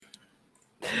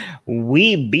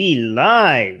We be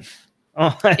live.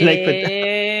 Oh, I like what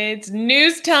it's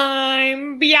news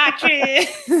time,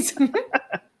 biatches.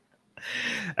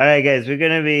 All right, guys, we're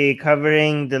going to be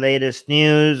covering the latest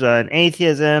news on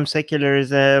atheism,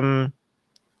 secularism,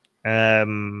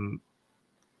 some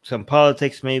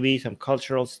politics, maybe some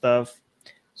cultural stuff.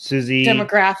 Susie,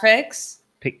 Demographics.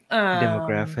 pick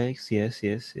demographics. Yes.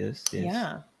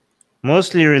 Yeah.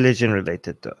 Mostly religion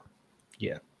related, though.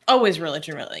 Yeah. Always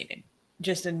religion related,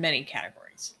 just in many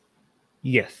categories.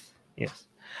 Yes.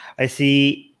 I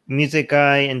see Music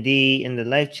Guy and D in the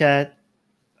live chat.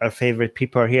 Our favorite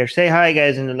people are here. Say hi,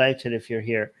 guys, in the live chat if you're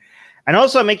here. And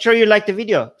also make sure you like the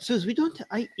video. Sus,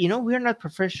 we're not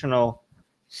professional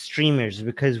streamers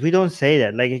because we don't say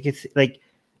that.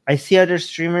 I see other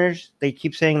streamers, they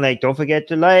keep saying don't forget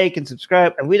to like and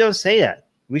subscribe, and we don't say that.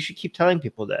 We should keep telling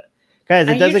people that. Guys,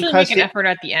 it doesn't usually cost make an effort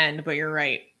at the end, but you're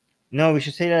right. No, we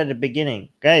should say that at the beginning.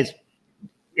 Guys,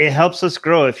 it helps us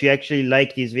grow if you actually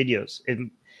like these videos.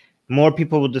 More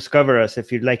people will discover us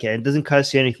if you like it. It doesn't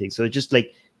cost you anything. So just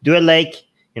do a like.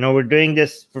 We're doing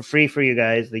this for free for you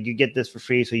guys. You get this for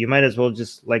free, so you might as well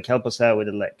just help us out with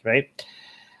a like, right?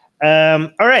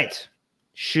 All right.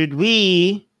 Should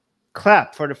we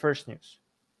clap for the first news?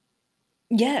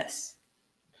 Yes.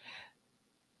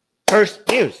 First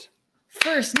news.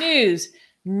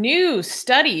 New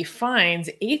study finds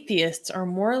atheists are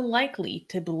more likely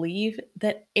to believe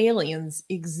that aliens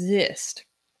exist.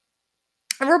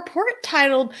 A report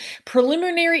titled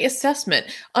Preliminary Assessment,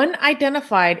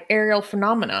 Unidentified Aerial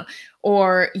Phenomena,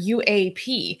 or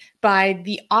UAP, by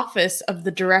the Office of the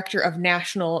Director of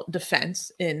National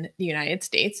Defense in the United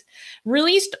States,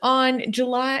 released on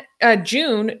June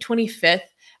 25th,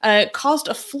 caused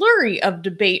a flurry of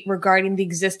debate regarding the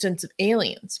existence of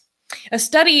aliens. A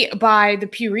study by the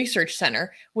Pew Research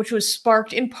Center, which was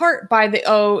sparked in part by the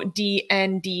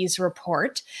ODND's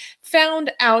report,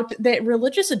 found out that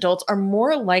religious adults are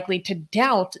more likely to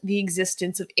doubt the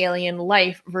existence of alien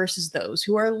life versus those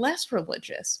who are less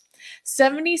religious.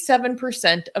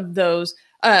 77% of those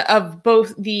of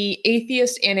both the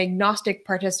atheist and agnostic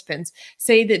participants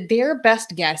say that their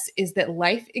best guess is that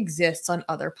life exists on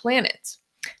other planets.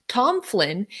 Tom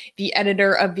Flynn, the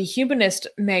editor of the humanist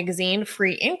magazine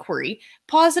Free Inquiry,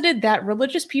 posited that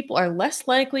religious people are less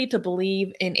likely to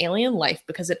believe in alien life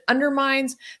because it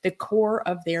undermines the core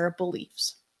of their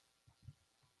beliefs.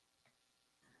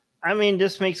 I mean,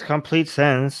 this makes complete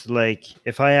sense.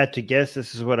 If I had to guess,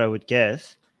 this is what I would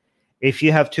guess. If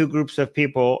you have two groups of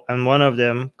people and one of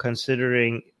them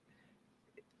considering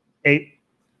a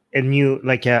new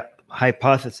a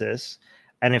hypothesis,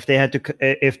 and if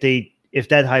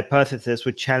that hypothesis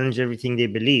would challenge everything they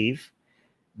believe,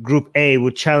 group A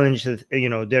would challenge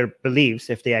their beliefs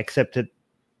if they accepted,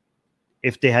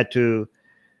 if they had to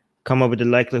come up with the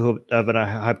likelihood of a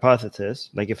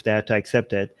hypothesis, if they had to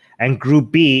accept it, and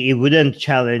group B, it wouldn't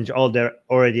challenge all their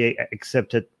already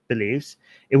accepted beliefs.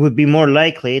 It would be more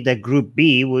likely that group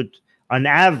B would, on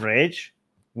average,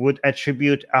 would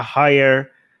attribute a higher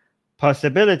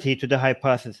possibility to the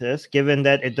hypothesis, given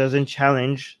that it doesn't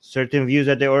challenge certain views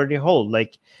that they already hold.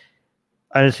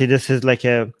 Honestly, this is by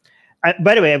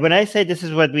the way, when I say this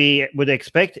is what we would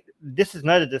expect, this is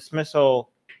not a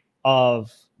dismissal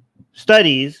of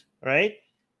studies, right?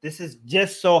 This is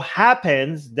just so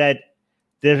happens that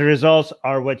the results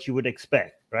are what you would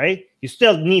expect, right? You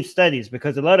still need studies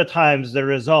because a lot of times the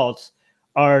results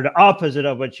are the opposite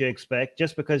of what you expect.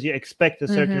 Just because you expect a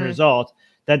certain result,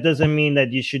 that doesn't mean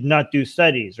that you should not do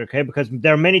studies, okay? Because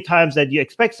there are many times that you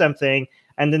expect something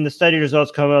and then the study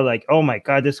results come out oh my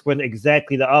God, this went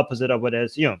exactly the opposite of what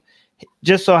is,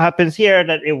 just so happens here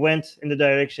that it went in the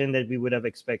direction that we would have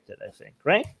expected, I think,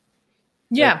 right?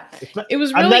 Yeah, it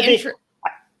was really interesting.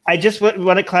 I just want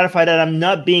to clarify that I'm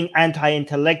not being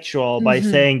anti-intellectual by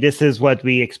saying this is what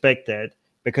we expected,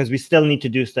 because we still need to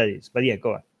do studies. But yeah,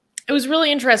 go on. It was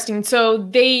really interesting. So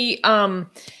they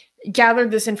gathered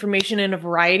this information in a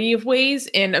variety of ways,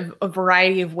 and a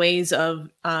variety of ways of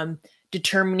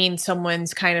determining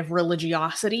someone's kind of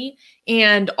religiosity,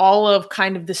 and all of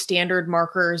kind of the standard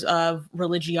markers of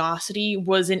religiosity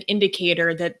was an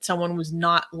indicator that someone was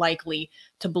not likely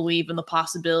to believe in the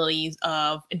possibilities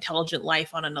of intelligent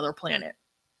life on another planet.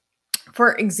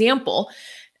 For example,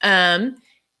 where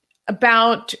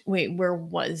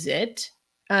was it?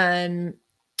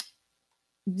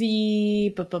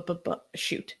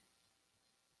 Shoot.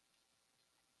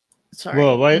 Sorry.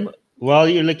 Well, while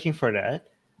you're looking for that,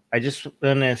 I just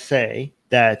want to say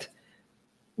that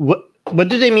what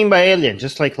do they mean by alien?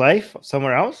 Just like life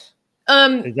somewhere else?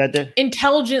 Is that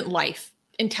intelligent life,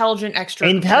 intelligent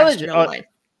life?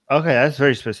 Okay, that's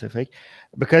very specific.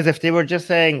 Because if they were just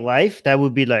saying life, that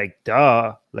would be like,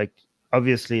 duh. Like,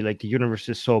 obviously, like the universe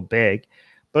is so big.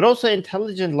 But also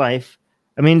intelligent life.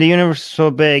 I mean, the universe is so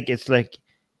big, it's like,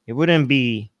 it wouldn't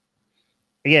be,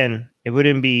 again, it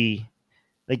wouldn't be,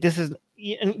 like, this is,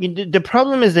 the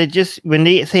problem is they just, when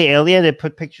they say alien, they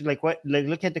put pictures like what, like,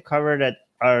 look at the cover that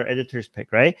our editors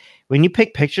pick, right? When you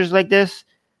pick pictures like this,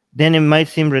 then it might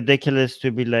seem ridiculous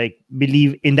to be like,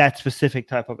 believe in that specific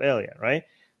type of alien, right?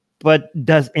 But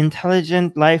does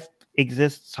intelligent life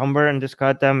exist somewhere in this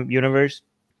goddamn universe?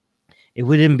 It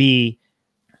wouldn't be,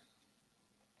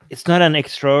 it's not an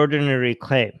extraordinary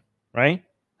claim, right?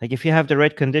 Like, if you have the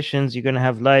right conditions, you're going to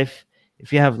have life.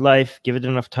 If you have life, give it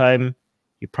enough time,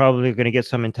 you're probably going to get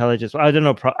some intelligence. Well, I don't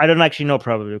know. I don't actually know,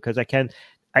 probably, because I can't.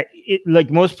 Like,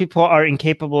 most people are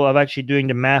incapable of actually doing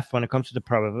the math when it comes to the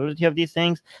probability of these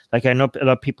things. Like, I know a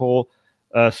lot of people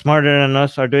smarter than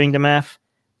us are doing the math,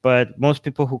 but most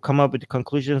people who come up with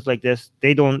conclusions like this,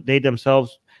 they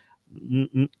themselves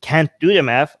can't do the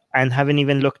math and haven't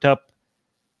even looked up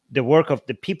the work of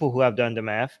the people who have done the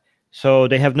math. So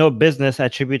they have no business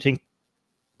attributing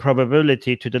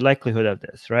probability to the likelihood of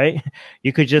this, right?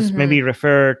 You could just maybe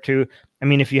refer to, I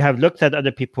mean, if you have looked at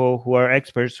other people who are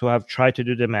experts who have tried to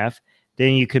do the math,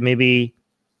 then you could maybe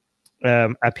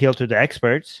appeal to the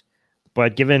experts.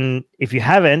 But given, if you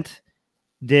haven't,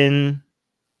 then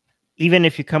even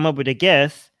if you come up with a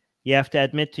guess, you have to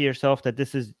admit to yourself that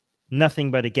this is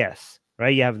nothing but a guess,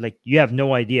 right? You have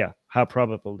no idea how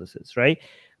probable this is, right?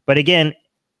 But again,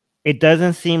 it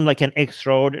doesn't seem like an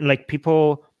extraordinary, like,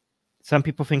 some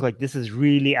people think like this is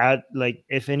really out, like,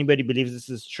 if anybody believes this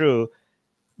is true,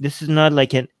 this is not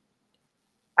like an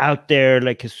out there,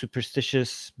 like a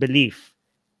superstitious belief.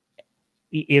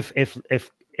 If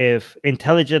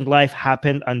intelligent life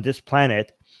happened on this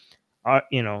planet,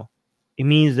 it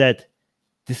means that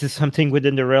this is something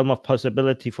within the realm of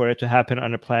possibility for it to happen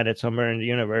on a planet somewhere in the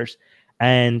universe.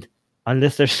 And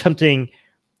unless there's something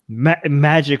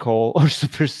magical or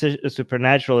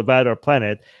supernatural about our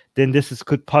planet, then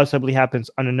could possibly happen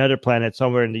on another planet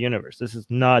somewhere in the universe. This is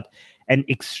not an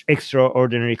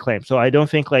extraordinary claim. So I don't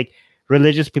think like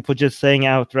religious people just saying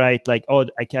outright like, oh,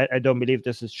 I don't believe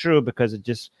this is true, because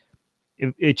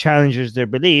it challenges their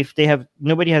belief.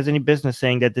 Nobody has any business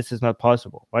saying that this is not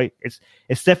possible, right? It's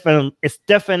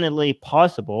definitely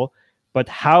possible, but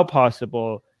how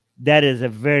possible, that is a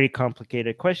very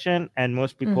complicated question, and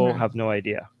most people have no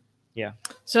idea. Yeah.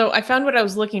 So I found what I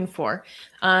was looking for.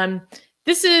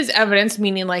 This is evidence,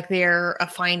 meaning like there are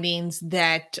findings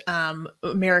that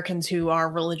Americans who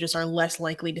are religious are less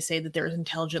likely to say that there is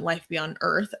intelligent life beyond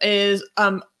Earth, is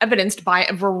evidenced by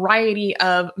a variety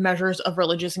of measures of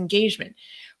religious engagement.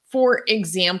 For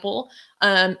example,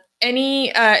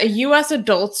 any U.S.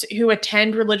 adults who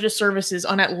attend religious services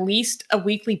on at least a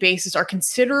weekly basis are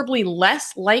considerably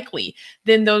less likely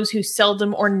than those who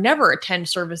seldom or never attend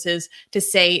services to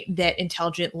say that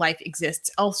intelligent life exists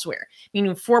elsewhere,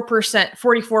 meaning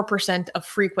 44% of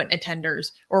frequent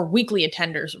attenders or weekly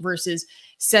attenders versus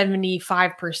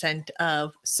 75%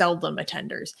 of seldom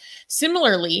attenders.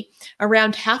 Similarly,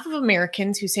 around half of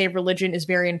Americans who say religion is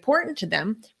very important to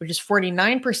them, which is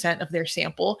 49% of their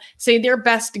sample, say their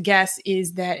best guess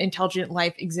is that intelligent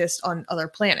life exists on other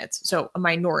planets, so a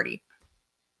minority.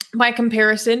 By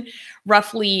comparison,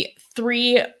 roughly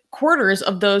 3/4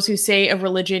 of those who say a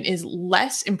religion is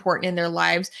less important in their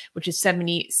lives, which is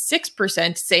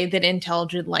 76%, say that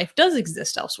intelligent life does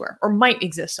exist elsewhere or might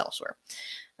exist elsewhere.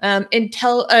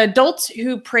 Adults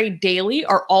who pray daily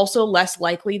are also less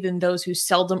likely than those who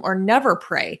seldom or never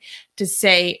pray to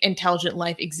say intelligent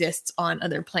life exists on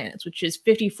other planets, which is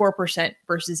 54%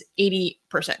 versus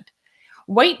 80%.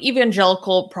 White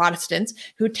evangelical Protestants,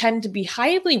 who tend to be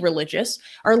highly religious,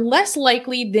 are less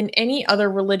likely than any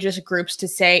other religious groups to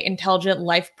say intelligent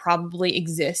life probably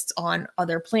exists on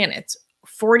other planets.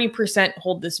 40%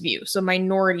 hold this view, so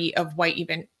minority of white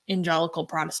evangelical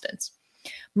Protestants.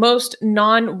 Most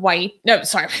white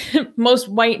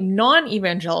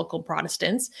non-evangelical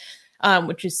Protestants,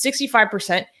 which is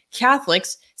 65%,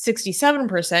 Catholics,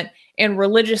 67%, and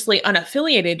religiously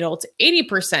unaffiliated adults,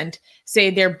 80%,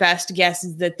 say their best guess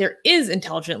is that there is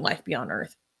intelligent life beyond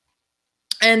Earth.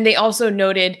 And they also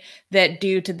noted that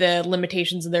due to the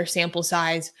limitations of their sample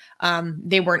size,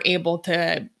 they weren't able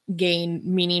to gain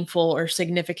meaningful or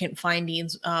significant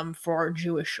findings for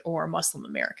Jewish or Muslim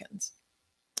Americans.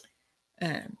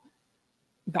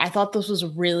 But I thought this was a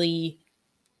really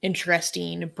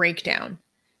interesting breakdown.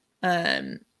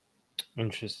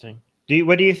 Interesting.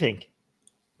 What do you think,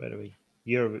 by the way?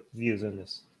 Your views on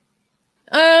this?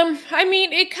 I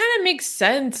mean, it kind of makes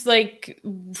sense, like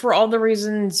for all the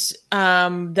reasons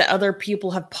that other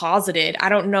people have posited. I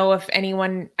don't know if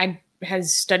anyone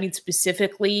has studied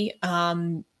specifically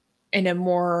in a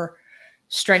more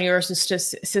strenuous and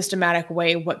systematic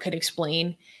way what could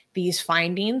explain these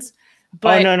findings. Oh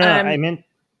But no,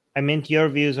 I meant your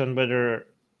views on whether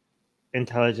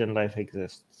intelligent life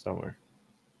exists somewhere.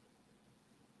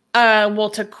 well,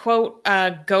 to quote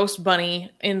Ghost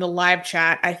Bunny in the live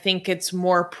chat, I think it's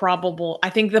more probable. I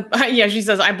think yeah, she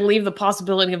says, I believe the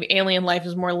possibility of alien life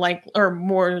is more like or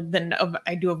more than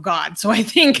I do of God. So I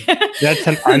think that's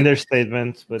an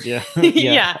understatement, but yeah,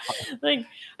 yeah, like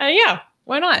yeah,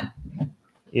 why not?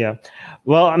 Yeah.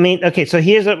 Well, I mean, okay. So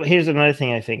here's another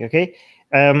thing I think. Okay,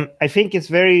 I think it's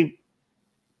very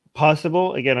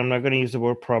possible. Again, I'm not going to use the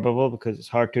word probable because it's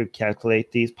hard to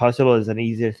calculate these. Possible is an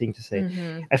easier thing to say.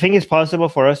 Mm-hmm. I think it's possible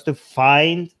for us to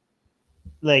find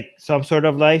like some sort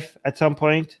of life at some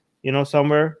point,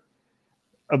 somewhere.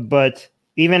 But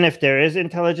even if there is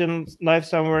intelligent life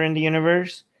somewhere in the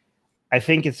universe, I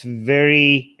think it's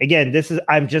very, again,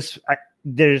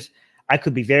 I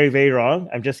could be very, very wrong.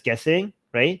 I'm just guessing,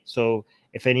 right? So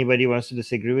if anybody wants to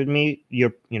disagree with me,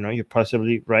 you're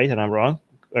possibly right and I'm wrong,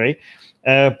 right?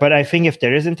 But I think if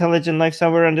there is intelligent life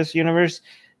somewhere in this universe,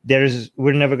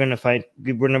 we're never going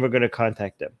to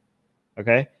contact them.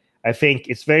 Okay. I think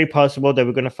it's very possible that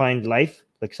we're going to find life,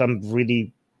 like some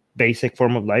really basic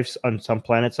form of life on some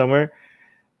planet somewhere.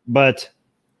 But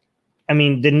I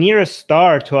mean, the nearest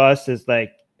star to us is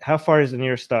like, how far is the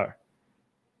nearest star?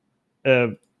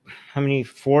 How many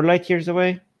 4 light years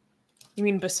away? You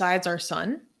mean besides our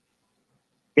sun?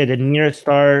 Yeah, the nearest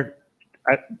star,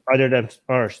 other than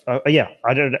ours.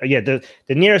 The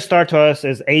nearest star to us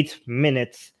is 8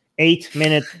 minutes. 8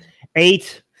 minutes.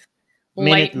 8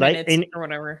 light minutes or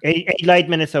whatever. 8 light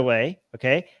minutes away.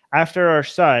 Okay, after our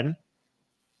sun,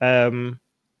 the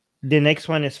next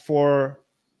one is 4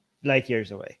 light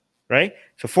years away. Right,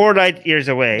 so 4 light years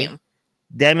away. Yeah.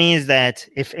 That means that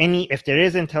if there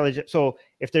is intelligence, so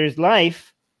if there is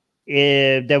life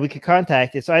that we could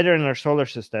contact, it's either in our solar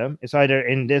system, it's either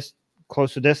in this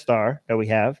close to this star that we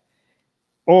have,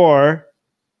 or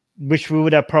which we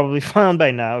would have probably found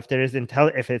by now if there is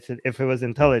if it was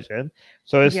intelligent.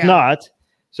 So it's not.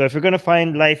 So if we're going to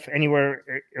find life anywhere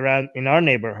around in our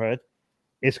neighborhood,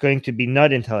 it's going to be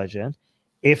not intelligent.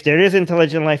 If there is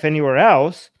intelligent life anywhere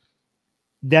else,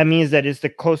 that means that it's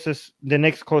the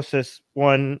next closest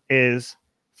one is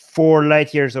 4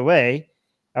 light years away.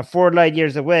 And 4 light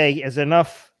years away is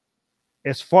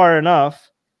far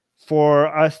enough for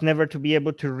us never to be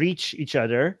able to reach each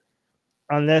other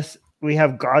unless we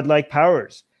have godlike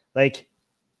powers. Like,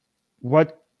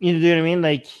 what, you know what I mean?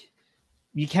 Like,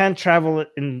 you can't travel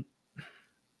in,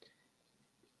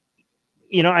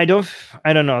 I don't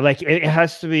know. Like, it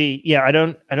has to be. Yeah, I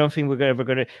don't think we're ever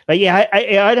gonna. Like, yeah,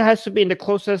 it either has to be in the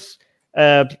closest,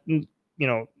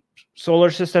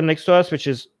 solar system next to us, which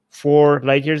is 4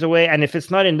 light years away. And if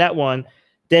it's not in that one,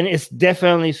 then it's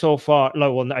definitely so far.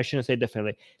 Like, well, I shouldn't say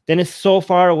definitely. Then it's so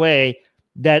far away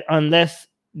that unless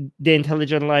the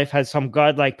intelligent life has some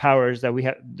godlike powers that we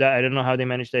have, that I don't know how they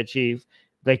managed to achieve,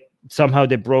 like somehow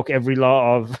they broke every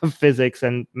law of physics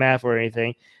and math or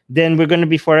anything, then we're going to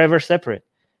be forever separate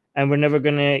and we're never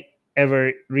going to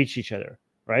ever reach each other,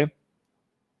 right?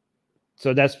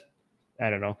 So that's, I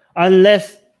don't know,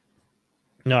 unless,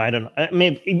 no, I don't know.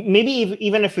 Maybe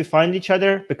even if we find each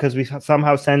other because we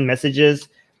somehow send messages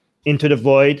into the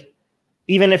void,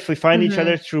 even if we find each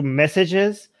other through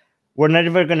messages, we're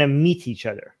never going to meet each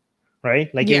other,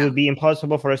 right? Like, it would be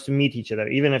impossible for us to meet each other,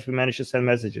 even if we manage to send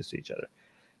messages to each other.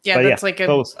 Yeah, but that's like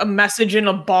a message in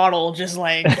a bottle, just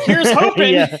like, here's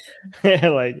hoping.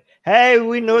 Like, hey,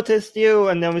 we noticed you.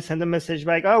 And then we send a message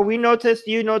back, oh, we noticed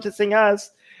you noticing us,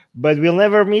 but we'll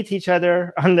never meet each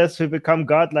other unless we become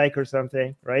godlike or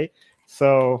something, right?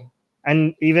 So,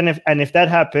 and if that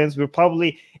happens, we'll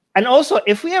probably, and also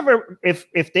if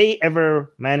they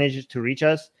ever manage to reach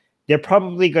us, they're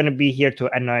probably going to be here to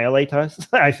annihilate us,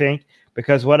 I think,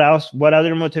 because what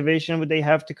other motivation would they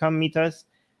have to come meet us?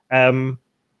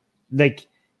 Like,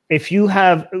 if you're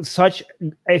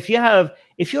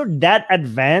that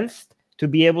advanced to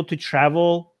be able to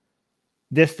travel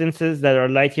distances that are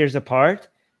light years apart,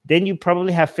 then you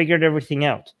probably have figured everything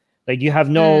out. Like, you have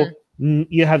no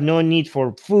need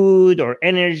for food or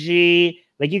energy.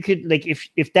 Like, you could, like,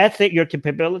 if that's your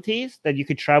capabilities, that you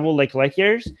could travel like light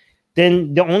years,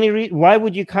 then the only why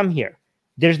would you come here?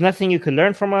 There's nothing you could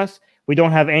learn from us. We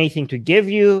don't have anything to give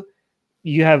you.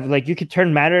 You have, like, you could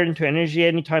turn matter into energy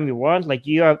anytime you want. Like,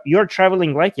 you're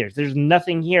traveling light years. There's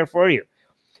nothing here for you.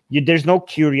 there's no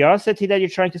curiosity that you're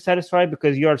trying to satisfy,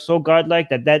 because you are so godlike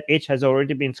that itch has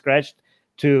already been scratched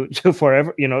to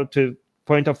forever, to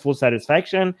point of full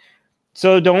satisfaction.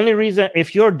 So the only reason,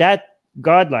 if you're that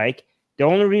godlike, the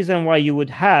only reason why you would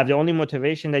have, the only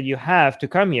motivation that you have to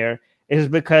come here is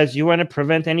because you want to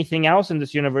prevent anything else in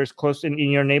this universe close in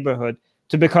your neighborhood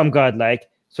to become godlike,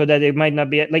 so that it might not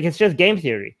be like, it's just game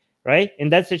theory, right? In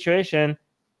that situation,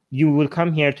 you will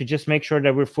come here to just make sure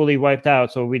that we're fully wiped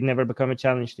out, so we'd never become a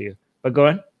challenge to you. But go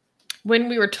on. When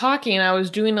we were talking, I was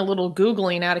doing a little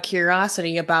Googling out of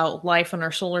curiosity about life in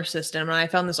our solar system, and I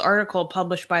found this article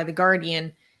published by The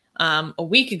Guardian a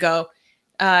week ago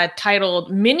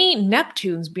titled "Mini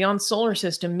Neptunes Beyond Solar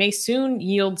System May Soon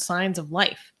Yield Signs of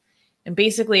Life." And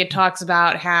basically it talks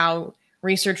about how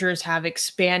researchers have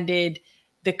expanded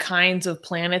the kinds of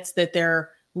planets that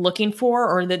they're looking for,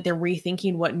 or that they're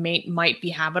rethinking what might be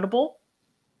habitable.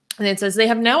 And it says they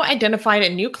have now identified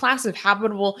a new class of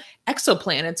habitable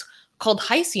exoplanets called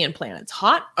Hycean planets,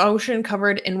 hot,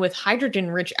 ocean-covered, and with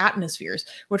hydrogen-rich atmospheres,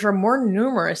 which are more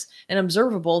numerous and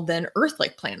observable than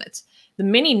Earth-like planets. The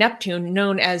mini Neptune,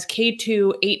 known as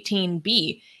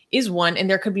K2-18b, is one, and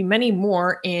there could be many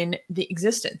more in the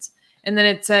existence. And then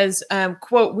it says,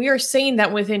 quote, "We are saying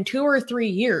that within 2 or 3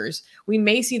 years, we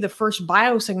may see the first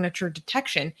biosignature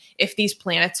detection if these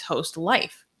planets host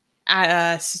life,"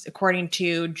 according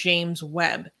to James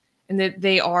Webb. And that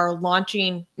they are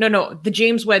launching, the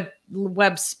James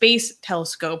Webb Space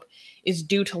Telescope is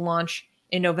due to launch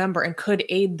in November and could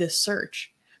aid this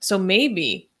search. So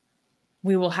maybe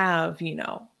we will have,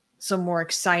 some more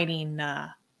exciting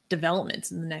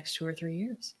developments in the next 2 or 3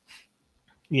 years.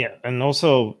 Yeah, and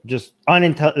also just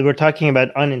we're talking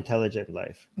about unintelligent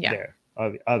life. Yeah. There,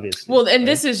 obviously. Well, and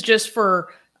this is just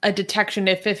for a detection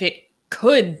if it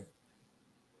could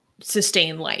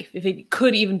sustain life, if it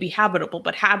could even be habitable.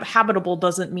 But habitable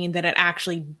doesn't mean that it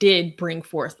actually did bring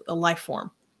forth a life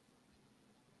form.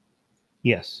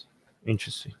 Yes.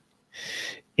 Interesting.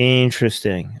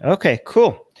 Okay,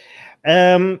 cool.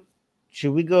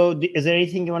 Should we go? Is there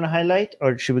anything you want to highlight,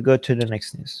 or should we go to the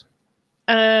next news?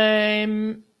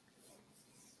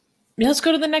 Let's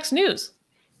go to the next news.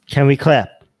 Can we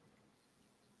clap?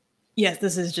 Yes,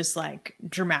 this is just like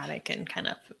dramatic and kind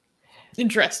of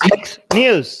interesting. Next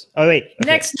news. Oh wait. Okay.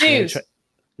 Next news.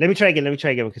 Let me try again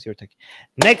because you were talking.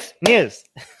 Next news.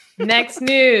 Next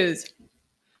news.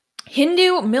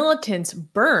 Hindu militants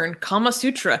burn Kama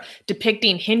Sutra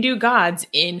depicting Hindu gods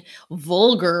in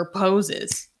vulgar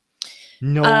poses.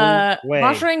 No way.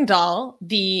 Bajrang Dal,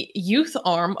 the youth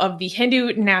arm of the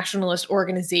Hindu nationalist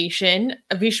organization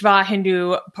Vishva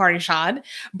Hindu Parishad,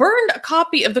 burned a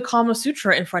copy of the Kama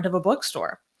Sutra in front of a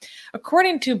bookstore.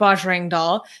 According to Bajrang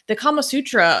Dal, the Kama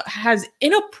Sutra has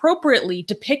inappropriately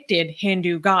depicted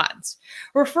Hindu gods,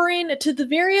 referring to the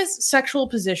various sexual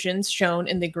positions shown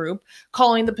in the group,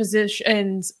 calling the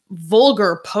positions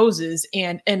vulgar poses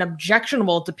and an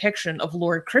objectionable depiction of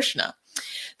Lord Krishna.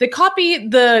 The copy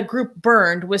the group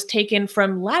burned was taken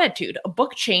from Latitude, a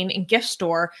book chain and gift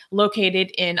store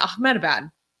located in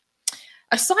Ahmedabad.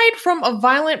 Aside from a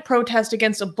violent protest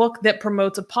against a book that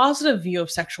promotes a positive view of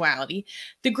sexuality,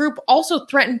 the group also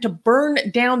threatened to burn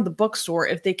down the bookstore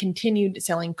if they continued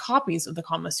selling copies of the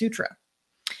Kama Sutra.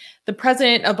 The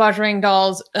president of Bajrang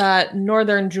Dal's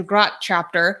Northern Gujarat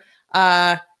chapter,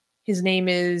 his name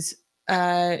is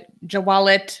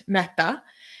Jawalit Mehta,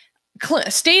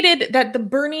 stated that the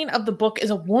burning of the book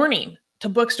is a warning to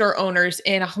bookstore owners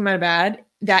in Ahmedabad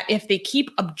that if they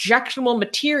keep objectionable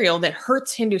material that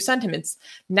hurts Hindu sentiments,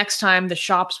 next time the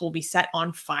shops will be set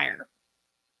on fire.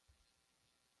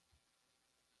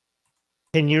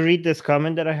 Can you read this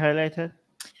comment that I highlighted?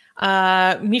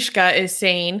 Mishka is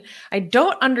saying, "I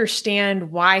don't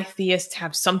understand why theists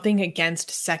have something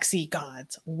against sexy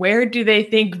gods. Where do they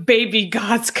think baby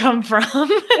gods come from?"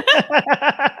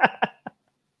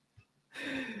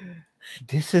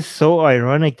 This is so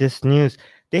ironic, this news.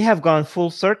 They have gone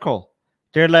full circle.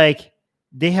 They're like,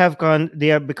 they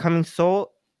are becoming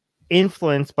so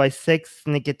influenced by sex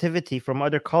negativity from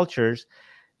other cultures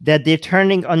that they're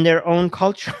turning on their own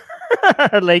culture.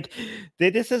 Like,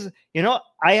 this is,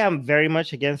 I am very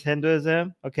much against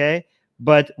Hinduism, okay?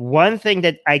 But one thing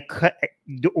that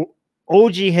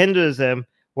OG Hinduism,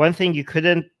 one thing you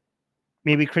couldn't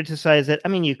maybe criticize it. I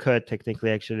mean, you could technically,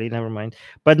 actually, never mind.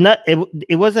 But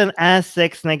it wasn't as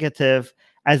sex negative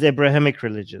as Abrahamic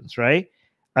religions, right?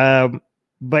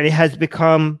 But it has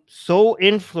become so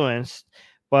influenced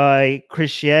by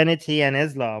Christianity and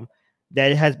Islam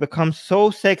that it has become so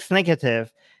sex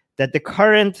negative that the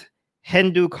current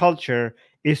Hindu culture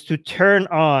is to turn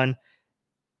on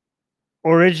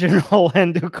original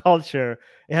Hindu culture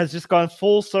it has just gone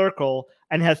full circle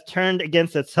and has turned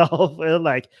against itself.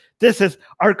 Like, this is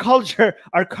our culture.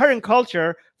 Our current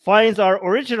culture finds our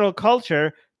original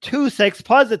culture too sex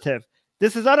positive.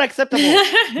 This is unacceptable.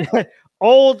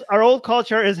 Our old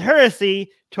culture is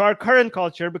heresy to our current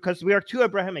culture because we are too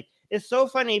Abrahamic. It's so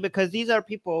funny because these are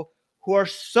people who are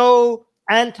so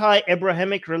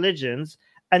anti-Abrahamic religions,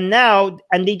 and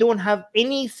they don't have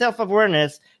any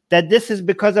self-awareness that this is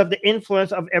because of the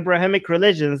influence of Abrahamic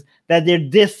religions that they're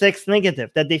this sex negative,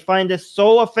 that they find this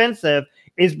so offensive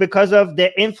is because of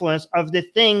the influence of the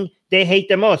thing they hate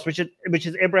the most, which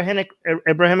is Abrahamic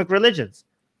religions.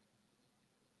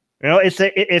 You know, it's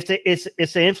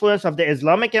the influence of the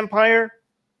Islamic Empire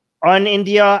on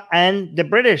India and the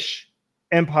British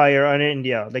Empire on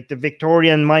India, like the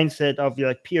Victorian mindset of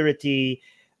like purity,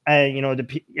 and you know the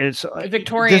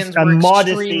Victorians were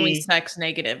extremely sex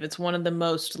negative. It's one of the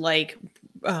most like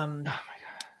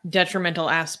detrimental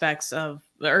aspects of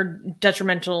or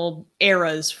detrimental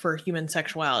eras for human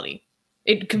sexuality.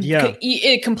 It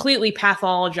completely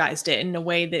pathologized it in a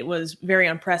way that was very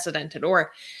unprecedented,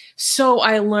 or so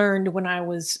I learned when I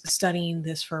was studying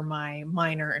this for my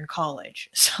minor in college.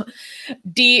 So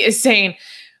D is saying,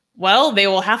 well, they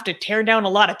will have to tear down a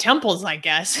lot of temples, I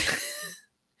guess.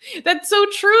 That's so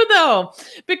true, though,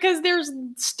 because there's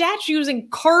statues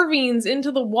and carvings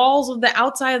into the walls of the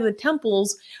outside of the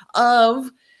temples of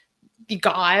the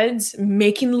gods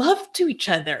making love to each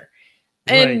other.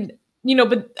 And, you know,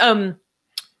 but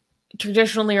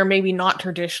traditionally, or maybe not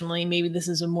traditionally, maybe this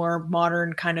is a more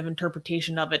modern kind of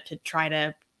interpretation of it to try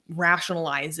to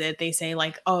rationalize it. They say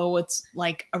like, oh, it's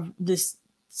like this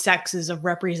sex is a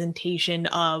representation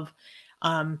of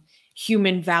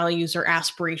human values or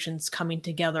aspirations coming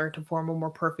together to form a more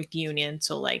perfect union.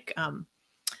 So like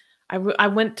I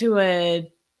went to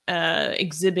a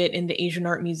exhibit in the Asian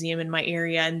Art Museum in my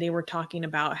area, and they were talking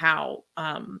about how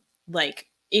like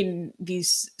in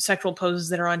these sexual poses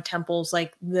that are on temples,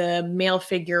 like the male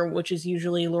figure, which is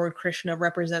usually Lord Krishna,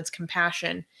 represents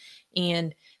compassion,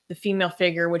 and the female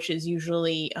figure, which is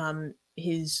usually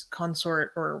his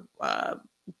consort or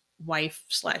wife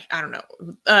 / I don't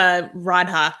know,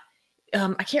 Radha.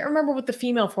 I can't remember what the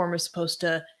female form is supposed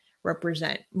to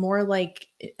represent. More like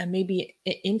maybe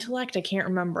intellect. I can't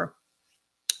remember.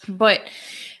 But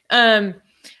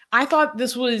I thought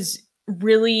this was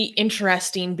really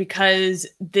interesting because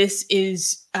this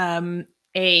is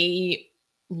a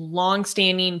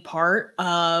long-standing part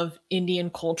of Indian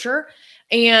culture.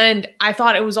 And I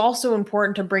thought it was also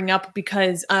important to bring up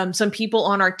because some people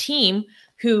on our team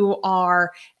who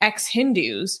are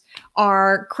ex-Hindus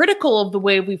are critical of the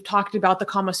way we've talked about the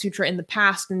Kama Sutra in the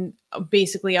past, and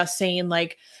basically us saying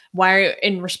like, why,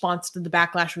 in response to the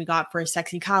backlash we got for a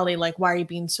sexy Kali, like, why are you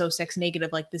being so sex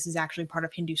negative? Like, this is actually part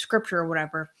of Hindu scripture or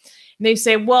whatever. And they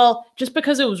say, well, just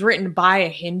because it was written by a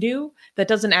Hindu, that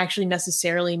doesn't actually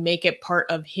necessarily make it part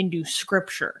of Hindu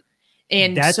scripture.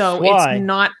 And it's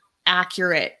not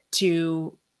accurate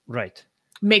to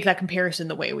make that comparison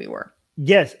the way we were.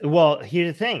 Yes. Well,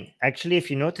 here's the thing. Actually, if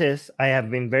you notice, I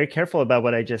have been very careful about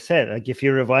what I just said. Like, if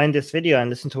you rewind this video and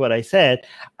listen to what I said,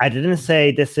 I didn't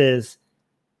say this is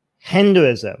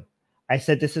Hinduism. I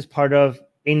said this is part of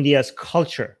India's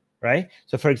culture, right?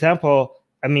 So, for example,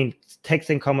 I mean, text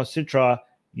in Kama Sutra,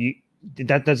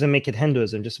 that doesn't make it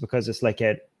Hinduism just because it's like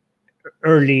an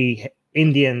early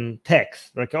Indian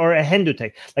text, like, or a Hindu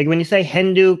text. Like when you say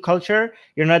Hindu culture,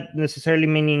 you're not necessarily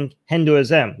meaning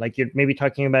Hinduism. Like you're maybe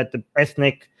talking about the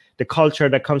culture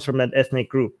that comes from that ethnic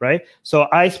group, right? So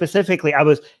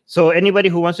so anybody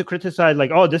who wants to criticize,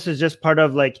 like, oh, this is just part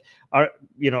of like our,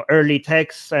 early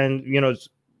texts, and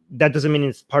that doesn't mean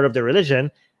it's part of the religion.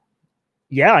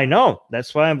 Yeah, I know.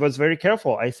 That's why I was very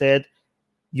careful. I said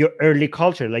your early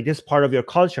culture, like this is part of your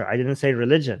culture. I didn't say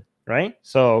religion, right?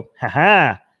 So,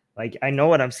 like I know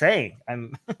what I'm saying.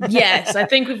 Yes, I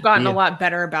think we've gotten a lot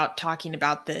better about talking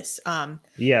about this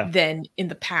than in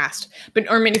the past. But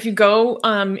Armin, if you go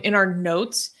in our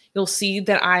notes, you'll see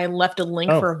that I left a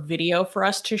link for a video for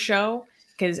us to show,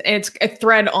 because it's a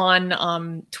thread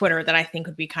on Twitter that I think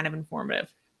would be kind of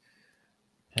informative.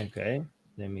 Okay.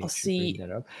 Let me bring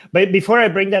that up. But before I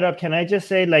bring that up, can I just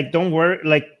say, like, don't worry.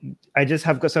 Like, I just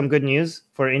have got some good news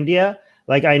for India.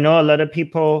 Like, I know a lot of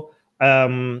people,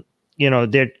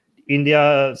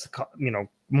 India's,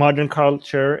 modern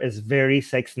culture is very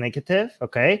sex negative.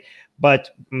 Okay.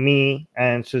 But me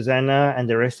and Susanna and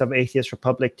the rest of Atheist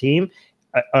Republic team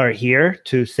are here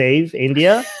to save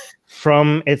India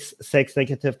from its sex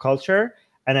negative culture.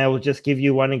 And I will just give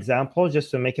you one example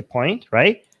just to make a point,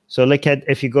 right? So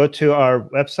if you go to our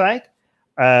website,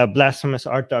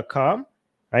 blasphemousart.com,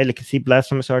 right? You can see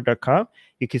blasphemousart.com.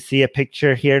 You can see a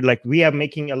picture here. Like we are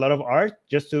making a lot of art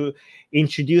just to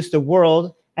introduce the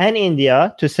world and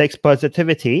India to sex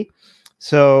positivity.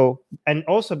 So, and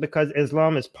also because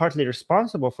Islam is partly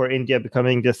responsible for India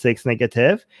becoming the sex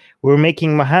negative, we're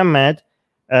making Muhammad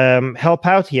help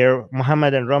out here,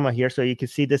 Muhammad and Rama here. So you can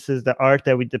see this is the art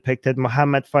that we depicted.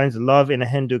 Muhammad finds love in a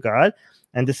Hindu god,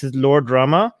 and this is Lord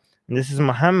Rama, and this is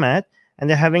Muhammad, and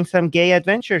they're having some gay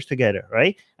adventures together,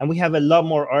 right? And we have a lot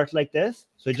more art like this.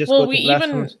 So just go to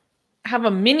even have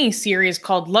a mini series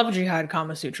called Love Jihad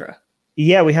Kama Sutra.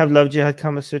 Yeah, we have Love Jihad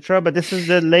Kama Sutra, but this is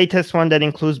the latest one that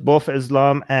includes both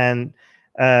Islam and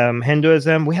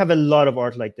Hinduism. We have a lot of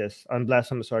art like this on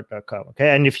blasphemousart.com.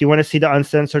 Okay, and if you want to see the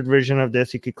uncensored version of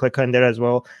this, you could click on there as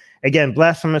well. Again,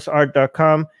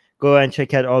 blasphemousart.com. Go and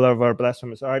check out all of our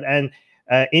blasphemous art. And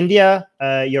India,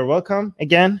 you're welcome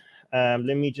again.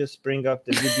 Let me just bring up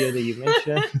the video that you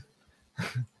mentioned.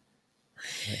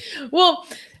 Well,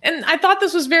 and I thought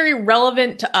this was very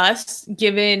relevant to us,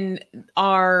 given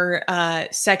our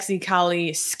Sexy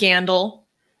Kali scandal.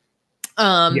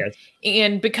 Yes.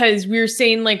 And because we were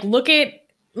saying, like, look at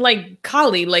like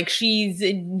Kali, like she's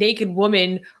a naked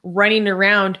woman running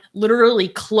around, literally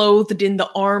clothed in the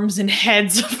arms and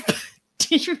heads of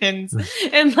demons,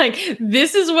 and like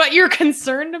this is what you're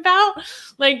concerned about,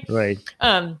 like, right?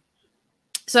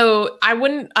 So I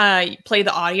wouldn't play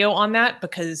the audio on that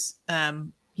because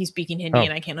he's speaking Hindi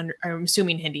and I can't I'm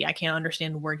assuming Hindi. I can't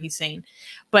understand the word he's saying,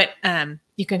 but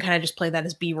you can kind of just play that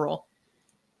as B-roll.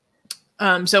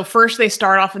 So first they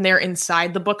start off and they're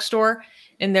inside the bookstore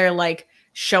and they're like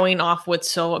showing off what's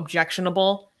so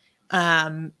objectionable.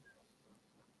 And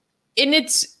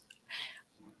it's,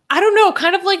 I don't know,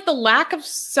 kind of like the lack of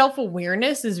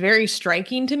self-awareness is very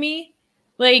striking to me.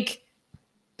 Like,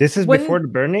 this is before the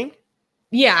burning?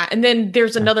 Yeah, and then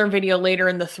there's another video later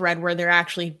in the thread where they're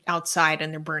actually outside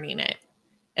and they're burning it.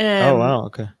 Oh, wow,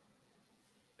 okay.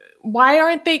 Why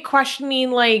aren't they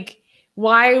questioning, like,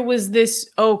 why was this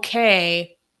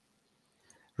okay?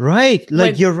 Right,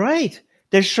 like you're right.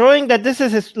 They're showing that this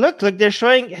is look, they're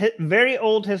showing very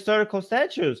old historical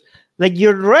statues. Like,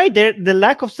 you're right, the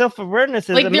lack of self-awareness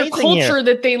is like amazing. Their culture here.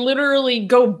 That they literally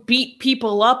go beat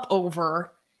people up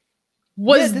over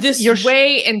was this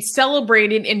way and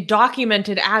celebrated and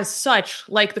documented as such.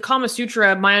 Like the Kama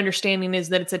Sutra, my understanding is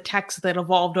that it's a text that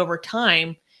evolved over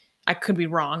time. I could be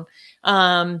wrong.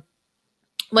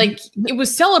 Like it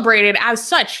was celebrated as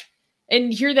such,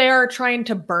 and here they are trying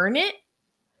to burn it.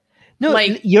 No,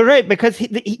 like, you're right, because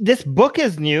this book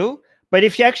is new, but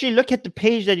if you actually look at the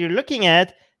page that you're looking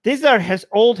at, these are his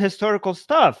old historical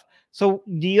stuff. So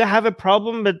do you have a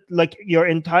problem with like your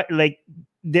entire, like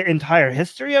the entire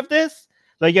history of this?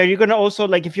 Like, are you going to also,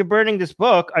 like, if you're burning this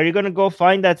book, are you going to go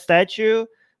find that statues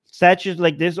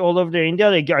like this all over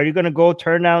India? Like, are you going to go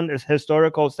turn down this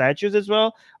historical statues as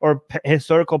well, or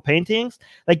historical paintings?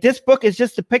 Like, this book is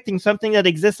just depicting something that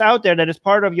exists out there that is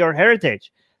part of your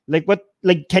heritage. Like, what,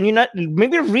 like, can you not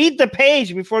maybe read the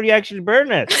page before you actually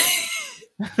burn it?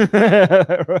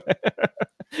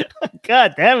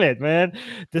 God damn it, man.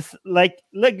 This, like,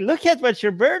 look at what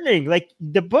you're burning. Like,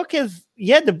 the book is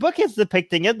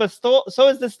depicting it, but so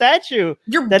is the statue.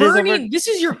 You're burning. This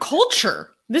is your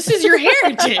culture. This is your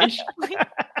heritage.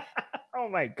 Oh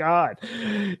my God.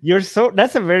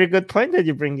 That's a very good point that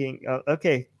you're bringing.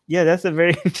 Okay. Yeah, that's a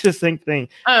very interesting thing.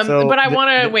 But I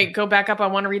want to go back up. I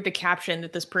want to read the caption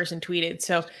that this person tweeted.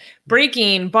 So,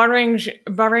 breaking: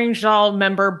 Barangjal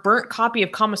member burnt copy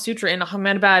of Kama Sutra in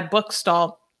Ahmedabad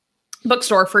bookstore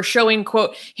for showing,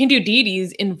 quote, Hindu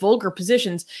deities in vulgar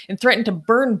positions, and threatened to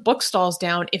burn bookstalls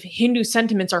down if Hindu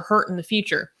sentiments are hurt in the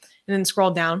future. And then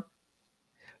scroll down.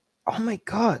 Oh my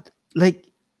God. Like,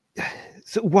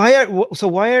 so why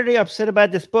are they upset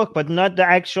about this book, but not the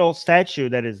actual statue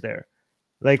that is there?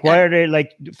 Like, why are they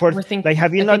like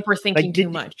have you not? I think we're thinking too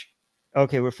much.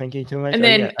 Okay, we're thinking too much. And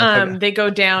then they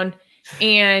go down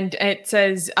and it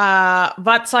says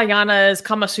Vatsayana's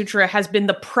Kama Sutra has been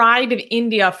the pride of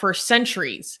India for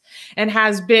centuries and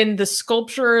has been the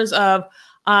sculptures of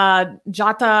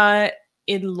Jata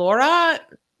Idlora,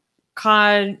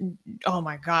 Khajuraho,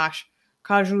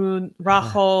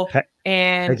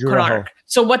 and Konark.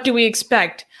 So what do we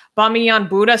expect? Bamiyan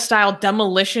Buddha style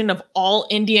demolition of all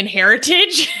Indian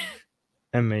heritage?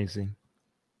 Amazing.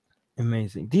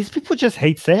 These people just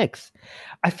hate sex.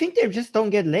 I think they just don't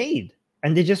get laid,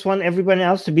 and they just want everyone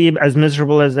else to be as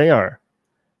miserable as they are.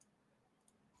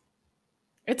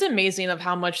 It's amazing of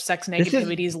how much sex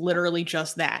negativity is literally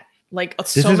just that. Like,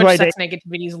 so much sex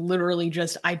negativity is literally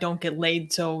just, I don't get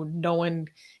laid, so no one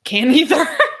can either.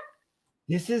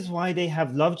 This is why they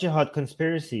have love jihad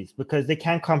conspiracies, because they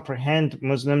can't comprehend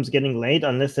Muslims getting laid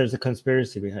unless there's a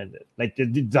conspiracy behind it. Like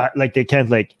they can't,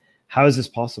 like, how is this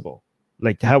possible?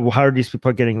 Like, how are these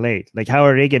people getting laid? Like, how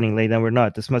are they getting laid and we're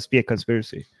not? This must be a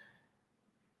conspiracy.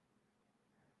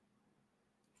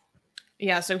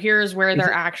 Yeah, so here's where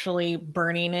they're actually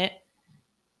burning it.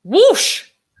 Whoosh!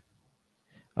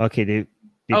 Okay, they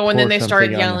and then they start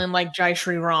yelling like Jai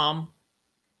Shri Ram.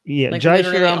 Yeah, like Jai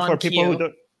Shri Ram for people who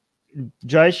don't.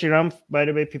 Jai Shri Ram, by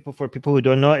the way, for people who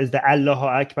don't know, is the Allahu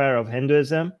Akbar of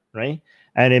Hinduism, right?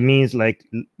 And it means, like,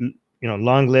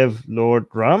 long live Lord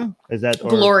Ram. Is that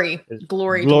glory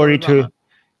to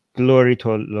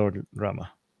Lord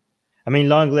Rama? I mean,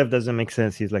 long live doesn't make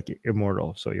sense. He's like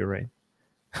immortal, so you're right.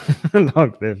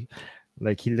 Long live,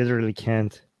 like, he literally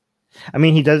can't. I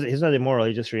mean, he does. He's not immoral.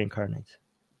 He just reincarnates.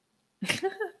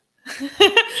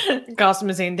 Gossam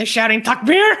is saying they're shouting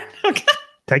takbir.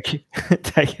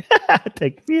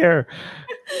 Takbir.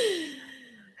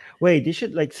 Wait, they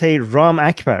should, like, say Ram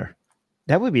Akbar.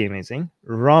 That would be amazing.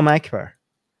 Ram Akbar.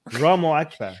 Ramo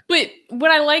Akbar. But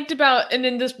what I liked about, and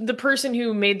then the person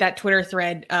who made that Twitter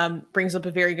thread brings up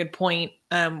a very good point.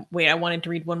 Wait, I wanted to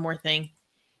read one more thing.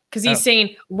 Because he's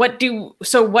saying, what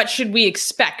should we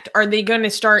expect? Are they going to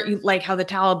start like how the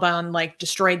Taliban, like,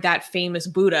 destroyed that famous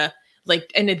Buddha, like,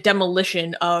 in a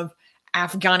demolition of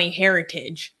Afghani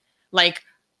heritage? Like,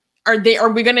 are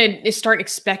we going to start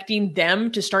expecting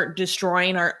them to start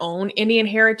destroying our own Indian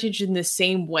heritage in the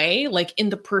same way, like in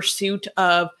the pursuit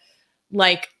of,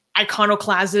 like,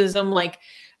 iconoclasm, like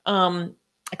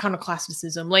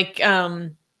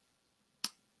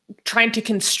trying to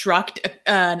construct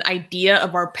an idea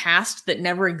of our past that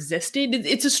never existed?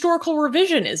 It's historical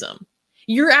revisionism.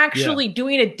 You're actually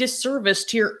doing a disservice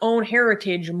to your own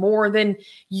heritage more than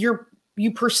you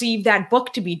perceive that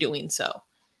book to be doing so.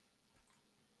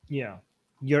 Yeah.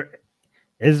 You're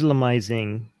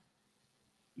Islamizing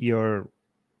your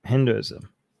Hinduism.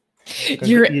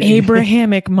 Your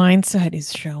Abrahamic mindset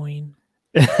is showing.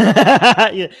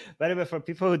 Yeah. By the way, for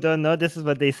people who don't know, this is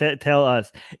what they tell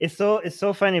us. It's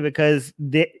so funny because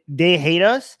they hate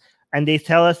us, and they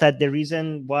tell us that the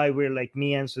reason why we're, like,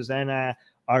 me and Susanna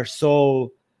are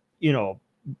so,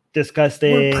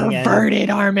 disgusting. We're perverted,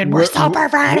 Armin. We're so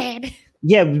perverted.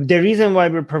 Yeah, the reason why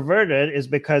we're perverted is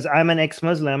because I'm an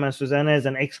ex-Muslim and Susanna is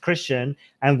an ex-Christian,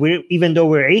 and even though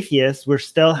we're atheists, we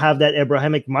still have that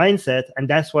Abrahamic mindset, and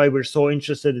that's why we're so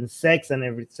interested in sex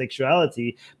and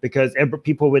sexuality, because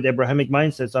people with Abrahamic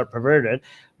mindsets are perverted,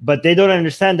 but they don't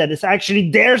understand that it's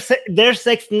actually their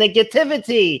sex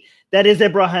negativity that is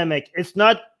Abrahamic. It's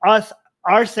not us.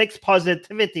 Our sex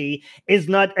positivity is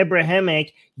not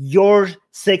Abrahamic. Your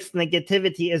sex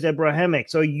negativity is Abrahamic.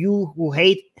 So you who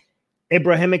hate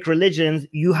Abrahamic religions,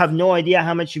 you have no idea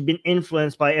how much you've been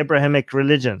influenced by Abrahamic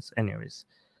religions. Anyways.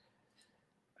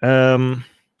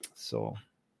 So.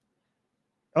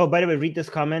 Oh, by the way, read this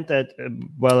comment that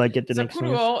while I get the next one.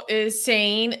 Purwal is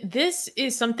saying, this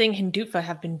is something Hindutva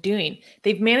have been doing.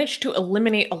 They've managed to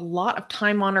eliminate a lot of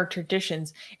time-honored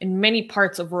traditions in many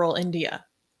parts of rural India.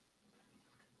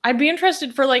 I'd be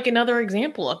interested for, like, another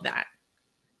example of that.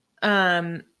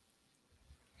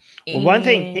 One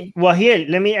thing, here,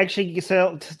 let me actually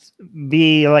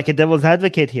be like a devil's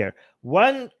advocate here.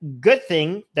 One good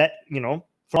thing that,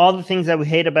 for all the things that we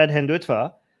hate about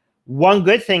Hindutva, one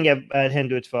good thing about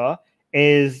Hindutva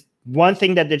is one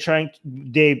thing that they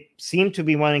seem to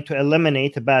be wanting to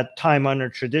eliminate about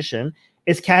time-honored tradition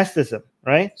is casteism,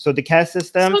 right? So the caste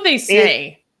system. So they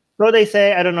say.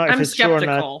 I don't know if it's skeptical. true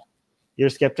or not. You're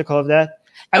skeptical of that?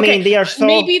 I mean, they are so.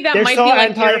 Maybe that might be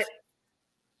like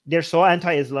they're so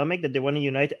anti-Islamic that they want to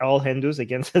unite all Hindus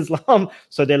against Islam.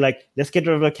 So they're like, let's get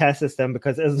rid of the caste system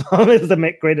because Islam is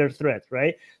the greater threat,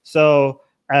 right? So,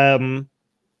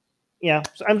 yeah.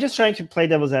 So I'm just trying to play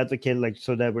devil's advocate, like,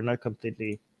 so that we're not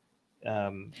completely.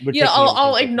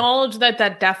 I'll acknowledge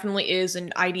that definitely is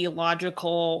an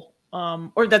ideological,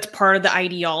 or that's part of the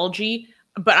ideology.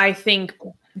 But I think,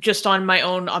 just on my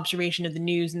own observation of the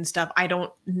news and stuff, I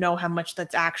don't know how much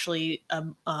that's actually a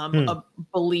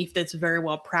belief that's very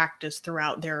well practiced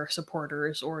throughout their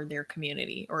supporters or their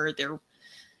community or their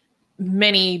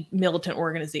many militant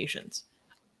organizations.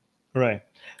 Right.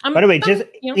 By the way, even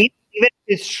if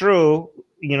it's true,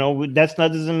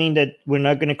 doesn't mean that we're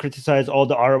not going to criticize all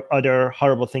the other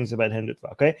horrible things about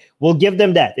Hindutva. Okay, we'll give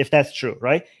them that if that's true,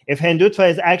 right? If Hindutva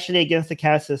is actually against the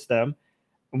caste system,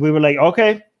 we were like,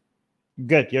 okay,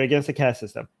 good, you're against the caste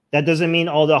system. That doesn't mean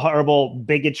all the horrible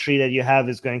bigotry that you have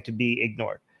is going to be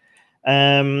ignored.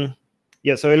 So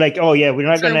we're like, oh yeah, we're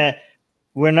not gonna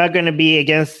we're not going to be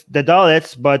against the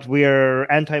Dalits, but we're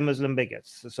anti-Muslim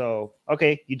bigots. So,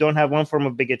 okay, you don't have one form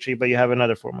of bigotry, but you have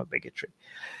another form of bigotry.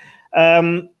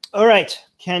 All right.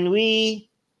 Can we,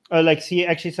 see,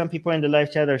 actually, some people in the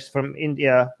live chat are from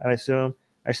India, I assume,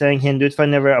 are saying Hindutva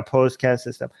never opposed caste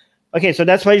system. Okay, so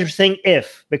that's why you're saying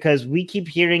if, because we keep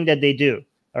hearing that they do.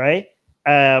 All right.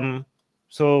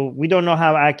 So we don't know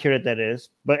how accurate that is,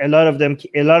 but a lot of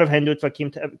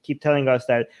Hindutva keep telling us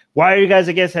that, why are you guys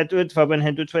against Hindutva when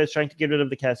Hindutva is trying to get rid of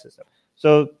the caste system?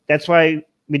 So that's why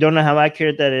we don't know how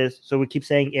accurate that is. So we keep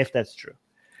saying if that's true.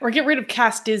 Or get rid of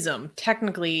casteism.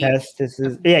 Technically,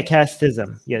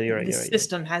 casteism. Yeah, you're right. The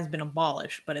system has been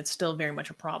abolished, but it's still very much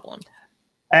a problem.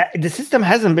 The system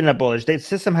hasn't been abolished. The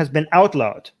system has been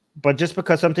outlawed. But just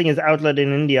because something is outlawed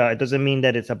in India, it doesn't mean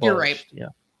that it's abolished. You're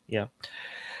right. Yeah.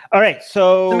 All right,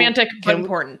 so semantic, but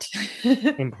important.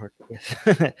 Important,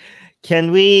 yes.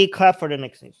 Can we clap for the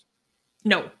next news?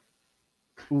 No.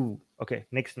 Ooh, okay.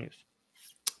 Next news.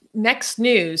 Next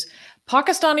news.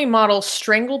 Pakistani model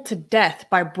strangled to death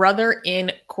by brother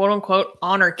in quote unquote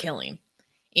honor killing.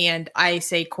 And I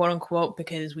say quote unquote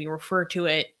because we refer to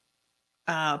it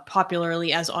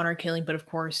popularly as honor killing, but of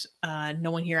course,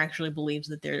 no one here actually believes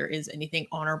that there is anything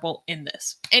honorable in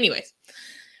this. Anyways,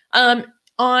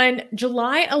 on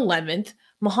July 11th,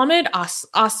 Muhammad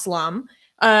Aslam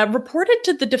reported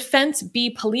to the Defense B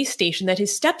police station that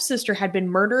his stepsister had been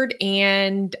murdered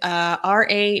and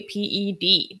raped.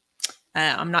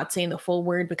 I'm not saying the full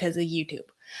word because of YouTube.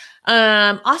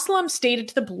 Aslam stated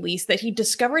to the police that he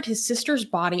discovered his sister's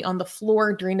body on the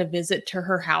floor during a visit to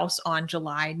her house on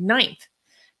July 9th.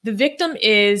 The victim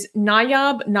is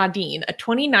Nayab Nadine, a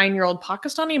 29-year-old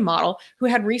Pakistani model who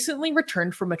had recently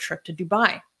returned from a trip to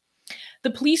Dubai. The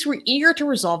police were eager to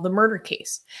resolve the murder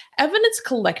case. Evidence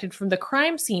collected from the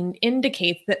crime scene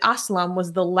indicates that Aslam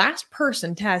was the last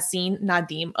person to have seen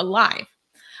Nadim alive.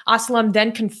 Aslam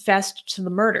then confessed to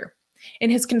the murder.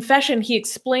 In his confession, he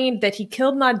explained that he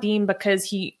killed Nadim because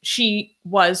she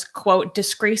was, quote,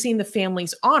 disgracing the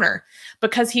family's honor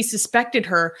because he suspected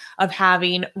her of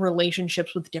having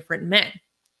relationships with different men.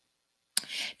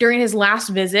 During his last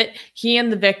visit, he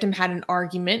and the victim had an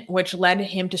argument which led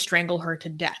him to strangle her to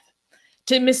death.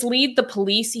 To mislead the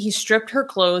police, he stripped her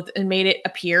clothes and made it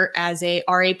appear as a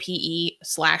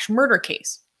RAPE/murder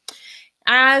case.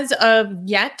 As of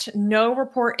yet, no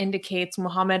report indicates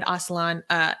Muhammad Aslan.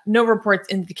 No reports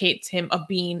indicates him of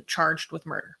being charged with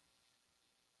murder.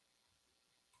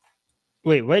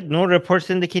 Wait, what? No reports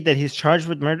indicate that he's charged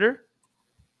with murder?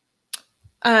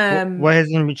 Why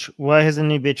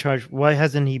hasn't he been charged? Why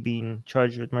hasn't he been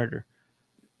charged with murder?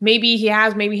 Maybe he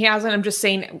has, maybe he hasn't. I'm just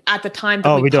saying at the time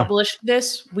that we published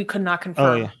this, we could not confirm.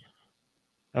 Oh, yeah.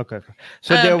 Okay.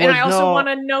 So there was and I also want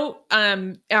to note,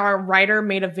 our writer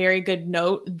made a very good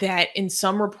note that in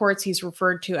some reports he's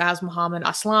referred to as Muhammad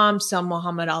Aslam, some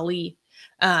Muhammad Ali,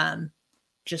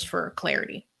 just for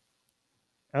clarity.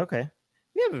 Okay.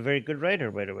 We have a very good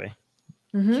writer, by the way.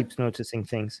 Mm-hmm. Keeps noticing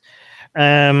things.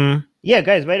 Yeah,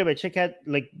 guys, by the way, check out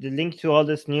the link to all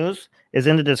this news is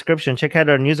in the description. Check out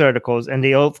our news articles and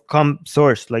they all come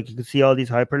sourced. Like you can see all these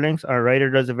hyperlinks. Our writer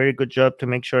does a very good job to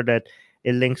make sure that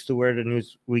it links to where the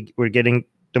news we're getting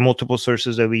the multiple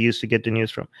sources that we use to get the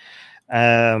news from.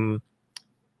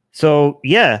 So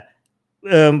yeah.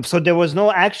 So there was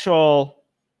no actual,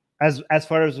 as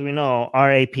far as we know,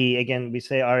 RAP. Again, we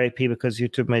say RAP because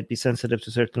YouTube might be sensitive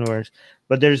to certain words,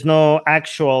 but there's no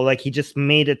actual, like he just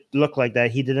made it look like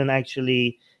that. He didn't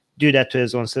actually do that to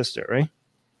his own sister, right?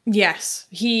 Yes.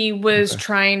 He was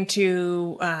trying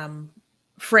to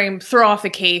throw off the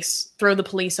case, throw the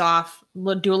police off,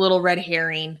 do a little red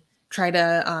herring, try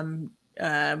to,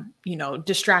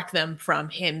 distract them from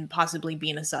him possibly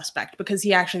being a suspect because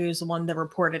he actually was the one that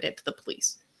reported it to the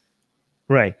police.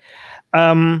 Right.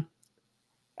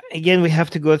 Again, we have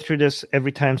to go through this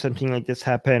every time something like this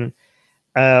happen.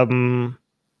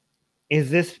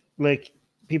 Is this like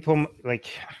people might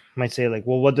say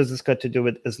well, what does this got to do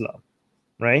with Islam?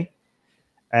 Right.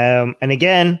 And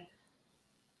again,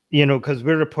 because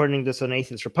we're reporting this on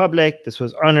Atheist Republic, this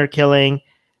was honor killing,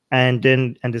 and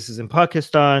this is in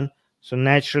Pakistan. So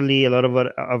naturally, a lot of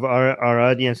our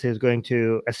audience is going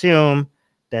to assume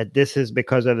that this is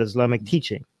because of Islamic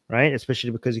teaching, right? Especially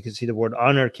because you can see the word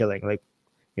honor killing,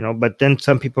 but then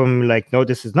some people will be like, no,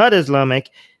 this is not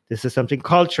Islamic. This is something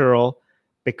cultural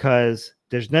because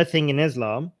there's nothing in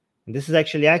Islam. And this is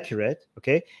actually accurate.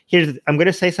 Okay. I'm going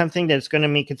to say something that's going to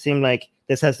make it seem like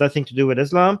this has nothing to do with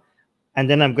Islam. And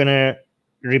then I'm going to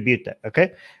rebut that.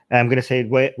 Okay. And I'm going to say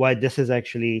why this is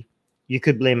actually, you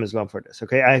could blame Islam for this.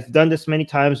 Okay. I've done this many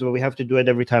times, but we have to do it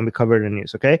every time we cover the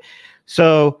news. Okay.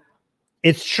 So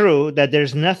it's true that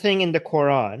there's nothing in the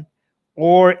Quran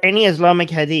or any Islamic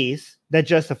hadith that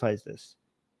justifies this.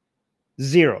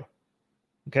 Zero.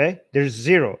 Okay, there's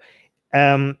zero.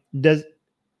 Does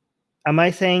Am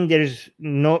I saying there's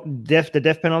no death? The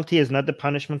death penalty is not the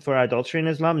punishment for adultery in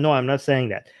Islam? No, I'm not saying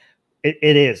that.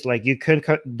 It is like you can.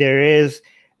 There is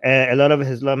a lot of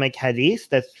Islamic hadith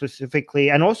that specifically,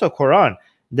 and also Quran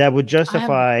that would justify.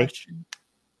 I have a question.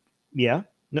 Yeah.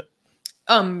 No.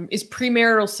 Is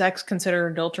premarital sex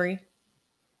considered adultery?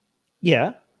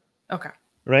 Yeah. Okay.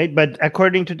 Right, but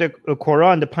according to the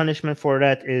Quran, the punishment for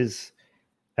that is,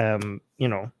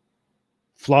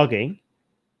 flogging,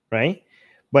 right?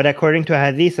 But according to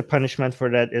Hadith, the punishment for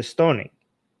that is stoning,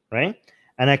 right?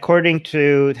 And according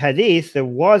to Hadith, there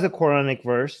was a Quranic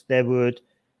verse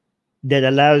that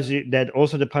allows you that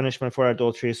also the punishment for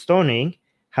adultery is stoning.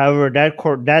 However, that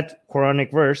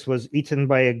Quranic verse was eaten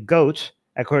by a goat,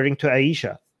 according to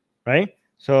Aisha, right?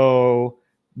 So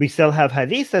we still have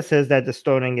Hadith that says that the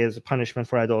stoning is a punishment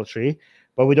for adultery,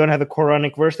 but we don't have a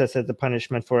Quranic verse that says the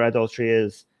punishment for adultery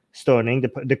is stoning.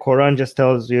 The Quran just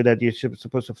tells you that you're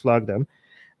supposed to flog them.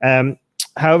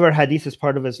 However, Hadith is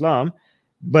part of Islam,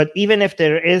 but even if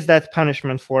there is that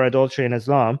punishment for adultery in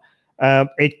Islam,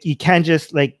 you can't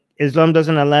just like Islam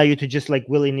doesn't allow you to just like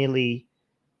willy-nilly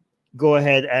go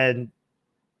ahead and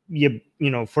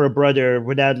for a brother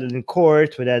without any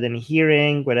court, without any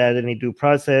hearing, without any due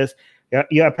process.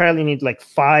 You apparently need like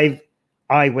 5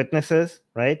 eyewitnesses,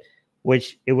 right?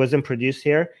 Which it wasn't produced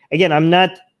here. Again, I'm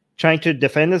not trying to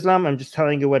defend Islam. I'm just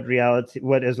telling you what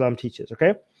Islam teaches.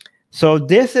 Okay, so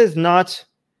this is not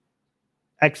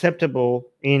acceptable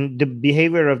in the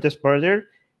behavior of this brother.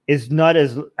 Is not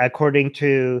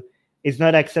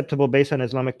acceptable based on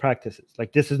Islamic practices.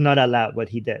 Like this is not allowed what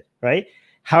he did, right?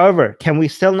 However, can we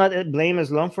still not blame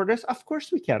Islam for this? Of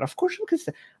course we can. Of course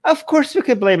we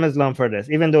could blame Islam for this,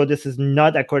 even though this is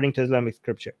not according to Islamic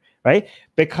scripture, right?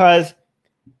 Because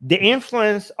the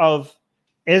influence of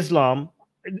Islam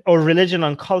or religion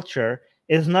on culture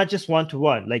is not just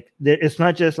one-to-one. Like it's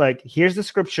not just like here's the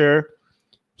scripture,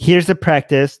 here's the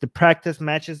practice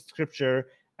matches scripture,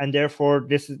 and therefore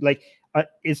this is like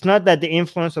it's not that the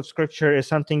influence of scripture is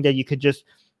something that you could just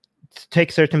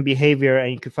take certain behavior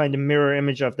and you could find a mirror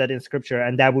image of that in scripture,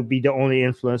 and that would be the only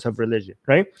influence of religion,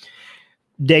 right?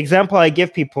 The example I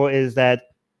give people is that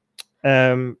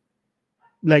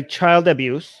like child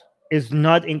abuse is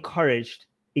not encouraged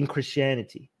in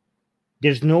Christianity.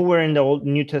 There's nowhere in the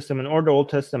New Testament or the Old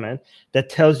Testament that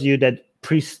tells you that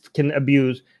priests can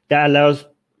abuse, that allows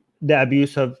the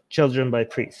abuse of children by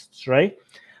priests, right?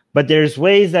 But there's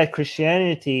ways that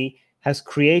Christianity has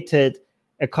created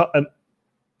an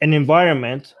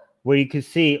environment where you could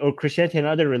see, or Christianity and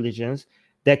other religions,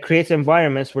 that creates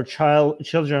environments where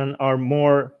children are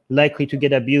more likely to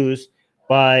get abused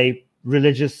by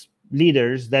religious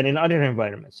leaders than in other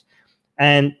environments.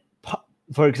 And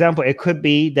for example, it could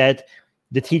be that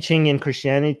the teaching in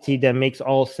Christianity that makes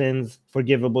all sins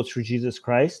forgivable through Jesus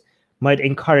Christ might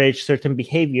encourage certain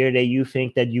behavior that you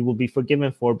think that you will be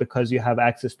forgiven for because you have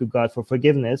access to God for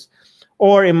forgiveness.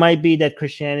 Or it might be that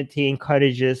Christianity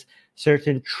encourages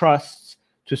certain trusts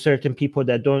to certain people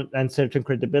that don't, and certain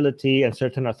credibility and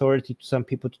certain authority to some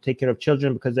people to take care of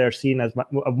children because they're seen as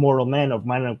a moral man, of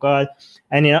man of God.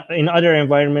 And in other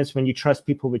environments, when you trust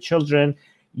people with children,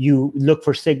 you look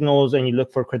for signals and you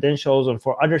look for credentials and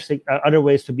for other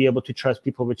ways to be able to trust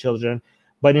people with children.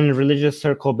 But in a religious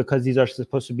circle, because these are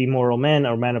supposed to be moral men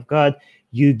or man of God,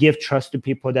 you give trust to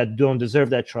people that don't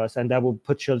deserve that trust, and that will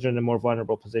put children in a more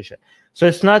vulnerable position. So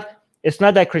it's not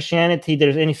that Christianity,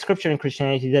 there's any scripture in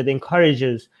Christianity that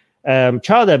encourages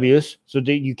child abuse, so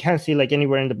that you can't see like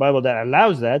anywhere in the Bible that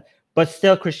allows that, but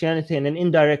still Christianity in an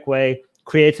indirect way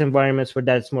creates environments where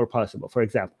that's more possible. For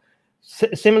example,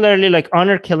 similarly, like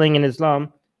honor killing in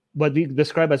Islam, what we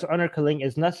describe as honor killing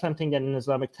is not something that in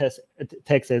Islamic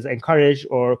text is encouraged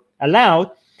or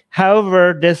allowed.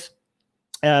 However, this,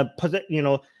 the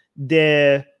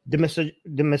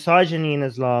misogyny in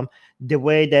Islam, the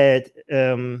way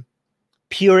that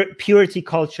purity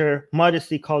culture,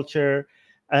 modesty culture,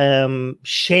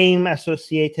 shame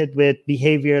associated with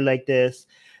behavior like this,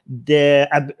 the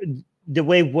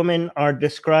way women are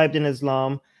described in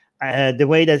Islam, the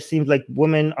way that seems like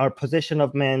women are possession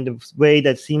of men, the way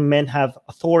that seem men have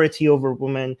authority over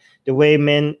women, the way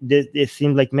it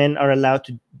seems like men are allowed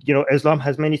to, Islam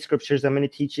has many scriptures and many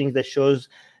teachings that shows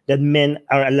that men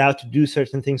are allowed to do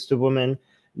certain things to women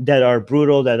that are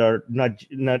brutal, that are not,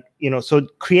 so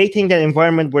creating that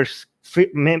environment where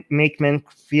make men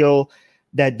feel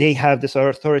that they have this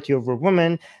authority over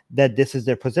women, that this is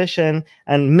their position,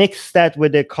 and mix that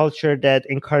with a culture that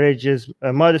encourages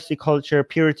modesty culture,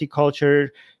 purity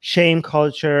culture, shame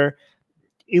culture.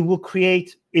 It will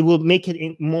make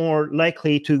it more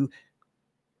likely to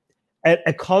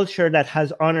a culture that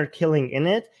has honor killing in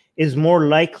it is more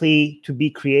likely to be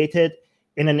created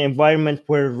in an environment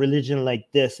where religion like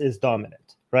this is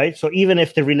dominant, right? So even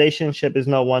if the relationship is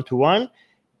not one-to-one,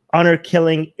 honor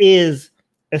killing is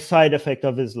a side effect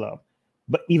of Islam.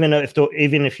 But even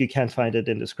if you can't find it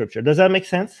in the scripture. Does that make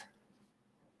sense?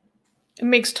 It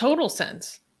makes total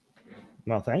sense.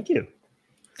 Well, thank you.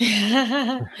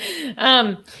 I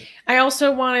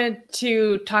also wanted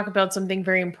to talk about something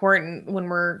very important when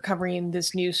we're covering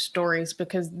this news stories,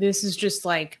 because this is just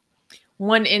like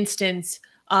one instance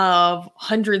of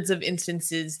hundreds of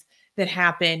instances that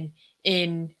happen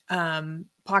in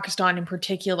Pakistan in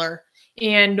particular.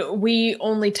 And we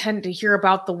only tend to hear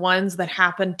about the ones that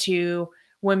happen to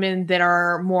women that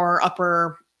are more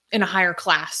upper, in a higher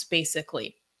class,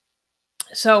 basically.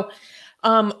 So,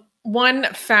 one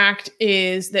fact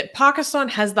is that Pakistan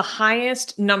has the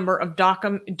highest number of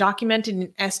documented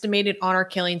and estimated honor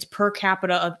killings per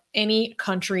capita of any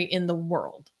country in the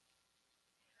world.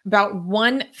 About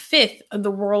 1/5 of the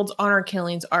world's honor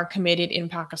killings are committed in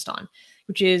Pakistan,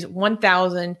 which is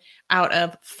 1,000 out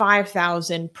of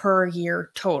 5,000 per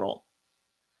year total.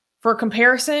 For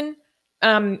comparison,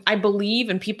 I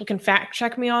believe, and people can fact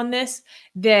check me on this,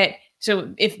 that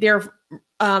so if they're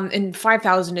and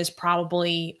 5,000 is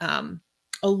probably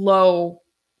a low,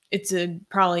 it's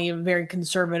probably a very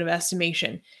conservative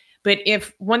estimation. But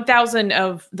if 1,000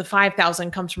 of the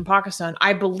 5,000 comes from Pakistan,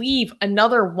 I believe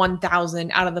another 1,000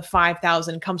 out of the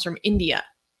 5,000 comes from India.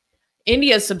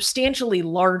 India is substantially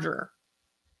larger.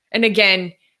 And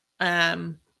again,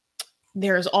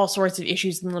 there's all sorts of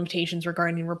issues and limitations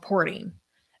regarding reporting.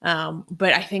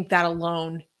 But I think that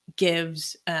alone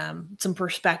gives some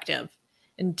perspective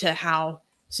into how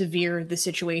severe the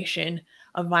situation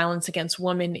of violence against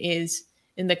women is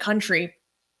in the country.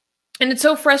 And it's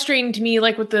so frustrating to me,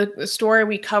 like with the story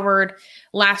we covered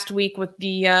last week with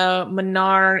the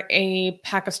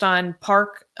Pakistan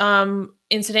Park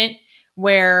incident,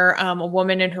 where a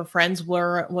woman and her friends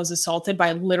was assaulted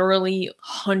by literally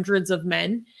hundreds of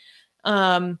men.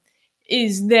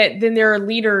 Is that then there are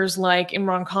leaders like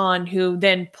Imran Khan who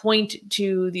then point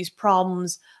to these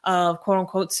problems of quote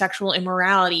unquote sexual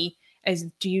immorality, as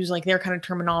to use like their kind of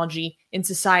terminology, in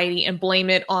society, and blame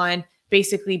it on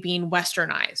basically being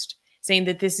westernized, saying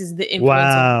that this is the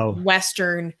influence of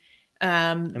Western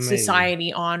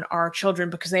society on our children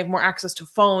because they have more access to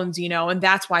phones, and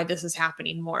that's why this is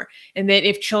happening more. And that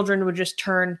if children would just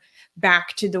turn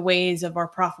back to the ways of our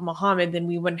Prophet Muhammad, then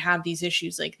we wouldn't have these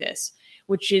issues like this,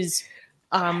 which is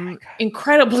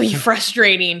incredibly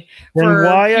frustrating for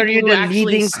why are you people the who actually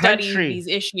leading study country? these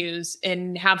issues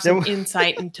and have some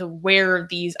insight into where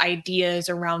these ideas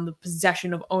around the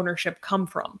possession of ownership come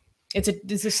from. It's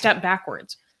a step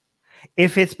backwards.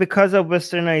 If it's because of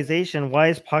westernization, why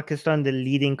is Pakistan the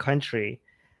leading country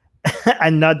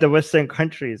and not the Western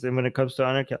countries? And when it comes to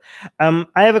honor kill, I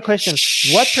have a question.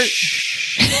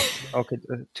 Okay,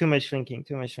 too much thinking.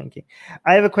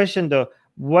 I have a question though.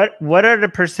 What are the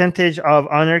percentage of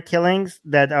honor killings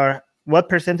what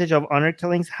percentage of honor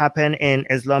killings happen in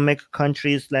Islamic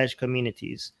countries /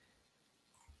 communities?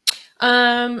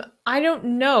 I don't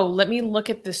know. Let me look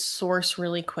at this source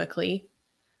really quickly.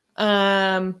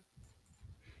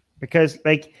 Because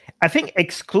like I think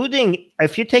excluding,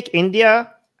 if you take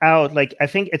India out, like I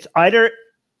think it's either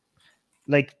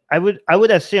like I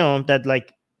would assume that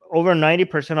like over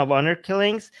 90% of honor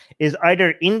killings is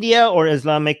either India or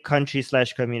Islamic country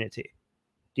 / community.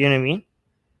 Do you know what I mean?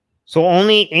 So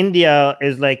only India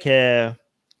is like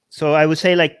so I would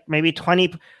say like maybe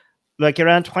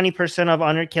around 20% of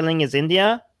honor killing is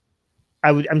India.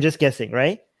 I'm just guessing,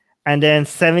 right? And then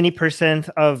 70%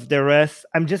 of the rest,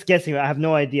 I'm just guessing, I have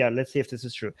no idea. Let's see if this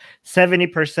is true.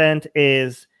 70%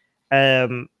 is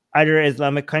either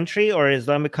Islamic country or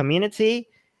Islamic community.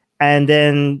 And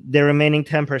then the remaining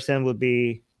 10% would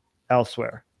be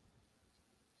elsewhere.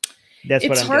 That's what I'm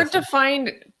guessing. It's hard to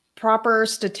find proper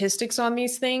statistics on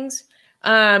these things.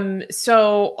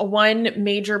 So one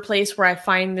major place where I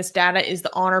find this data is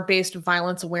the Honor-Based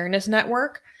Violence Awareness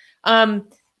Network.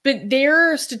 But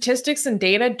their statistics and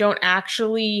data don't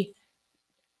actually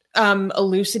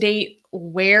elucidate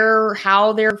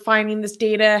how they're finding this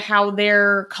data, how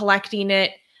they're collecting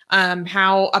it,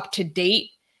 how up to date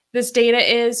this data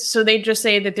is. So they just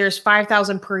say that there's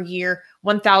 5,000 per year,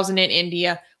 1,000 in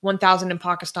India, 1,000 in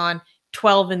Pakistan,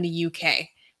 12 in the UK,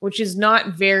 which is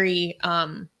not very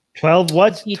 12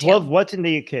 what? Detailed. 12 what in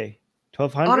the UK? honor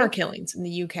 1,200? killings in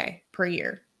the UK per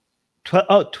year.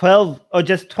 12. Oh,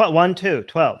 just 12. 1, 2,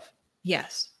 12.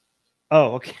 Yes.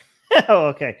 Oh, okay. Oh,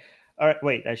 okay. All right.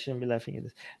 Wait, I shouldn't be laughing at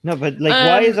this. No, but like,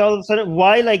 why is all of a sudden,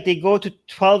 why like they go to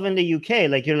 12 in the UK?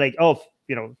 Like, you're like, oh,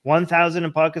 1,000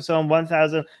 in Pakistan,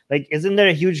 1,000. Like, isn't there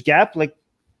a huge gap? Like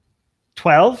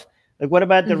 12? Like, what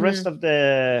about the rest of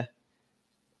the,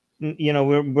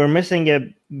 we're missing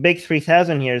a big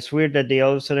 3,000 here. It's weird that they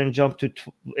all of a sudden jump to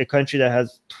a country that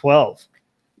has 12.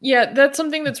 Yeah, that's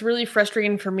something that's really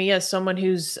frustrating for me as someone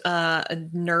who's a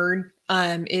nerd,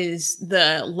 is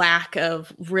the lack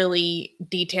of really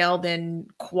detailed and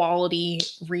quality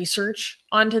research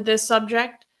onto this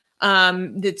subject,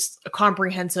 that's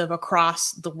comprehensive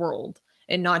across the world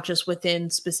and not just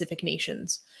within specific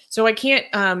nations. So I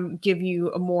can't give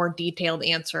you a more detailed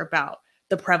answer about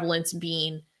the prevalence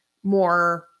being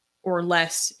more or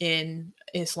less in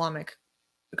Islamic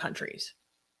countries.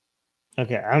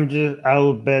 Okay, I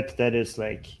will bet that it's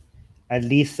like at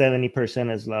least 70%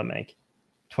 Islamic,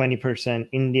 20%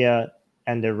 India,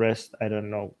 and the rest, I don't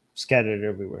know, scattered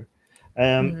everywhere.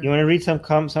 You want to read some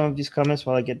of these comments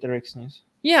while I get the Rick's news?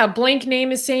 Yeah, blank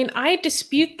name is saying, I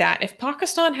dispute that. If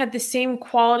Pakistan had the same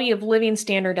quality of living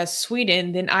standard as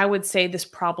Sweden, then I would say this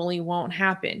probably won't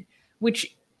happen,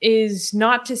 which is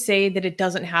not to say that it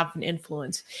doesn't have an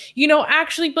influence.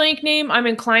 Actually, blank name, I'm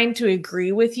inclined to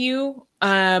agree with you.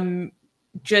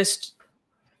 Just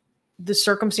the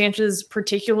circumstances,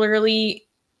 particularly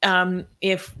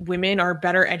if women are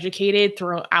better educated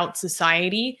throughout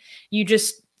society, you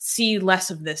just see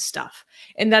less of this stuff.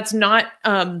 And that's not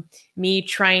me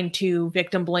trying to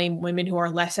victim blame women who are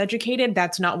less educated.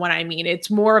 That's not what I mean. It's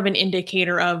more of an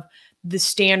indicator of the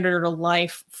standard of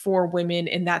life for women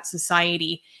in that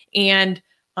society and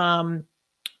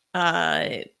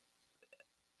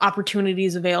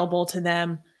opportunities available to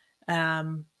them.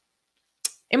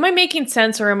 Am I making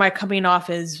sense, or am I coming off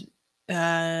as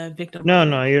victim?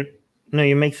 No,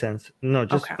 you make sense. No,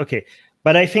 just okay.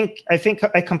 But I think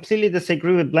I completely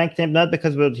disagree with blank name, not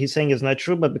because what he's saying is not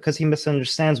true, but because he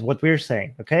misunderstands what we're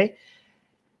saying. Okay,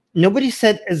 nobody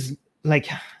said we're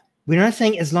not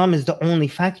saying Islam is the only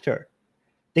factor.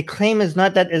 The claim is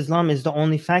not that Islam is the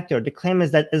only factor. The claim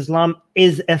is that Islam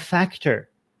is a factor.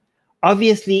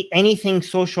 Obviously, anything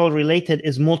social related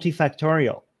is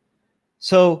multifactorial.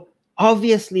 So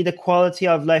obviously, the quality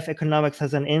of life economics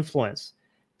has an influence.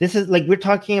 This is like we're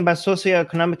talking about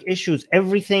socioeconomic issues.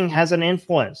 Everything has an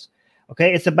influence.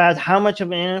 Okay, it's about how much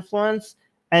of an influence.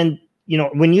 And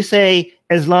when you say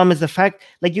Islam is a fact,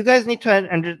 like you guys need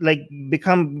to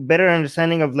become better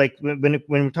understanding of when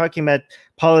we're talking about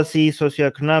policy,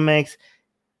 socioeconomics.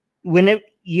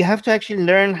 You have to actually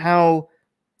learn how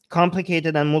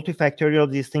complicated and multifactorial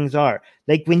these things are.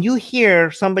 Like when you hear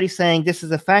somebody saying this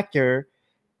is a factor.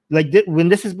 When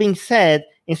this is being said,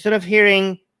 instead of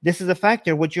hearing this is a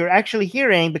factor, what you're actually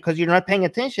hearing, because you're not paying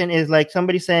attention, is like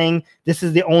somebody saying this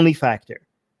is the only factor.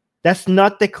 That's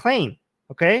not the claim,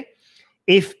 okay?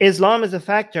 If Islam is a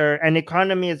factor, and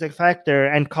economy is a factor,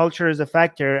 and culture is a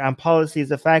factor, and policy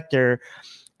is a factor,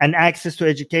 and access to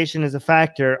education is a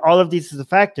factor, all of these is a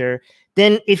factor,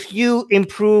 then if you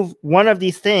improve one of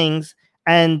these things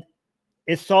and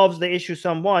it solves the issue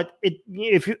somewhat.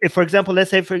 If for example,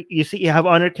 let's say you have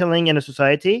honor killing in a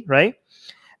society, right?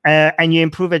 And you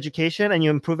improve education and you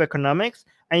improve economics,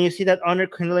 and you see that honor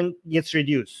killing gets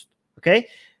reduced. Okay,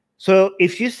 so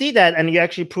if you see that and you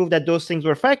actually prove that those things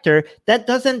were a factor, that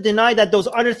doesn't deny that those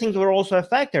other things were also a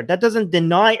factor. That doesn't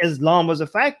deny Islam was a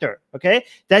factor. Okay,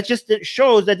 that just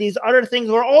shows that these other things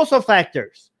were also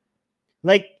factors.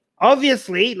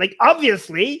 Obviously.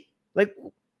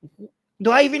 Do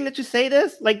I even need to say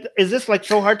this? Is this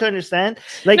so hard to understand?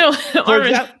 No,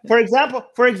 for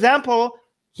example,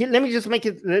 let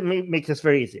me make this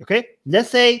very easy. Okay,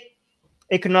 let's say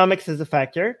economics is a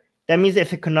factor. That means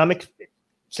if economic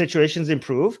situations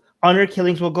improve, honor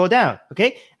killings will go down.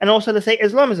 Okay, and also let's say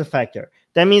Islam is a factor.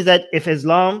 That means that if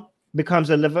Islam becomes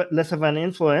less of an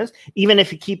influence, even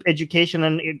if you keep education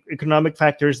and economic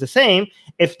factors the same,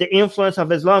 if the influence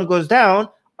of Islam goes down,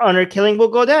 honor killing will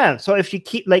go down. So if you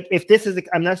keep if this is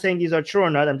I'm not saying these are true or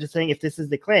not, I'm just saying if this is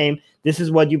the claim, this is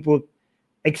what you would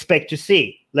expect to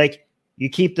see. You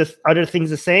keep the other things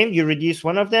the same, you reduce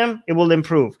one of them, it will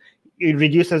improve. You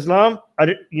reduce Islam,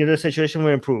 the situation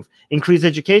will improve. Increase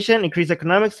education, increase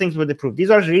economics, things will improve. These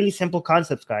are really simple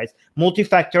concepts, guys.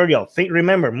 Multifactorial.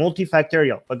 Remember,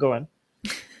 multifactorial. But go on.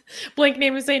 Blank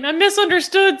name is saying, I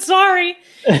misunderstood. Sorry.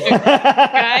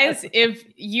 Guys, if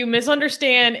you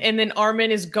misunderstand and then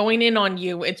Armin is going in on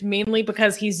you, it's mainly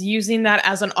because he's using that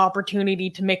as an opportunity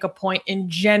to make a point in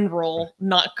general,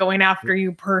 not going after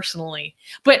you personally.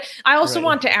 But I also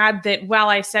want to add that while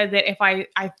I said that if I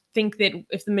think that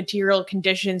if the material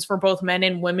conditions for both men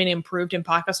and women improved in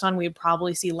Pakistan, we would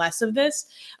probably see less of this.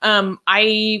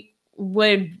 I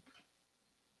would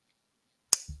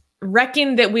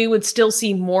reckon that we would still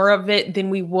see more of it than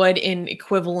we would in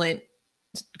equivalent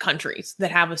countries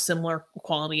that have a similar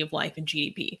quality of life and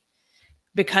GDP.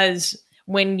 Because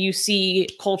when you see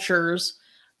cultures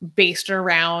based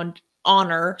around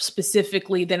honor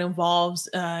specifically that involves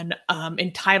an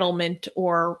entitlement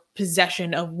or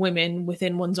possession of women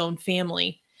within one's own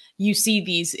family, you see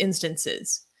these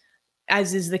instances,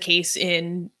 as is the case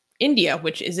in India,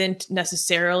 which isn't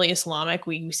necessarily Islamic.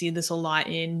 We see this a lot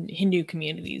in Hindu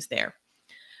communities there.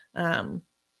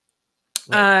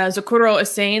 Zakuro is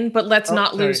saying, but let's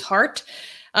not lose heart.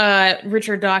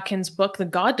 Richard Dawkins' book, The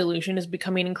God Delusion, is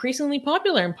becoming increasingly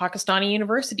popular in Pakistani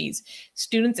universities.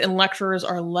 Students and lecturers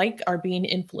are being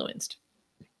influenced.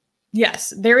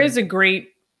 Yes, there is a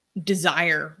great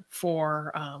desire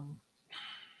for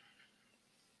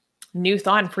new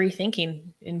thought and free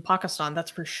thinking in Pakistan,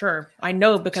 that's for sure. I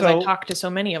know because I talked to so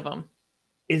many of them.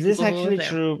 Is this actually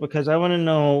true? Because I want to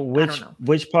know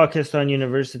which Pakistan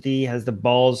university has the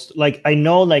balls. Like, I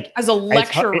know, like, as a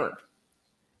lecturer.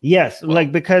 Yes,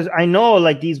 like, because I know,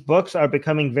 like, these books are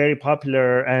becoming very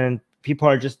popular and people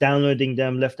are just downloading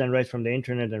them left and right from the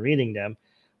internet and reading them.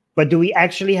 But do we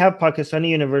actually have Pakistani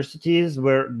universities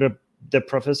where the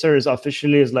professor is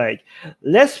officially like,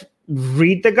 let's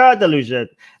read the God Delusion?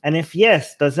 And if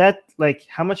yes, does that, like,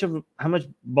 how much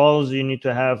balls do you need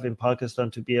to have in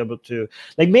Pakistan to be able to,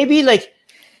 like, maybe, like,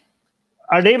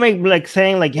 are they like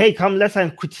saying, like, hey, come, let's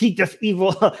critique this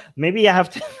evil? Maybe I have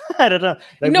to, I don't know.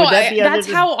 Like, no,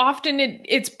 that's how often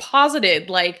it's posited.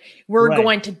 Like, we're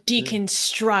going to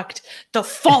deconstruct the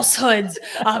falsehoods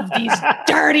of these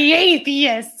dirty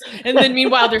atheists. And then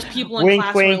meanwhile, there's people in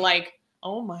class who are like,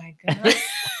 oh my God.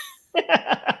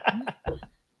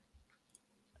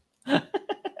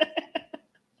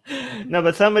 No,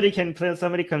 but somebody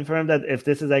confirm that if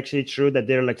this is actually true, that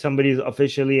they're like, somebody's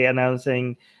officially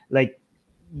announcing, like,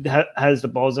 has the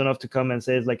balls enough to come and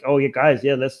says, like, oh yeah, guys,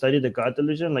 yeah, let's study the God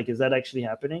Delusion. Like, is that actually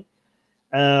happening?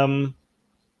 Oh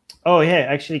yeah,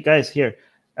 actually, guys, here,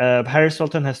 Harris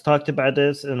Sultan has talked about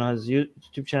this on his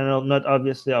YouTube channel. Not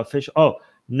obviously official,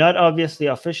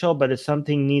 but it's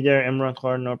something neither Imran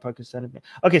Khan nor Pakistan.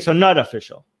 Okay, so not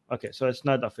official. Okay, so it's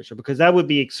not official, because that would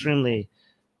be extremely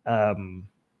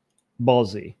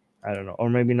ballsy. I don't know, or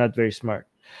maybe not very smart.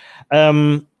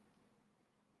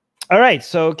 All right,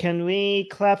 so can we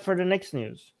clap for the next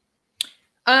news?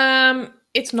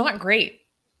 It's not great.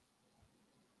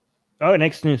 Oh,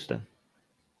 next news then.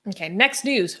 Okay, next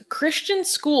news. Christian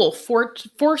school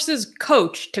forces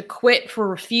coach to quit for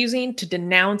refusing to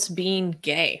denounce being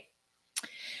gay.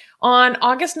 On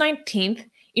August 19th,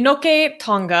 Inoke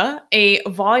Tonga, a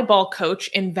volleyball coach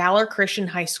in Valor Christian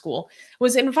High School,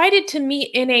 was invited to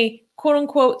meet in a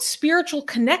quote-unquote spiritual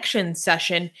connection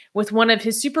session with one of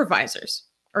his supervisors,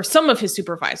 or some of his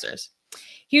supervisors.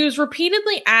 He was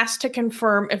repeatedly asked to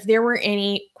confirm if there were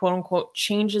any quote-unquote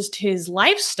changes to his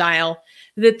lifestyle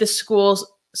that the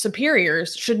school's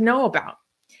superiors should know about.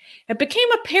 It became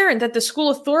apparent that the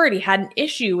school authority had an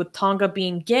issue with Tonga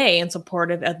being gay and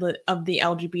supportive of the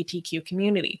LGBTQ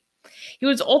community. He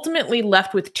was ultimately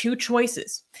left with two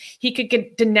choices. He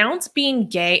could denounce being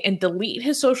gay and delete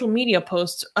his social media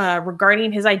posts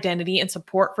regarding his identity and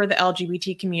support for the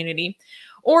LGBT community,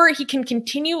 or he can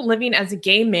continue living as a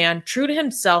gay man, true to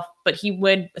himself, but he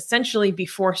would essentially be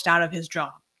forced out of his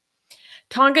job.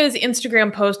 Tonga's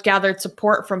Instagram post gathered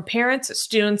support from parents,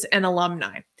 students, and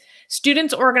alumni.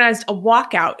 Students organized a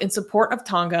walkout in support of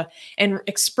Tonga and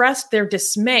expressed their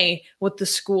dismay with the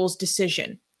school's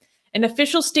decision. An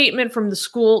official statement from the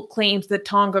school claims that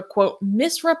Tonga, quote,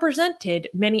 misrepresented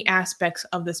many aspects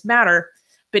of this matter,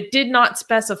 but did not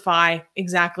specify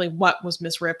exactly what was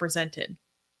misrepresented.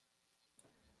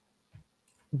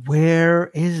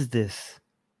 Where is this?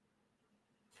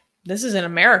 This is in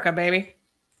America, baby.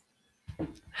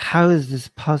 How is this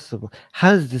possible?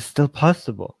 How is this still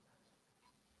possible?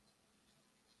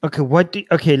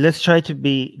 Okay, let's try to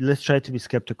be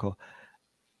skeptical.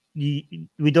 We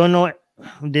don't know.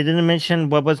 They didn't mention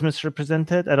what was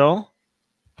misrepresented at all?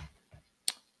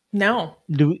 No.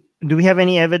 Do we have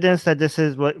any evidence that this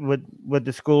is what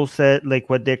the school said, like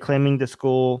what they're claiming the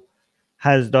school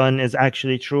has done is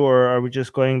actually true, or are we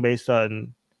just going based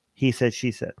on he said,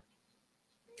 she said?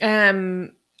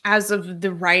 as of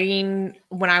the writing,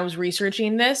 when I was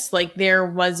researching this, like there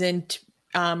wasn't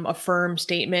a firm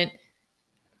statement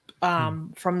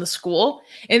from the school.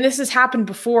 And this has happened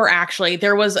before, actually.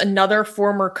 There was another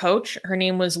former coach, her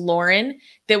name was Lauren,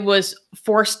 that was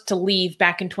forced to leave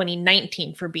back in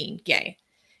 2019 for being gay.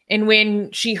 And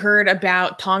when she heard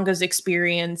about Tonga's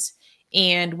experience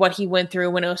and what he went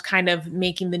through when it was kind of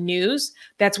making the news,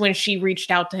 that's when she reached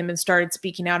out to him and started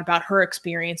speaking out about her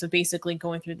experience of basically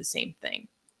going through the same thing.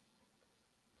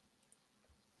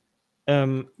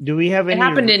 Do we have any?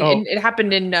 It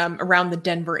happened in around the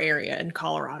Denver area in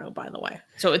Colorado, by the way.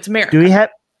 So it's America. Do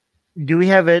we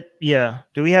have it? Yeah.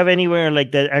 Do we have anywhere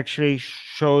like that actually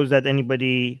shows that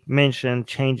anybody mentioned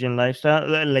change in lifestyle?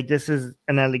 Like this is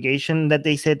an allegation that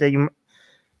they said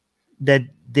that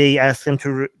they asked him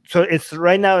to. So it's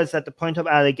right now. It's at the point of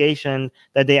allegation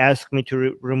that they asked me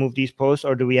to remove these posts,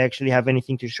 or do we actually have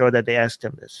anything to show that they asked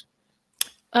him this?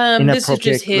 This is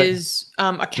just his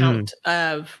account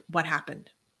of what happened.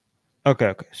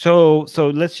 Okay. So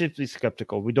let's just be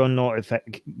skeptical. We don't know if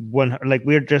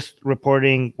we're just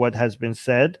reporting what has been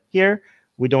said here.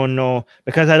 We don't know,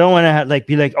 because I don't want to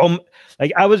be like, oh,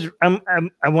 like I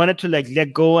wanted to like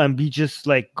let go and be just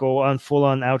like go on full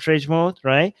on outrage mode,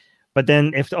 right? But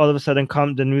then if all of a sudden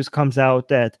the news comes out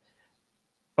that,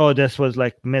 oh, this was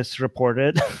like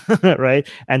misreported, right?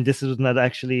 And this is not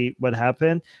actually what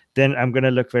happened, then I'm gonna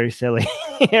look very silly,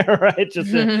 right?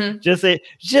 Just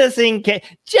in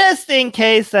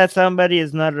case that somebody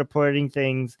is not reporting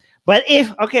things. But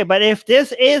if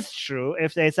this is true,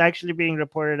 if it's actually being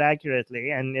reported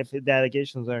accurately, and if the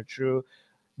allegations are true,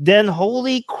 then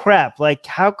holy crap! Like,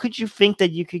 how could you think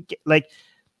that you could get like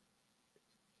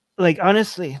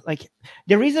honestly, like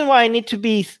the reason why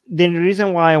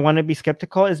I want to be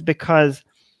skeptical is because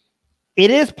it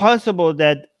is possible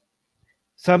that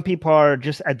some people are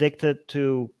just addicted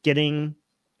to getting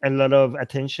a lot of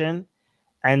attention,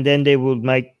 and then they will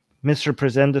like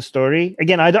misrepresent the story.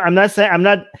 Again, I'm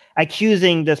not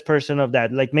accusing this person of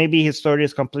that. Like maybe his story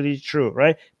is completely true,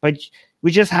 right? But we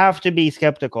just have to be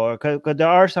skeptical, because there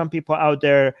are some people out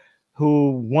there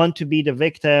who want to be the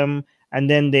victim. And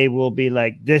then they will be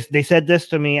like, this, they said this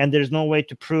to me, and there's no way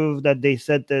to prove that they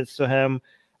said this to him,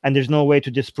 and there's no way to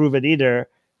disprove it either.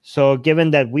 So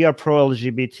given that we are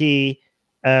pro-LGBT,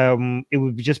 it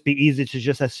would just be easy to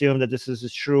just assume that this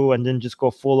is true and then just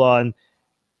go full on,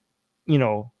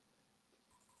 go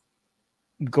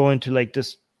into like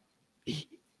this,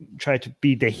 try to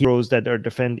be the heroes that are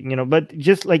defending, but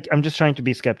just like, I'm just trying to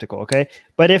be skeptical, okay?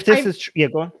 But if this is yeah,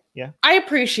 go on. Yeah, I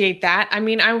appreciate that. I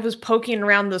mean, I was poking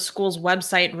around the school's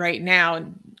website right now,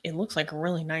 and it looks like a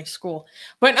really nice school.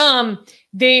 But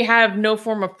they have no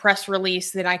form of press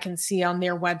release that I can see on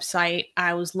their website.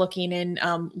 I was looking in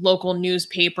local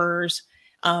newspapers.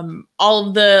 All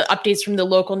of the updates from the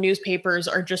local newspapers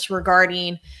are just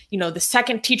regarding, the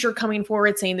second teacher coming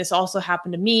forward saying this also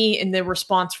happened to me, and the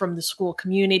response from the school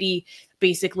community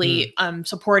basically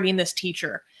supporting this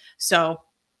teacher. So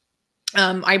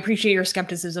I appreciate your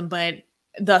skepticism, but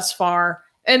thus far,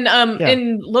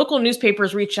 and local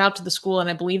newspapers reached out to the school, and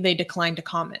I believe they declined to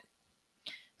comment.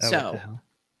 So,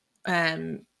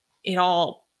 it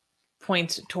all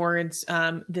points towards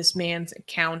this man's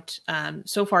account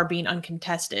so far being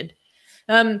uncontested.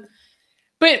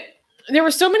 But there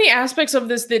were so many aspects of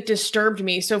this that disturbed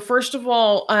me. So first of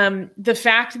all, the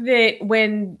fact that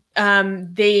when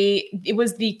it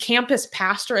was the campus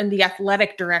pastor and the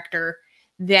athletic director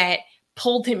that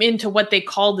pulled him into what they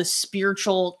call the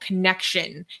spiritual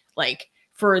connection, like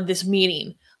for this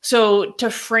meeting. So to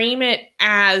frame it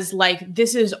as like,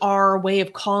 this is our way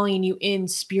of calling you in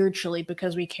spiritually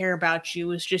because we care about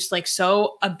you, is just like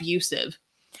so abusive,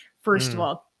 first of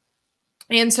all.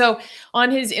 And so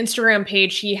on his Instagram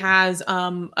page, he has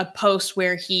a post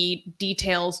where he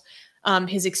details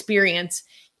his experience,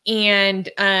 and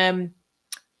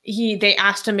they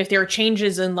asked him if there were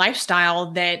changes in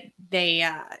lifestyle that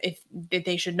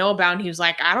they should know about, and he was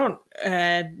like, I don't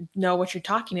know what you're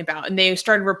talking about. And they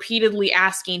started repeatedly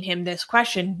asking him this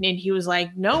question, and he was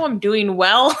like, no, I'm doing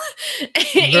well.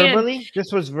 Verbally?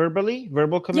 This was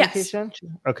verbal communication?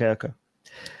 Yes. Okay.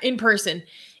 In person.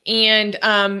 And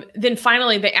then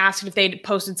finally they asked if they'd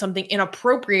posted something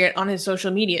inappropriate on his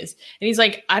social medias. And he's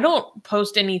like, I don't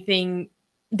post anything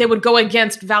that would go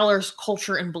against Valor's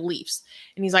culture and beliefs.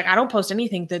 And he's like, I don't post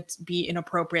anything that's be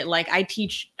inappropriate. Like, I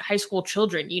teach high school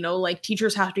children, like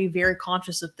teachers have to be very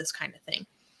conscious of this kind of thing.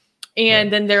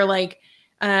 And then they're like,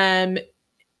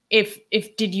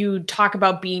 if did you talk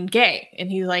about being gay? And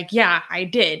he's like, yeah, I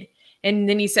did. And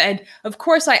then he said, of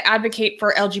course, I advocate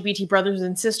for LGBT brothers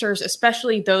and sisters,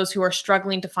 especially those who are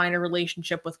struggling to find a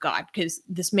relationship with God, because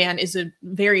this man is a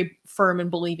very firm and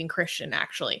believing Christian,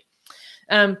 actually.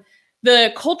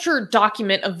 The culture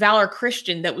document of Valor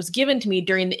Christian that was given to me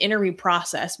during the interview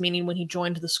process, meaning when he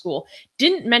joined the school,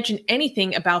 didn't mention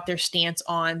anything about their stance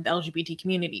on the LGBT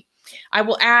community. I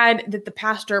will add that the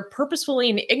pastor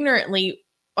purposefully and ignorantly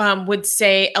would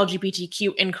say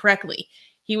LGBTQ incorrectly.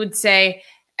 He would say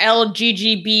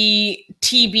LGGB,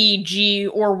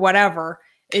 or whatever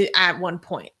at one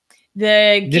point.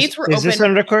 The gates were open. Is this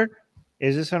on record?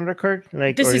 Is this on record?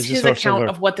 Like, this is his account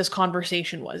of what this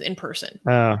conversation was in person.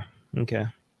 Oh, okay.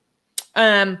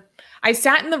 I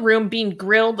sat in the room being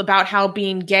grilled about how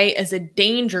being gay is a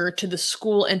danger to the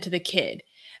school and to the kid.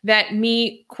 That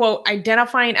me, quote,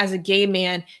 identifying as a gay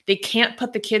man, they can't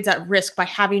put the kids at risk by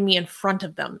having me in front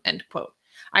of them, end quote.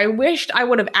 I wished I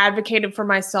would have advocated for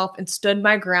myself and stood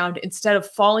my ground instead of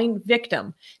falling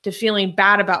victim to feeling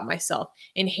bad about myself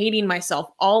and hating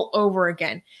myself all over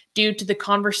again due to the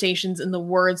conversations and the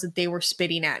words that they were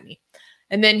spitting at me.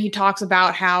 And then he talks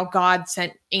about how God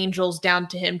sent angels down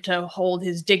to him to hold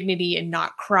his dignity and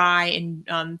not cry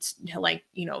and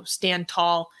stand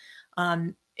tall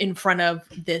in front of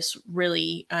this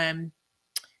really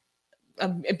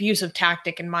abusive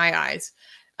tactic in my eyes.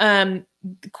 And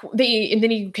then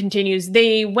he continues,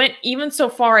 they went even so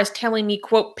far as telling me,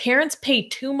 quote, parents pay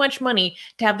too much money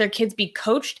to have their kids be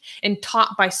coached and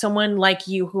taught by someone like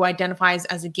you who identifies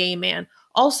as a gay man.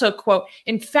 Also, quote,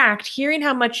 in fact, hearing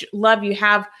how much love you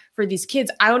have for these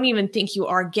kids, I don't even think you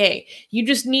are gay. You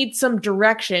just need some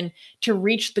direction to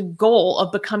reach the goal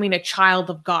of becoming a child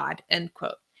of God, end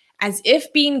quote. As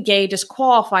if being gay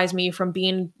disqualifies me from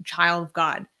being a child of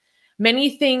God. Many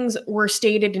things were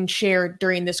stated and shared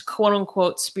during this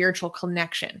quote-unquote spiritual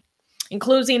connection. In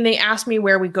closing, they asked me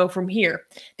where we go from here.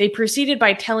 They proceeded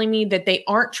by telling me that they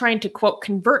aren't trying to, quote,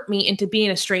 convert me into being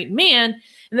a straight man,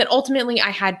 and that ultimately I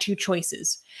had two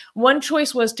choices. One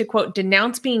choice was to, quote,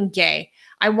 denounce being gay.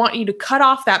 I want you to cut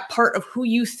off that part of who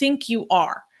you think you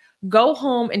are. Go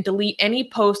home and delete any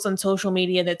posts on social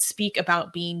media that speak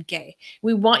about being gay.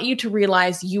 We want you to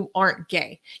realize you aren't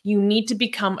gay. You need to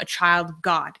become a child of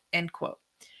God, end quote.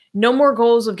 No more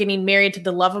goals of getting married to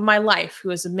the love of my life, who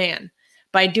is a man.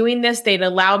 By doing this, they'd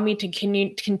allowed me to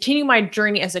continue my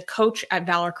journey as a coach at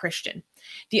Valor Christian.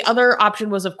 The other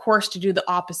option was, of course, to do the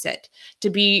opposite,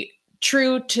 to be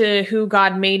true to who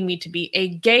God made me to be, a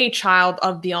gay child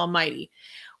of the Almighty.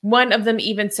 One of them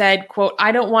even said, quote,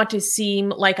 I don't want to seem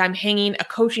like I'm hanging a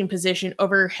coaching position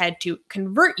over your head to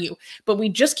convert you, but we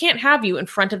just can't have you in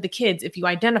front of the kids if you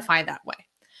identify that way.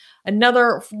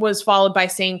 Another was followed by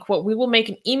saying, quote, we will make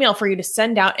an email for you to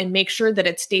send out and make sure that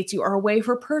it states you are away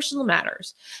for personal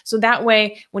matters. So that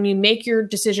way, when you make your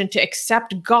decision to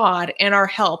accept God and our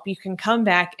help, you can come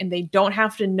back and they don't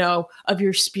have to know of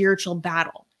your spiritual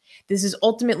battle. This is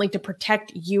ultimately to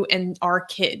protect you and our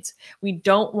kids. We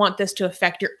don't want this to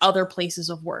affect your other places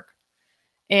of work.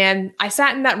 And I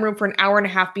sat in that room for an hour and a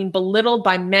half being belittled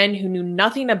by men who knew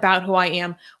nothing about who I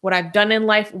am, what I've done in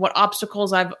life, what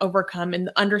obstacles I've overcome, and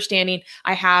the understanding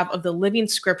I have of the living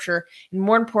scripture, and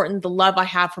more important, the love I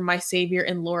have for my Savior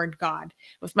and Lord God.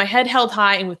 With my head held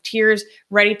high and with tears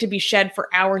ready to be shed for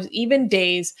hours, even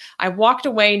days, I walked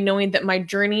away knowing that my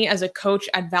journey as a coach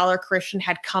at Valor Christian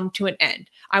had come to an end.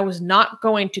 I was not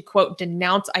going to, quote,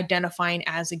 denounce identifying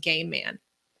as a gay man.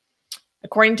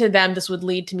 According to them, this would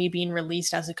lead to me being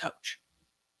released as a coach.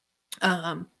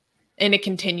 And it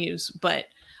continues, but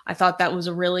I thought that was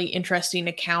a really interesting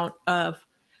account of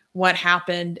what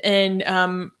happened. And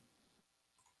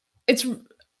it's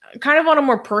kind of on a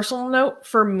more personal note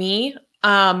for me,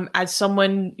 as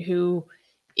someone who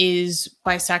is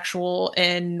bisexual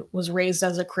and was raised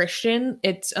as a Christian.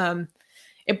 It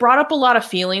brought up a lot of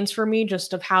feelings for me,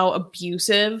 just of how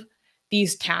abusive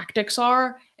these tactics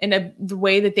are, and the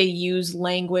way that they use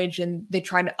language, and they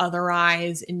try to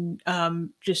otherize and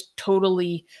just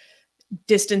totally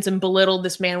distance and belittle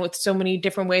this man with so many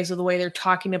different ways of the way they're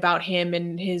talking about him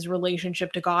and his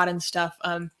relationship to God and stuff.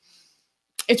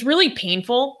 It's really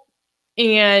painful.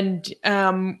 And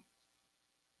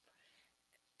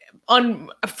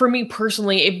for me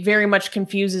personally, it very much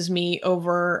confuses me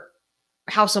over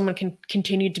how someone can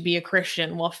continue to be a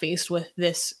Christian while faced with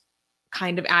this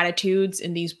kind of attitudes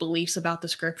and these beliefs about the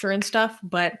scripture and stuff.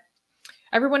 But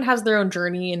everyone has their own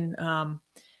journey and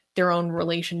their own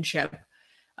relationship.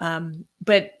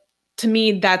 But to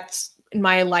me, that's in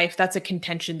my life, that's a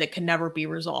contention that can never be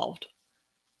resolved.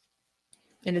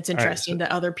 And it's interesting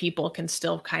that other people can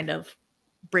still kind of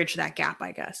bridge that gap,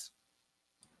 I guess.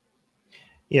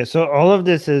 Yeah. So all of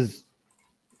this is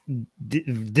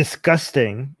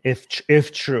disgusting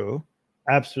if true,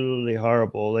 absolutely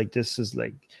horrible. Like, this is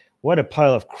like, what a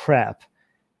pile of crap.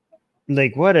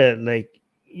 Like, what a, like,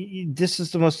 this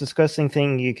is the most disgusting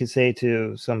thing you could say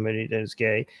to somebody that is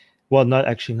gay. Well, not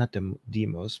the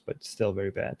most, but still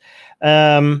very bad.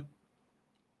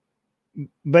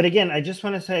 But again, I just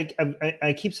want to say,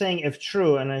 I keep saying if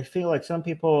true, and I feel like some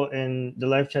people in the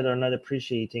live chat are not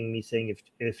appreciating me saying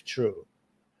if true.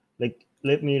 Like,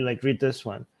 let me like read this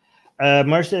one.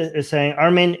 Marcia is saying,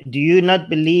 Armin, do you not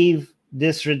believe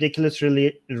this ridiculous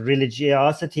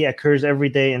religiosity occurs every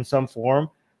day in some form?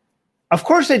 Of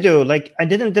course I do. Like, I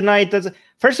didn't deny it doesn't.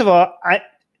 First of all,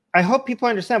 I hope people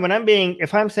understand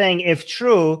if I'm saying if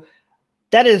true,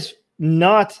 that is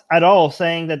not at all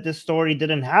saying that this story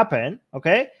didn't happen.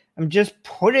 Okay, I'm just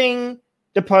putting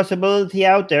the possibility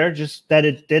out there, just that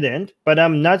it didn't. But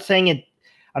I'm not saying it.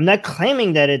 I'm not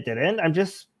claiming that it didn't. I'm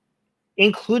just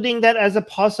including that as a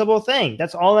possible thing.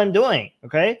 That's all I'm doing.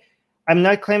 Okay, I'm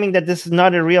not claiming that this is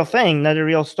not a real thing, not a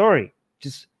real story.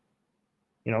 Just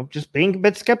being a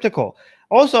bit skeptical.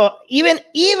 Also, even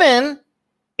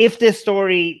if this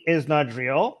story is not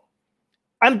real,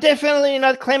 I'm definitely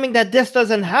not claiming that this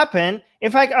doesn't happen.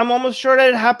 In fact, I'm almost sure that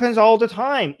it happens all the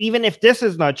time. Even if this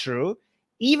is not true,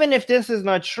 it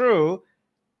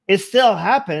still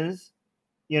happens.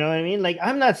 You know what I mean? Like,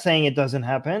 I'm not saying it doesn't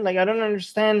happen. Like, I don't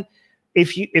understand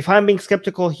if I'm being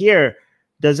skeptical here,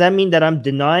 does that mean that I'm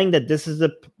denying that this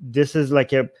is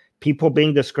like a people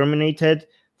being discriminated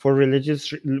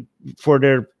for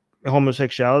their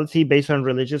homosexuality based on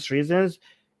religious reasons?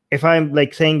 If I'm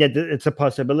like saying that it's a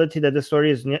possibility that the story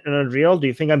is not real, do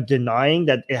you think I'm denying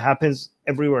that it happens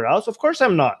everywhere else? Of course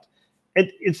I'm not.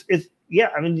 It's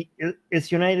I mean,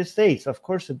 it's United States. Of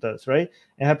course it does, right?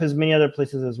 It happens many other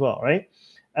places as well, right?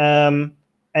 And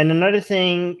another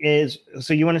thing is,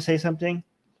 so you want to say something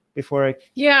before I?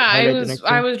 Yeah,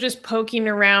 I was just poking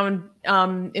around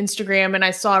Instagram, and I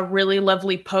saw a really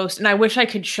lovely post, and I wish I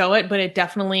could show it, but it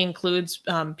definitely includes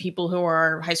people who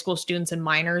are high school students and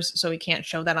minors, so we can't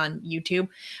show that on YouTube.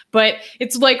 But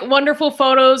it's like wonderful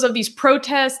photos of these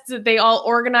protests that they all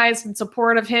organized in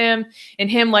support of him, and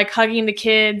him like hugging the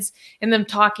kids, and them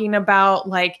talking about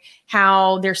like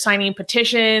how they're signing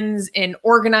petitions and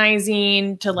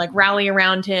organizing to like rally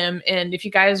around him. And if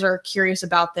you guys are curious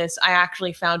about this, I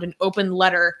actually found an open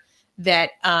letter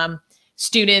that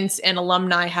students and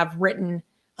alumni have written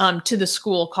to the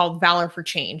school called Valor for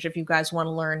Change, if you guys want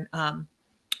to learn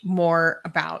more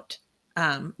about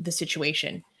the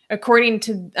situation. According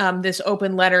to this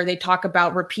open letter, they talk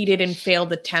about repeated and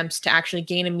failed attempts to actually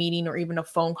gain a meeting or even a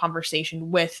phone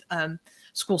conversation with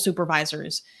school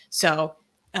supervisors. So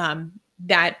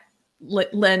that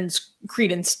lends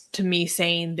credence to me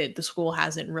saying that the school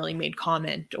hasn't really made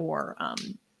comment or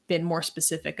been more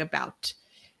specific about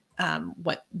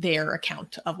what their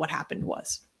account of what happened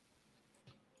was.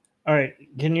 All right.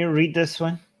 Can you read this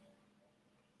one?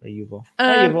 Yuval.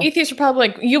 Atheist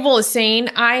Republic. Yuval is saying,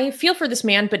 I feel for this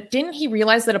man, but didn't he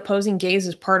realize that opposing gays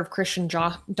is part of Christian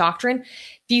doctrine?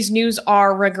 These news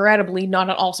are regrettably not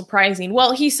at all surprising.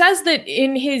 Well, he says that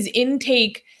in his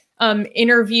intake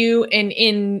interview and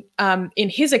in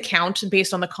his account,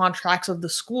 based on the contracts of the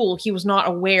school, he was not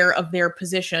aware of their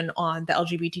position on the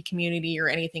LGBT community or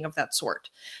anything of that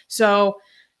sort. So,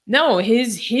 no,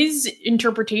 his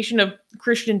interpretation of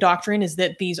Christian doctrine is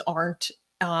that these aren't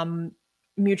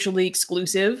mutually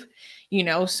exclusive,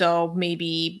 so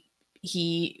maybe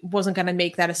he wasn't going to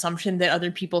make that assumption that other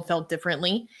people felt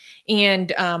differently.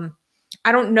 And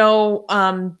I don't know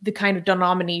the kind of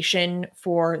denomination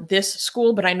for this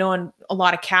school, but I know in a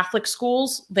lot of Catholic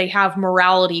schools, they have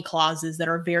morality clauses that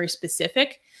are very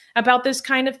specific about this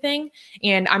kind of thing.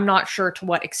 And I'm not sure to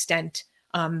what extent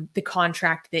the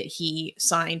contract that he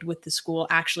signed with the school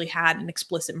actually had an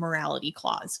explicit morality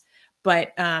clause.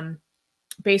 But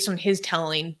based on his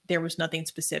telling, there was nothing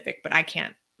specific, but I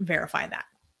can't verify that.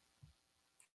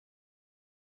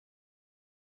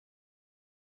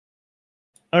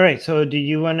 All right. So do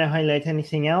you want to highlight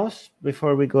anything else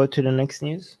before we go to the next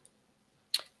news?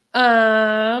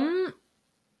 No.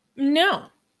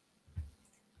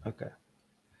 Okay.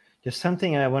 There's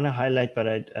something I want to highlight, but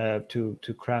to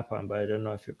crap on, but I don't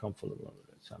know if you're comfortable with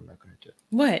it, so I'm not going to do it.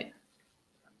 What?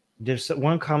 There's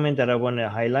one comment that I want to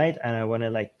highlight and I want to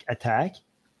like attack,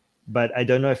 but I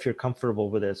don't know if you're comfortable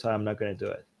with it, so I'm not going to do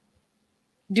it.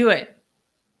 Do it.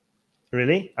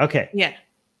 Really? Okay. Yeah.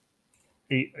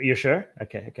 You're sure?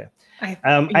 Okay.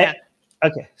 Yeah.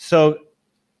 Okay. So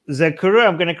Zakura,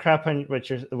 I'm going to crap on what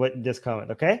this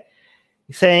comment. Okay.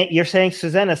 You're saying,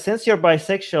 Susanna, since you're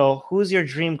bisexual, who's your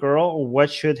dream girl, or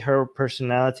what should her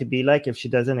personality be like if she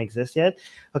doesn't exist yet?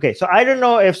 Okay, so I don't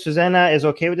know if Susanna is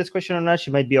okay with this question or not.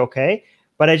 She might be okay,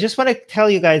 but I just want to tell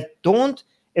you guys, don't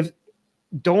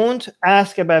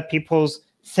ask about people's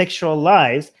sexual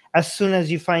lives as soon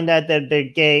as you find out that they're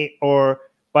gay or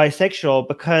bisexual,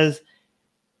 because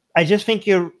I just think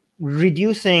you're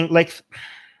reducing, like,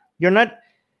 you're not,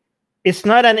 it's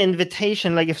not an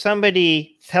invitation. Like, if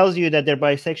somebody tells you that they're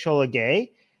bisexual or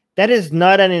gay, that is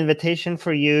not an invitation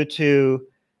for you to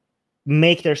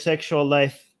make their sexual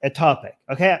life a topic.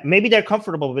 Okay, maybe they're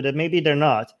comfortable with it, maybe they're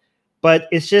not, but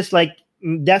it's just like,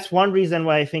 that's one reason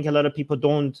why I think a lot of people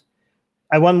don't.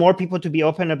 I want more people to be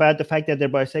open about the fact that they're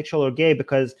bisexual or gay,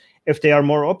 because if they are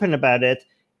more open about it,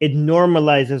 it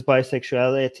normalizes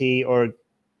bisexuality or,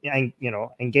 and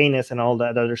gayness and all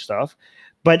that other stuff.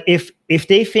 But if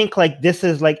they think like, this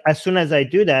is like, as soon as I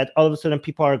do that, all of a sudden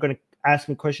people are going to ask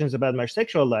me questions about my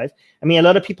sexual life. I mean, a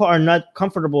lot of people are not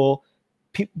comfortable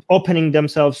opening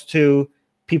themselves to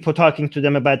people talking to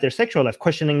them about their sexual life,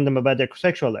 questioning them about their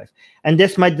sexual life. And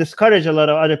this might discourage a lot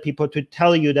of other people to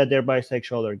tell you that they're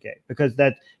bisexual or gay, because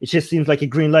that, it just seems like a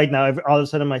green light now. All of a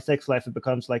sudden my sex life, it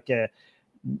becomes like a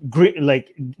green,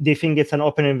 like they think it's an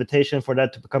open invitation for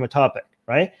that to become a topic,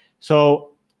 right? So,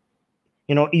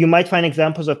 you might find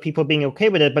examples of people being okay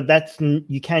with it, but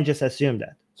you can't just assume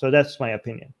that. So that's my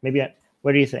opinion.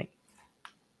 What do you think?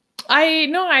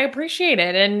 I appreciate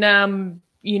it. And, I'm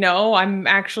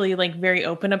actually like very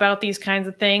open about these kinds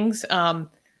of things. Although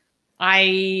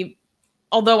I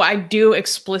do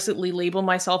explicitly label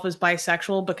myself as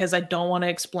bisexual because I don't want to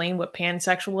explain what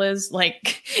pansexual is,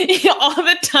 like, all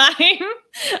the time,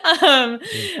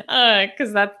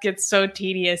 because that gets so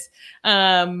tedious.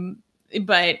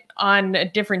 But on a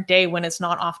different day when it's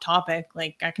not off topic,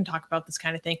 like, I can talk about this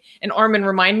kind of thing. And Armin,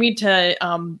 remind me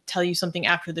to tell you something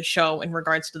after the show in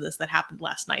regards to this that happened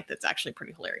last night that's actually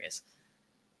pretty hilarious.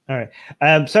 All right.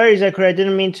 Sorry, Zachary, I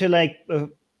didn't mean to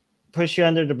push you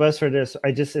under the bus for this.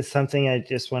 It's something I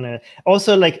just want to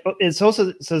also, like, it's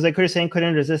also, so Zachary saying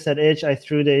couldn't resist that itch. I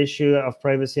threw the issue of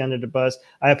privacy under the bus.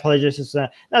 I apologize. No,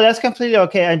 that's completely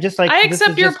okay. I'm just like, I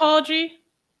accept your apology.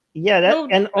 Yeah.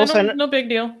 And also no big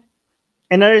deal.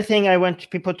 Another thing I want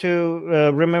people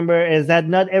to remember is that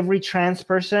not every trans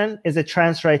person is a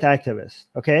trans right activist.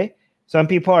 Okay. Some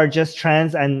people are just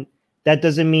trans, and that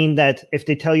doesn't mean that if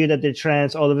they tell you that they're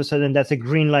trans, all of a sudden that's a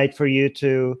green light for you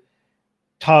to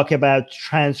talk about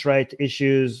trans right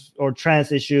issues or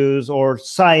trans issues or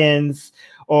science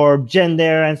or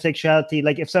gender and sexuality.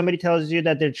 Like, if somebody tells you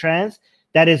that they're trans,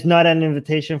 that is not an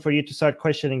invitation for you to start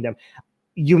questioning them.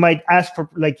 You might ask,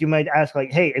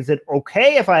 hey, is it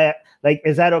okay if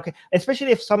is that okay?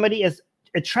 Especially if somebody is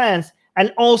a trans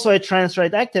and also a trans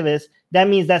right activist, that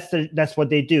means that's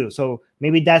what they do. So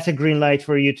maybe that's a green light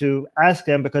for you to ask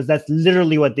them, because that's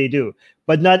literally what they do.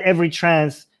 But not every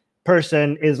trans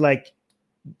person is like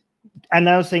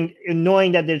announcing,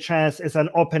 knowing that they're trans is an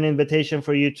open invitation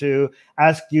for you to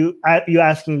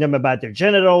asking them about their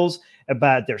genitals,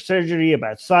 about their surgery,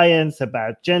 about science,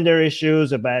 about gender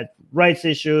issues, about rights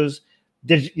issues.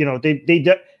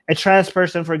 A trans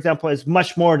person, for example, is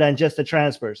much more than just a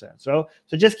trans person. So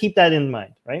just keep that in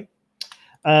mind, right?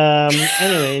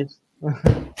 Anyways.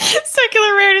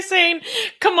 Secular Rare is saying,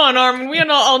 come on, Armin, we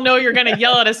all know you're going to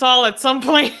yell at us all at some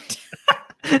point.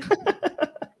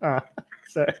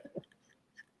 Sorry.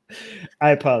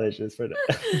 I apologize for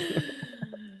that.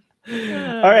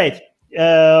 All right.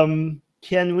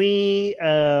 Can we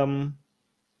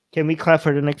clap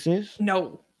for the next news?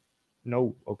 No.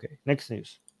 Okay. Next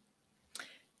news.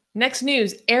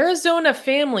 Arizona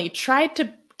family tried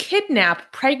to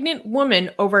kidnap pregnant woman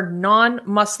over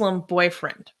non-Muslim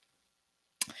boyfriend.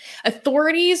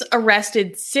 Authorities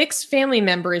arrested 6 family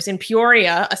members in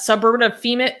Peoria, a suburb of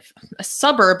Phoenix,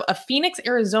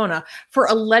 Arizona, for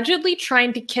allegedly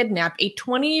trying to kidnap a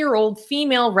 20-year-old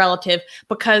female relative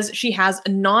because she has a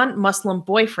non-Muslim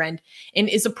boyfriend and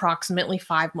is approximately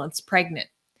 5 months pregnant.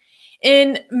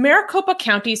 In Maricopa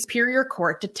County Superior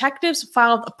Court, detectives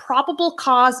filed a probable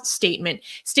cause statement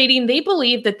stating they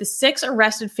believe that the 6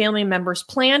 arrested family members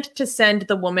planned to send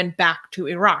the woman back to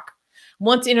Iraq.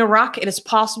 Once in Iraq, it is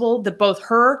possible that both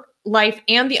her life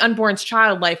and the unborn's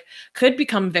child life could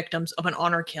become victims of an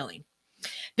honor killing.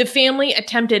 The family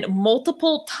attempted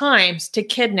multiple times to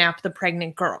kidnap the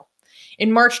pregnant girl.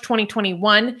 In March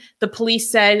 2021, the police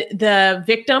said the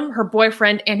victim, her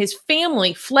boyfriend, and his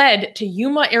family fled to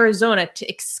Yuma, Arizona to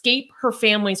escape her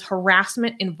family's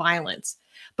harassment and violence.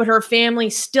 But her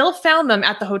family still found them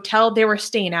at the hotel they were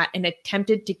staying at and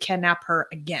attempted to kidnap her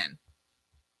again.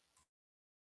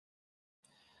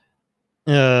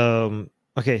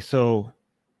 Okay, so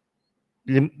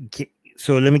let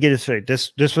me get this straight.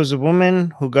 This was a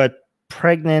woman who got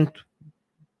pregnant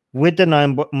with the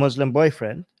non-Muslim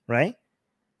boyfriend, right?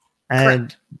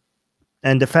 And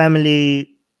Correct. the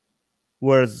family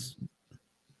was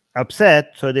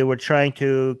upset, so they were trying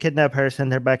to kidnap her,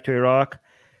 send her back to Iraq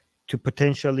to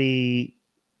potentially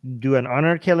do an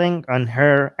honor killing on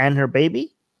her and her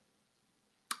baby.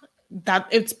 That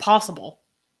it's possible.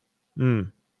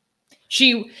 Mm,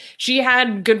 She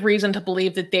had good reason to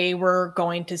believe that they were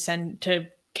going to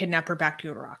kidnap her back to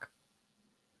Iraq.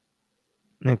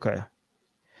 okay.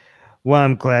 Well,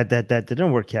 I'm glad that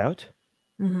didn't work out.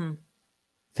 Mm-hmm.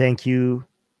 Thank you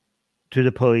to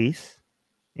the police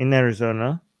in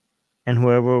Arizona and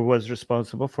whoever was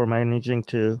responsible for managing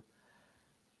to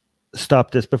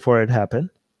stop this before it happened.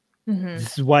 Mm-hmm.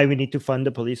 This is why we need to fund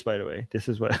the police, by the way. This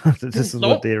is what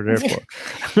Nope. they're there for.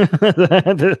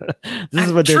 This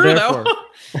is what they're True there though.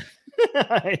 for.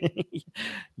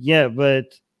 Yeah,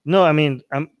 but no, I mean,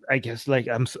 I guess like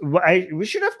we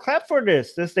should have clapped for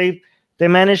this. They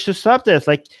managed to stop this.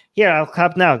 Like, here, I'll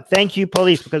clap now. Thank you,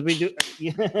 police, because we do.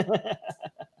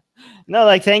 No,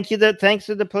 like, thanks to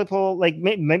the people. Like,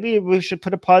 maybe we should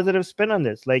put a positive spin on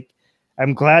this. Like,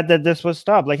 I'm glad that this was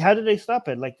stopped. Like, how did they stop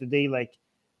it? Like, did they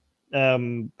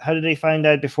how did they find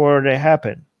out before it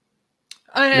happened?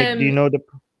 Like, do you know the?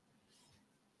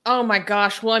 Oh my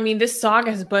gosh. Well, I mean, this saga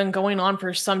has been going on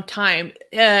for some time.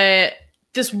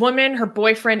 This woman, her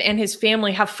boyfriend, and his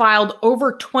family have filed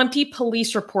over 20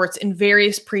 police reports in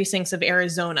various precincts of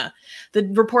Arizona. The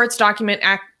reports document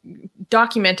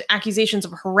accusations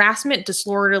of harassment,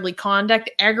 disorderly conduct,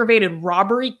 aggravated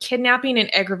robbery, kidnapping,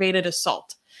 and aggravated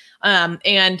assault.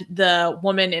 And the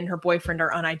woman and her boyfriend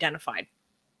are unidentified.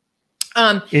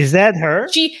 Is that her?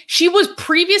 She was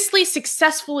previously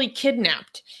successfully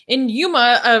kidnapped in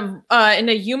Yuma. In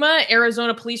a Yuma,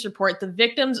 Arizona police report, the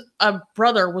victim's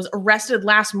brother was arrested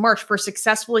last March for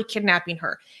successfully kidnapping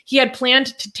her. He had planned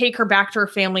to take her back to her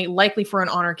family, likely for an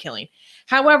honor killing.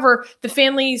 However, the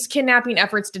family's kidnapping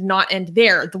efforts did not end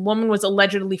there. The woman was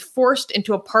allegedly forced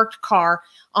into a parked car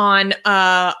on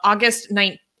August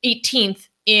 18th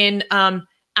in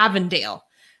Avondale.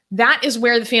 That is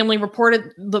where the family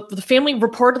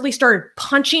reportedly started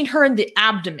punching her in the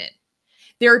abdomen.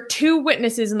 There are 2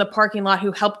 witnesses in the parking lot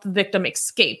who helped the victim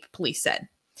escape, police said.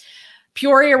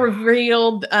 Peoria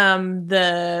revealed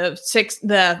the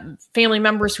family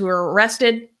members who were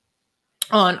arrested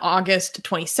on August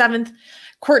 27th.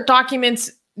 Court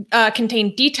documents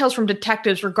contain details from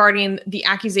detectives regarding the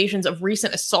accusations of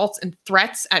recent assaults and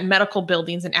threats at medical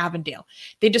buildings in Avondale.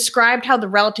 They described how the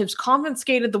relatives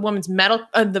confiscated the woman's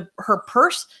her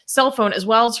purse, cell phone, as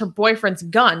well as her boyfriend's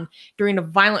gun during a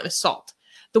violent assault.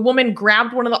 The woman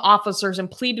grabbed one of the officers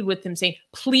and pleaded with him, saying,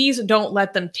 "Please don't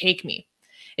let them take me."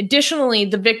 Additionally,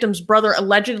 the victim's brother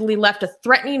allegedly left a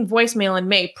threatening voicemail in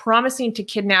May, promising to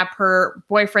kidnap her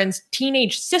boyfriend's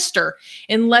teenage sister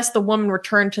unless the woman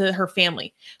returned to her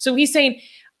family. So he's saying,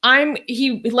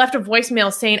 he left a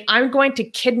voicemail saying, "I'm going to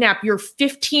kidnap your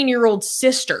 15-year-old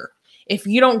sister if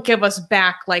you don't give us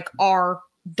back like our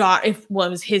daughter," if it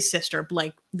was his sister,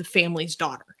 like the family's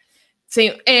daughter.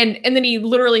 Saying, and then he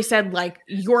literally said, like,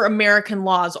 "Your American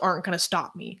laws aren't going to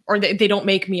stop me, or they don't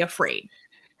make me afraid."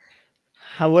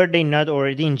 How were they not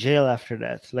already in jail after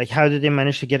that? Like, how did they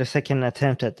manage to get a second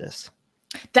attempt at this?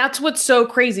 That's what's so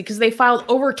crazy, because they filed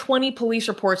over 20 police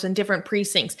reports in different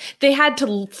precincts. They had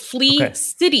to flee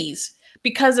cities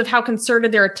because of how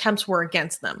concerted their attempts were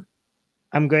against them.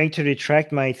 I'm going to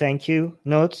retract my thank you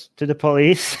notes to the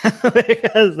police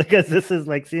because this is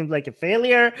seems like a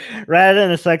failure rather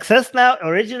than a success. Now,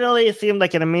 originally it seemed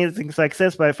like an amazing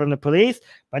success from the police,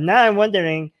 but now I'm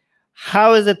wondering,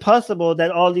 how is it possible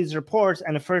that all these reports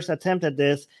and the first attempt at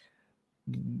this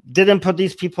didn't put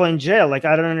these people in jail? Like,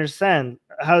 I don't understand.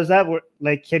 How does that work?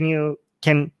 Like,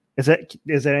 is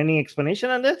there any explanation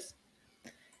on this?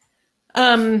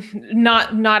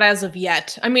 Not as of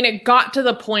yet. I mean, it got to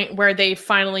the point where they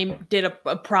finally did a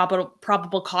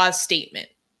probable cause statement,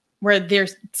 where they're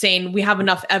saying we have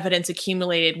enough evidence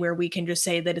accumulated where we can just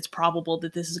say that it's probable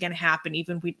that this is going to happen,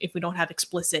 even if we don't have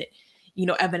explicit,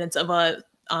 evidence of a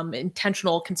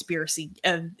intentional conspiracy,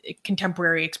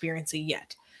 contemporary experience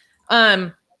yet.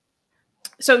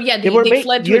 So yeah, they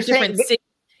fled to a different city,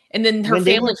 and then her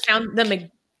family found them.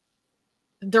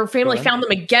 Their family found them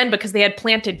again because they had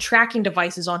planted tracking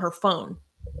devices on her phone.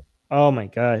 Oh my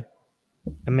God.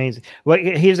 Amazing. Well,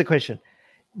 here's the question.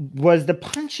 Was the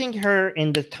punching her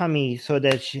in the tummy so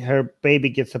that her baby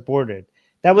gets aborted,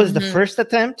 that was the first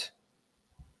attempt?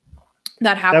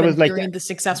 That happened during the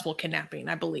successful kidnapping,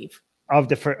 I believe. Of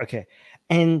the first, okay.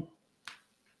 And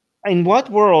in what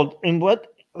world,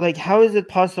 like, how is it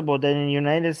possible that in the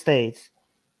United States,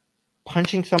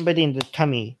 punching somebody in the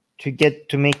tummy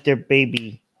to make their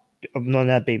baby, no,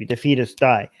 not baby, the fetus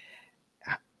die?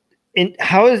 And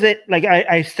how is it, like,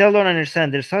 I still don't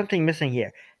understand. There's something missing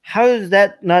here. How does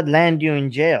that not land you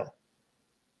in jail?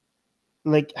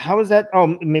 Like, how is that?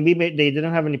 Oh, maybe they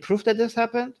didn't have any proof that this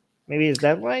happened. Maybe is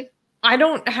that why? I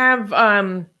don't have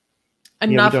Yeah,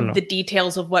 we enough don't of know. the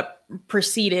details of what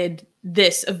preceded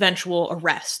this eventual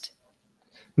arrest.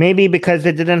 Maybe because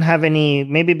they didn't have any.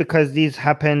 Maybe because these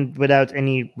happened without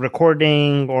any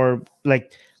recording, or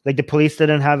like the police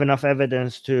didn't have enough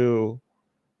evidence to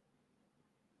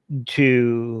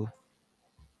to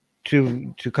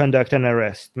conduct an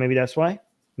arrest. Maybe that's why.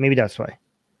 Maybe that's why.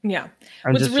 Yeah.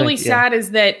 I'm What's just trying really to. Yeah. sad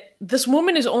is that this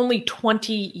woman is only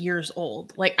 20 years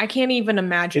old. Like, I can't even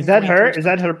imagine. Is that going her? through Is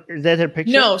that her? Is that her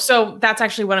picture? No, so that's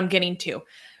actually what I'm getting to.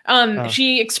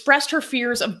 She expressed her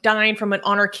fears of dying from an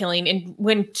honor killing, and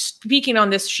when speaking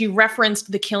on this, she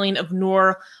referenced the killing of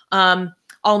Noor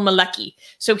al-Maliki.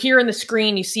 So here in the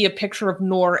screen, you see a picture of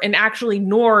Noor, and actually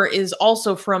Noor is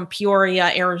also from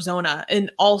Peoria, Arizona,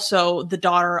 and also the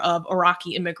daughter of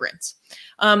Iraqi immigrants.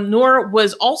 Noor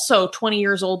was also 20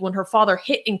 years old when her father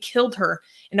hit and killed her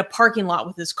in a parking lot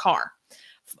with his car.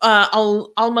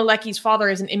 Al-Maleki's father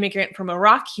is an immigrant from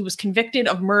Iraq. He was convicted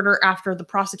of murder after the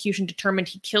prosecution determined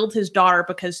he killed his daughter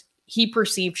because he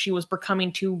perceived she was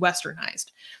becoming too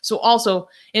westernized. So also,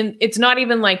 and it's not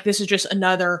even like this is just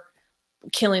another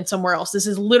killing somewhere else. This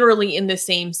is literally in the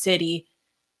same city,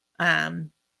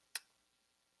 same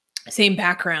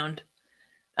background.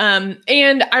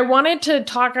 And I wanted to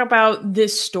talk about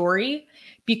this story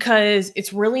because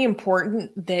it's really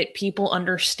important that people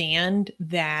understand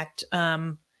that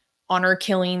honor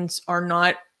killings are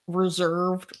not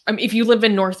reserved. I mean, if you live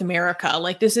in North America,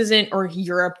 like this isn't, or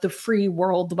Europe, the free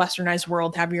world, the westernized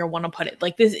world, however you want to put it,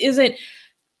 like this isn't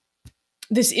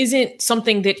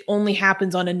something that only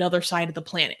happens on another side of the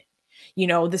planet. You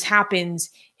know, this happens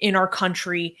in our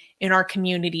country, in our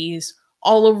communities,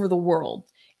 all over the world.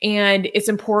 And it's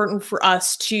important for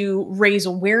us to raise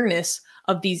awareness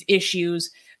of these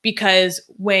issues because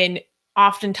when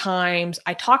oftentimes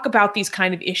I talk about these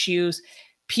kind of issues,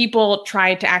 people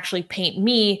try to actually paint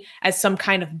me as some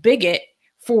kind of bigot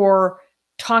for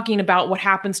talking about what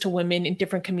happens to women in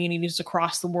different communities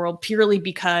across the world purely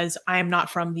because I am not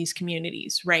from these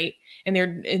communities, right?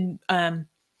 And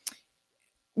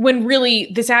when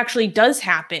really this actually does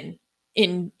happen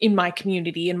in my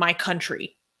community, in my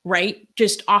country, right?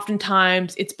 Just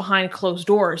oftentimes it's behind closed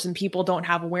doors and people don't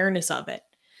have awareness of it.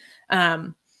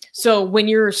 So when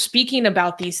you're speaking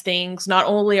about these things, not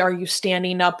only are you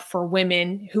standing up for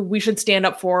women who we should stand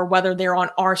up for, whether they're on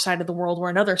our side of the world or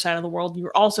another side of the world,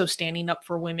 you're also standing up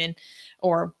for women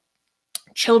or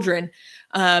children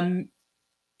in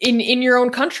your own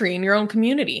country, in your own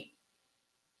community.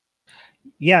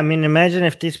 Yeah, I mean, imagine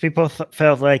if these people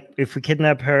felt like if we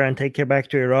kidnap her and take her back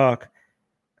to Iraq,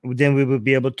 then we would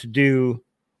be able to do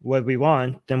what we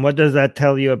want. Then what does that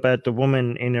tell you about the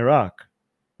woman in Iraq?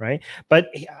 Right.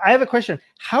 But I have a question.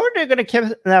 How are they going to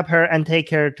kidnap her and take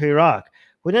her to Iraq?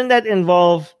 Wouldn't that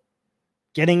involve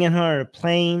getting in her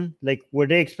plane? Like, were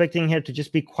they expecting her to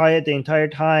just be quiet the entire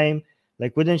time?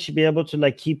 Like, wouldn't she be able to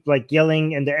like keep like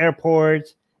yelling in the airport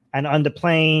and on the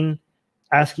plane,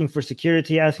 asking for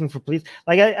security, asking for police?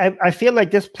 Like, I feel like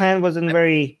this plan wasn't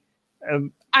very.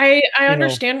 I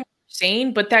understand what you're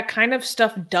saying, but that kind of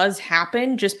stuff does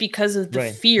happen just because of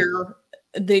the fear,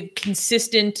 the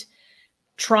consistent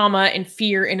trauma and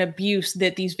fear and abuse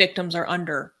that these victims are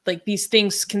under. Like these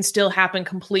things can still happen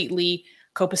completely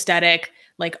copacetic,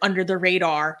 like under the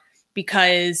radar,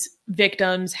 because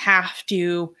victims have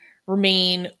to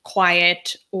remain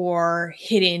quiet or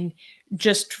hidden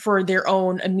just for their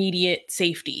own immediate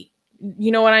safety.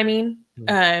 You know what I mean?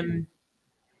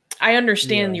 I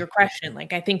understand your question.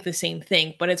 Like, I think the same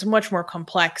thing, but it's much more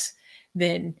complex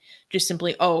than just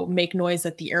simply, make noise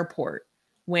at the airport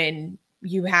when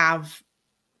you have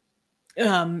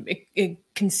a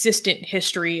consistent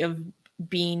history of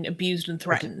being abused and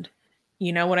threatened.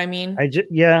 You know what I mean? I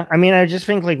just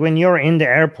think like when you're in the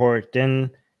airport,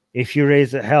 then if you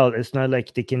raise hell, it's not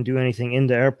like they can do anything in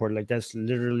the airport. Like that's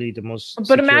literally the most.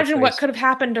 But imagine what could have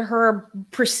happened to her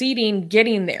preceding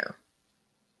getting there.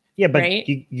 Yeah, but right?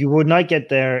 you would not get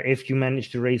there if you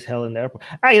managed to raise hell in the airport.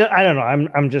 I don't know.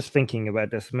 I'm just thinking about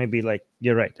this. Maybe like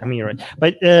you're right. I mean you're right.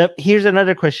 But here's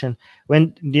another question.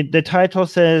 When the title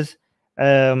says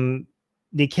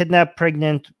the kidnapped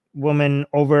pregnant woman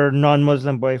over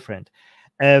non-Muslim boyfriend,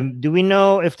 do we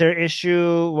know if their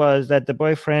issue was that the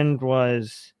boyfriend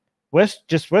was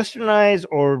just westernized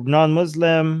or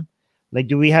non-Muslim? Like,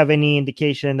 do we have any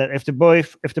indication that if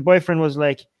the boyfriend was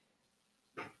like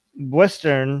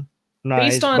Western,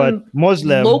 Based nice, but on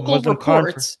Muslim local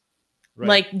reports, right?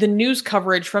 like the news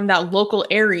coverage from that local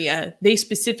area, they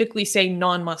specifically say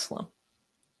non-Muslim.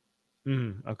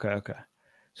 Okay.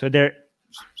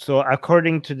 So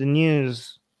according to the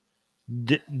news,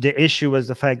 the issue was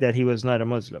the fact that he was not a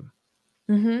Muslim.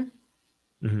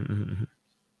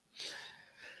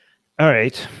 All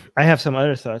right, I have some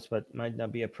other thoughts, but might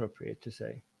not be appropriate to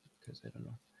say because I don't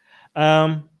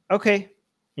know. Okay,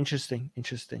 interesting.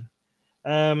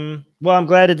 Well, I'm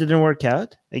glad it didn't work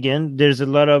out. Again, there's a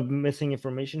lot of missing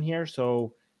information here,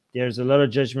 so there's a lot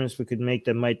of judgments we could make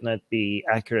that might not be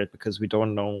accurate because we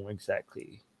don't know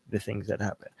exactly the things that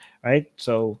happen, right?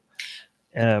 So,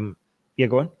 yeah,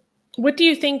 go on. What do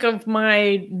you think of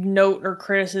my note or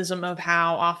criticism of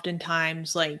how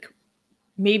oftentimes, like,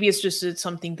 maybe it's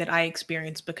something that I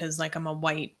experience because, like, I'm a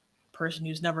white person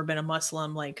who's never been a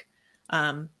Muslim, like,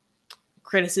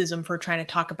 criticism for trying to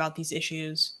talk about these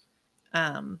issues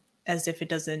as if it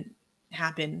doesn't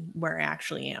happen where I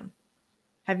actually am.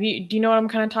 Do you know what I'm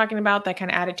kind of talking about? That kind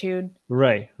of attitude?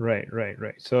 Right.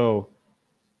 So,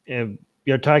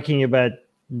 you're talking about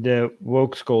the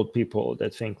woke scold people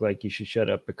that think like you should shut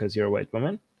up because you're a white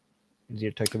woman.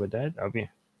 You're talking about that?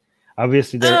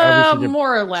 Obviously, they're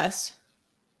more or less.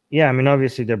 Yeah, I mean,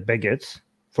 obviously they're bigots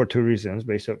for two reasons.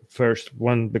 First,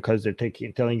 one, because they're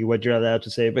telling you what you're allowed to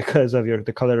say because of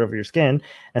the color of your skin,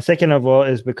 and second of all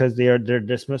is because their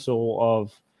dismissal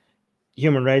of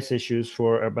human rights issues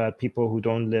about people who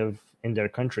don't live in their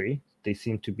country. They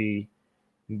seem to be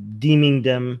deeming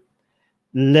them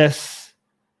less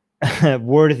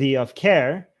worthy of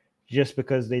care just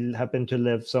because they happen to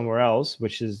live somewhere else,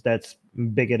 that's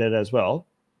bigoted as well.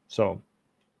 So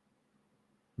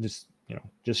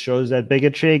just shows that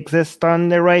bigotry exists on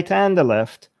the right and the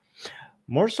left.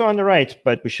 More so on the right,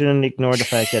 but we shouldn't ignore the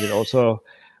fact that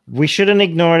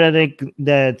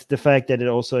the fact that it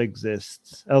also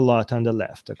exists a lot on the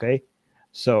left. Okay,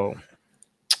 so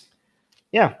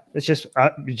yeah, it's just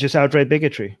outright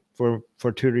bigotry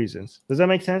for two reasons. Does that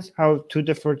make sense? For two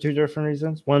different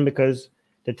reasons. One, because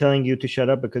they're telling you to shut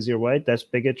up because you're white. That's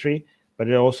bigotry. But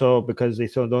it also because they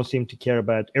still don't seem to care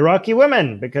about Iraqi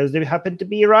women because they happen to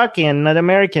be Iraqi and not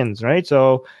Americans, right?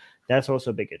 So that's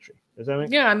also bigotry. Does that make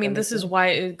sense? Yeah, I mean, this is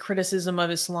why criticism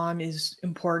of Islam is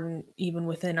important even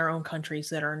within our own countries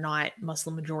that are not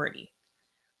Muslim majority,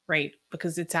 right?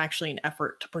 Because it's actually an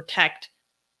effort to protect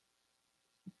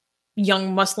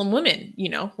young Muslim women,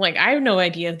 Like, I have no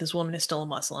idea if this woman is still a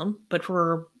Muslim, but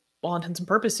for all intents and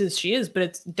purposes, she is. But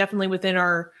it's definitely within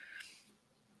our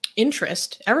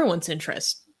interest, everyone's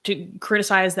interest, to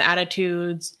criticize the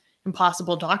attitudes and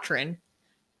possible doctrine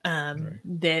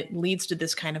that leads to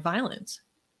this kind of violence.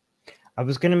 I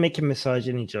was going to make a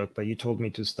misogyny joke, but you told me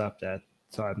to stop that.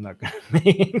 So I'm not going to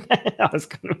make it. I was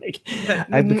going to make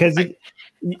it.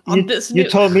 Because you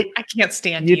told me. I can't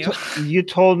stand you. You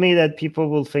told me that people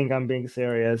will think I'm being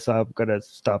serious, so I'm going to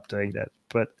stop doing that.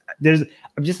 But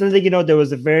I'm just letting you know there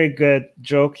was a very good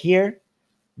joke here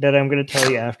that I'm going to tell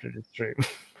you after the stream.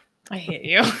 I hate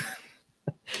you.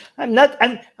 I'm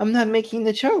not making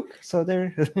the joke. So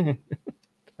there.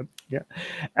 Yeah.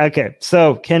 Okay.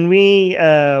 So can we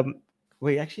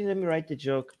wait, actually let me write the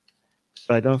joke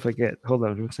so I don't forget. Hold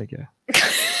on 1 second.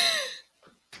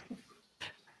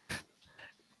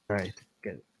 All right,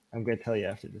 good. I'm gonna tell you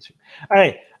after this. All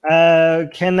right.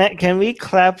 Can we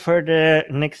clap for the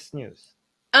next news?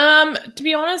 To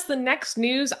be honest, the next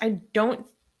news I don't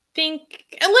think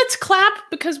let's clap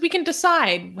because we can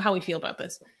decide how we feel about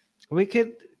this. We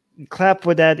could clap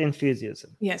with that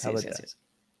enthusiasm. Yes.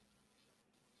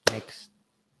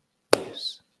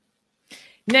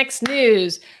 Next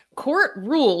news. Court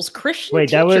rules Christian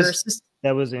teachers.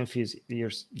 That was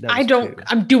enthusiasm.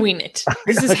 I'm doing it.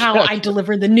 This is how I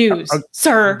deliver the news,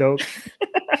 sir.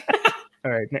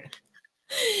 All right.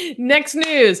 Next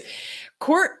news.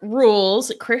 Court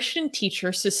rules Christian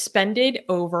teacher suspended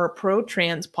over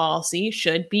pro-trans policy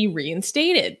should be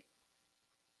reinstated.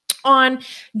 On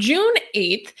June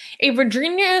 8th, a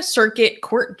Virginia Circuit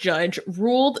Court judge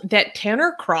ruled that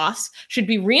Tanner Cross should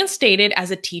be reinstated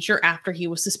as a teacher after he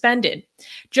was suspended.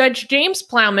 Judge James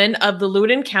Plowman of the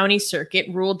Loudoun County Circuit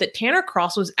ruled that Tanner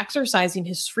Cross was exercising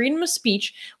his freedom of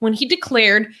speech when he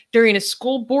declared during a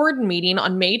school board meeting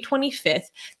on May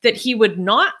 25th that he would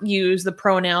not use the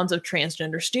pronouns of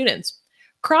transgender students.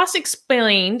 Cross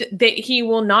explained that he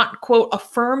will not, quote,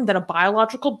 affirm that a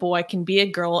biological boy can be a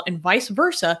girl and vice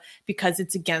versa because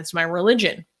it's against my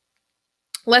religion.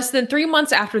 Less than 3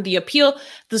 months after the appeal,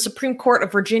 the Supreme Court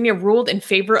of Virginia ruled in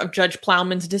favor of Judge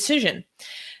Plowman's decision.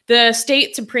 The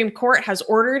state Supreme Court has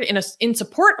ordered in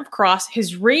support of Cross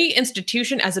his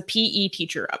reinstitution as a PE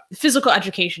teacher, a physical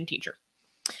education teacher.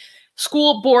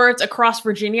 School boards across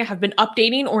Virginia have been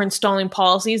updating or installing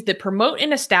policies that promote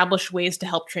and establish ways to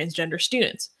help transgender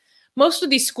students. Most of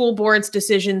these school boards'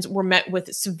 decisions were met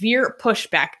with severe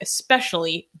pushback,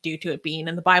 especially due to it being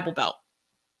in the Bible Belt.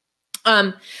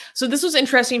 So this was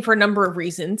interesting for a number of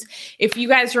reasons. If you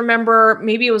guys remember,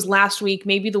 maybe it was last week,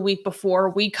 maybe the week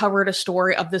before, we covered a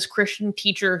story of this Christian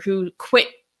teacher who quit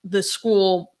the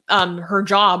school, her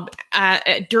job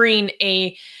during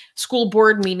a school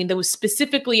board meeting that was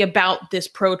specifically about this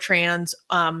pro-trans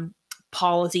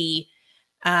policy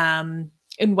and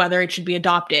whether it should be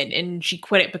adopted. And she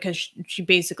quit it because she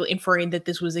basically inferring that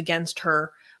this was against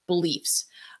her beliefs.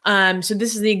 So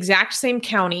this is the exact same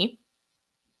county.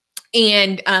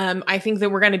 And I think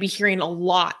that we're going to be hearing a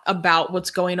lot about what's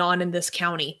going on in this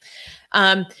county.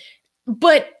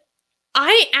 But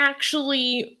I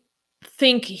actually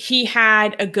think he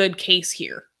had a good case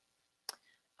here.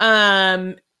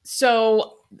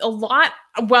 So a lot,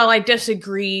 well, I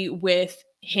disagree with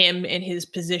him and his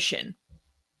position.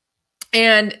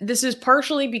 And this is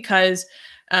partially because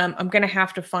I'm going to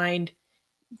have to find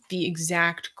the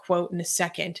exact quote in a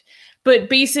second. But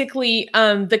basically,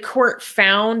 the court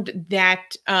found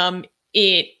that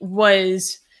it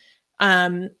was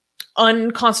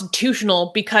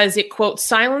unconstitutional because it, quote,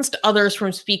 silenced others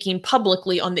from speaking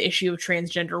publicly on the issue of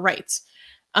transgender rights.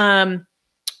 When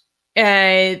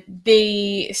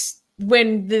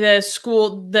the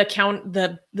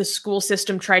school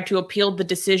system tried to appeal the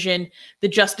decision, the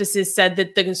justices said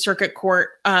that the circuit court,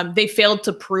 they failed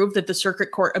to prove that the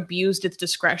circuit court abused its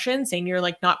discretion, saying you're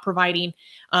like not providing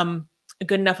a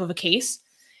good enough of a case.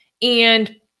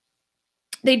 And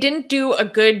they didn't do a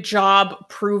good job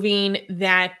proving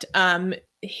that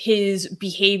his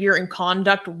behavior and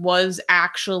conduct was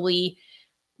actually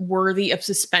worthy of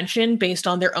suspension based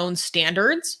on their own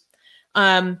standards.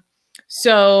 In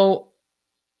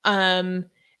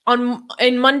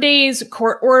Monday's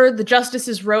court order, the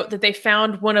justices wrote that they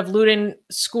found one of Loudoun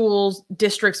School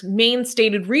District's main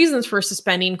stated reasons for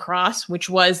suspending Cross, which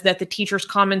was that the teacher's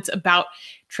comments about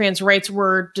trans rights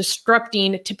were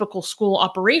disrupting typical school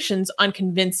operations,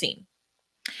 unconvincing.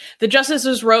 The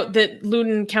justices wrote that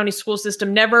Loudoun County school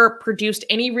system never produced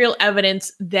any real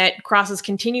evidence that Cross's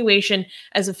continuation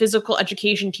as a physical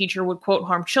education teacher would, quote,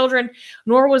 harm children,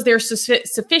 nor was there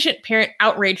sufficient parent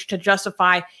outrage to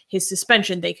justify his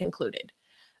suspension, they concluded.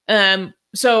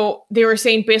 So they were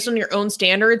saying, based on your own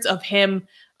standards of him,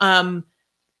 you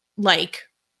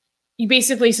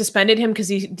basically suspended him because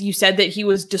you said that he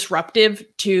was disruptive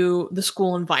to the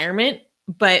school environment,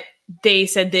 but they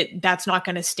said that that's not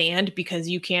going to stand because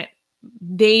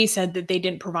they said that they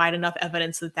didn't provide enough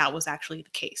evidence that that was actually the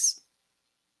case.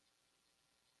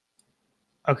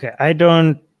 Okay, I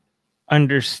don't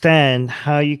understand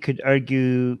how you could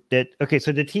argue that. Okay,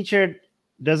 so the teacher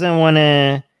doesn't want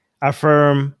to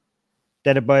affirm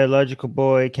that a biological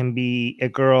boy can be a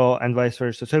girl and vice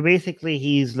versa. So basically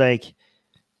he's like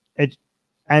an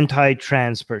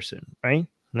anti-trans person, right?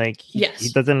 Like yes. He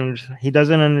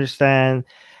doesn't understand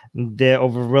the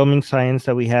overwhelming science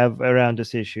that we have around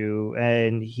this issue,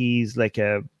 and he's like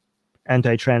a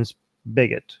anti-trans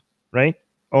bigot, right?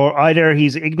 Or either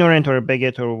he's ignorant or a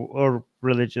bigot or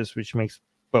religious, which means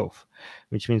both.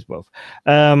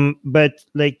 But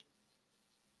I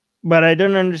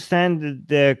don't understand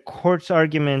the court's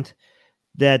argument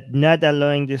that not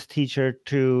allowing this teacher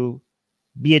to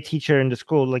be a teacher in the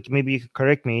school, like maybe you could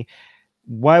correct me,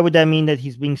 why would that mean that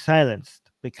he's being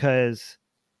silenced? Because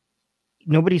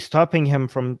nobody's stopping him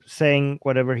from saying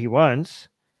whatever he wants.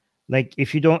 Like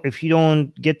if you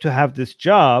don't get to have this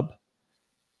job,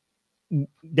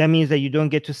 that means that you don't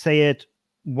get to say it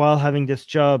while having this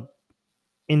job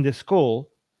in the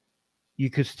school. You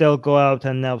could still go out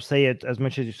and now say it as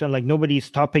much as you want. Like nobody's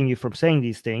stopping you from saying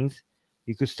these things.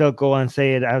 You could still go and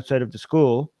say it outside of the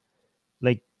school.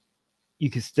 Like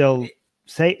you could still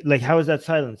say, like, how is that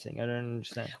silencing? I don't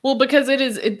understand. Well, because it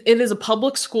is a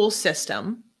public school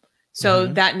system. So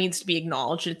that needs to be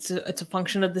acknowledged. It's a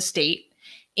function of the state.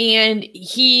 And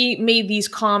he made these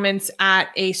comments at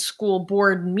a school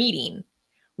board meeting,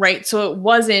 right? So it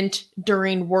wasn't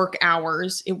during work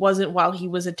hours. It wasn't while he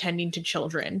was attending to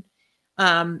children.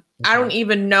 I don't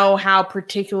even know how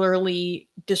particularly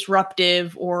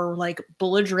disruptive or like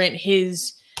belligerent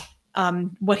his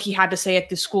what he had to say at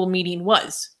the school meeting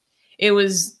was. It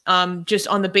was just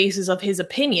on the basis of his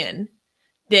opinion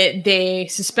that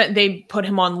they put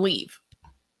him on leave.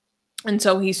 And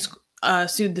so he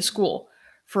sued the school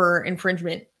for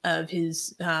infringement of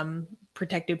his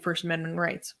protected First Amendment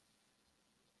rights.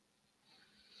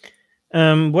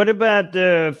 What about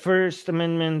the First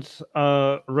Amendment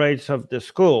rights of the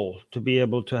school to be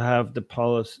able to have the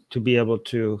policy, to be able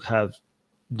to have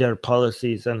their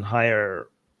policies and hire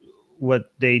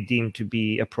what they deem to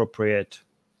be appropriate,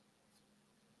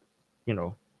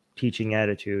 teaching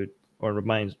attitude or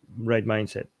right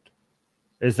mindset?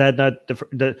 Is that not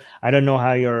the? I don't know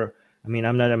how you're. I mean,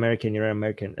 I'm not American. You're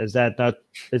American. Is that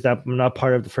not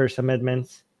part of the First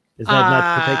Amendment? Is that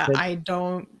not protected? I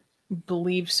don't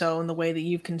believe so in the way that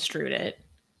you've construed it.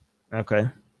 Okay.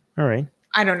 All right.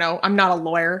 I don't know. I'm not a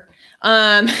lawyer.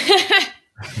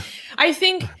 I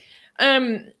think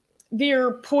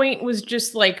their point was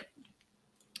just like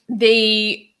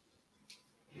they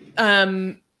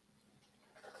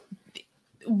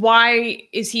why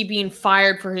is he being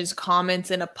fired for his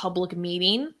comments in a public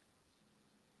meeting?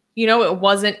 It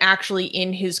wasn't actually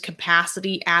in his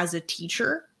capacity as a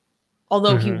teacher,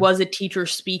 although he was a teacher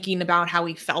speaking about how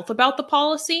he felt about the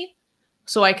policy.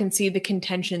 So I can see the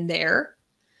contention there.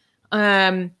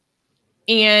 And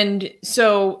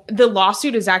so the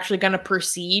lawsuit is actually going to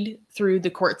proceed through the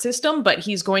court system, but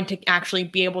he's going to actually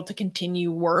be able to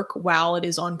continue work while it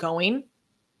is ongoing.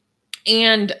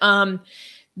 And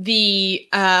the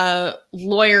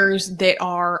lawyers that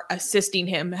are assisting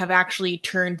him have actually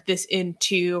turned this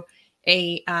into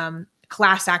a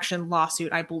class action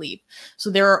lawsuit, I believe. So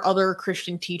there are other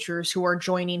Christian teachers who are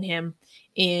joining him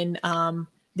in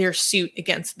their suit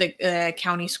against the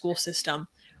county school system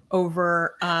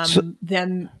over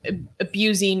them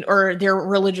abusing, or their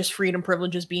religious freedom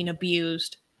privileges being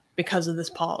abused because of this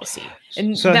policy.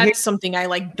 And so that's something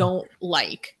I don't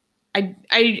like. I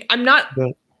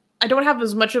don't have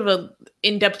as much of a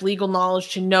in-depth legal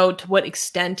knowledge to know to what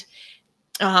extent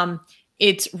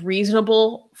it's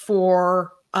reasonable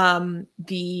for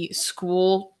the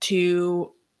school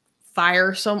to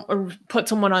fire or put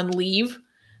someone on leave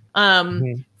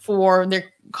for their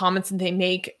comments that they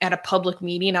make at a public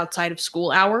meeting outside of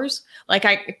school hours.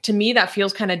 To me, that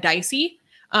feels kind of dicey.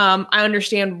 I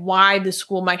understand why the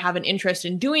school might have an interest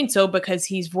in doing so, because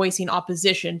he's voicing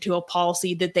opposition to a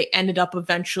policy that they ended up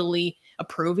eventually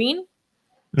approving.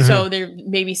 So they're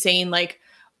maybe saying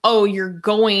oh, you're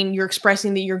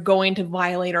expressing that you're going to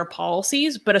violate our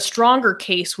policies. But a stronger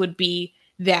case would be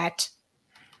that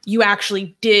you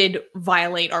actually did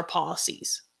violate our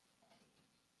policies.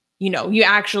 You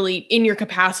actually, in your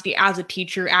capacity as a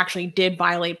teacher, actually did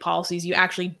violate policies. You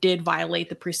actually did violate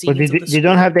the proceedings of the school. You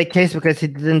don't have that case because he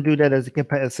didn't do that as a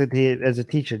capacity as a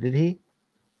teacher, did he?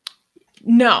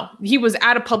 No, he was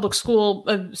at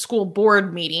a school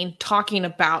board meeting talking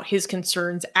about his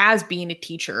concerns as being a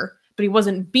teacher, but he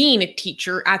wasn't being a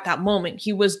teacher at that moment.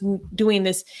 He was doing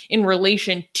this in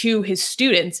relation to his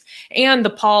students, and the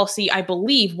policy, I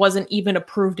believe, wasn't even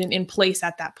approved and in place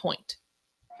at that point.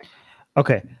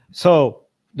 Okay, so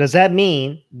does that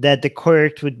mean that the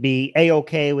court would be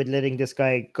A-okay with letting this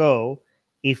guy go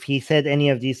if he said any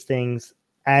of these things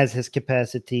as his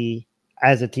capacity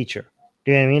as a teacher?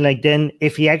 Do you know what I mean? Then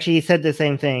if he actually said the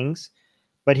same things,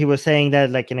 but he was saying that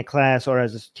in a class or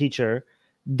as a teacher,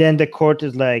 then the court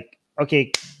is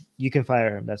okay, you can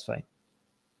fire him. That's fine.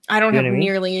 I don't have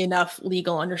nearly enough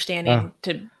legal understanding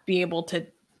to be able to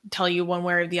tell you one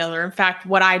way or the other. In fact,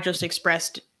 what I just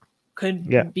expressed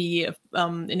could be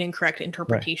an incorrect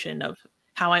interpretation of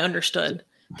how I understood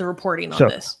the reporting on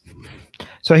this.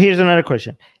 So here's another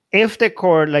question. If the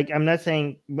court, I'm not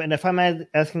saying, but if I'm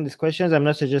asking these questions, I'm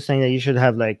not just saying that you should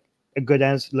have a good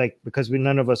answer, because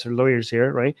none of us are lawyers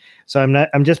here, right? So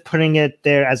I'm just putting it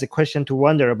there as a question to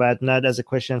wonder about, not as a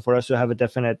question for us to have a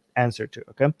definite answer to,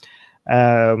 okay?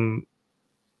 I'm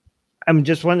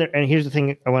just wondering, and here's the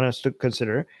thing I want us to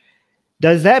consider.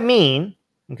 Does that mean,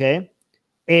 okay,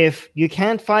 if you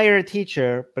can't fire a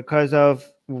teacher because of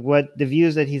what the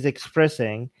views that he's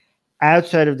expressing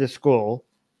outside of the school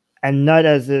and not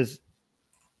as his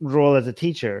role as a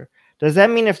teacher, does that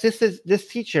mean if this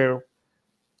teacher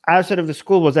outside of the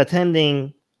school was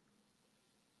attending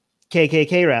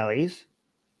KKK rallies,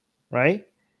 right?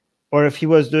 Or if he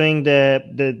was doing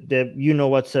the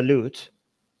what salute,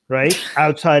 right?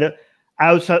 outside,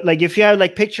 if you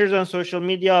have pictures on social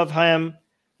media of him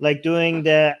doing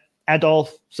the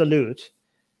Adolf salute,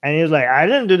 and he was I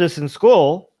didn't do this in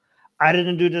school. I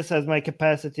didn't do this as my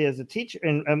capacity as a teacher,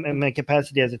 in my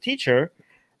capacity as a teacher.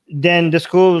 Then the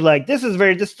school was this is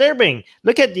very disturbing.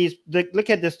 Look at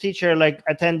this teacher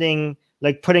attending,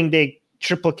 putting the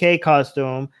triple K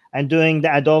costume and doing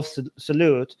the Adolf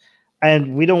salute,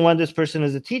 and we don't want this person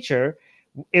as a teacher.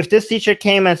 If this teacher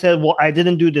came and said, well, I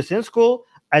didn't do this in school,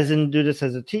 I didn't do this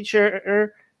as a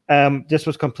teacher, this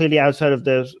was completely outside of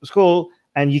the school,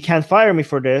 and you can't fire me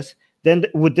for this, then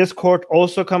would this court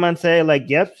also come and say like,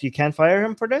 yep, you can't fire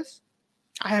him for this?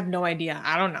 I have no idea.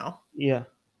 I don't know. Yeah,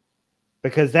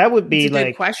 because that would be It's a good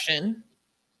like, question.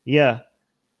 yeah.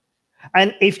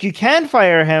 And if you can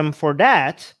fire him for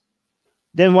that,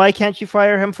 then why can't you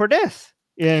fire him for this?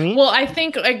 You know what I mean? Well, I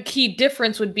think a key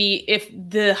difference would be if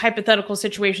the hypothetical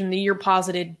situation that you're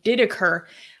posited did occur.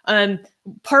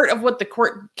 Part of what the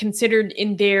court considered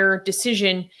in their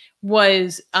decision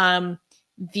was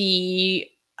the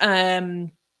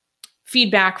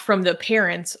feedback from the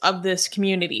parents of this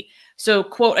community. So,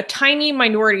 quote, a tiny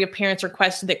minority of parents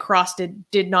requested that Cross would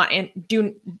not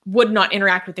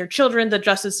interact with their children, the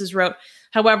justices wrote.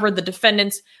 However, the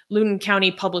defendants, Loudoun County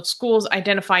Public Schools,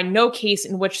 identify no case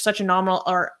in which such a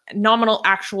nominal,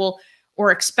 actual,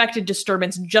 or expected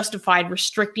disturbance justified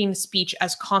restricting speech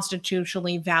as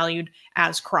constitutionally valued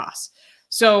as Cross.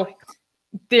 So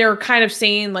they're kind of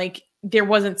saying like there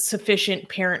wasn't sufficient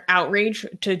parent outrage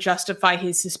to justify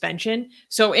his suspension.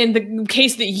 So in the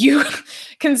case that you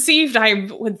conceived, I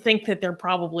would think that there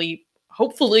probably,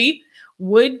 hopefully,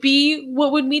 would be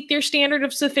what would meet their standard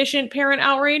of sufficient parent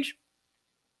outrage.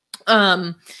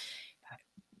 But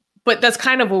that's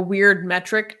kind of a weird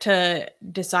metric to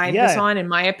decide this on, in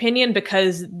my opinion,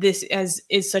 because this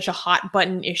is such a hot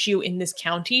button issue in this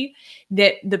county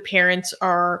that the parents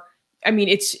are, I mean,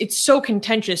 it's so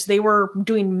contentious. They were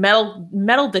doing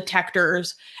metal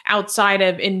detectors outside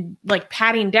of and like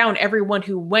patting down everyone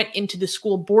who went into the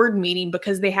school board meeting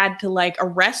because they had to like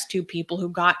arrest 2 people who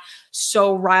got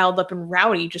so riled up and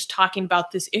rowdy just talking about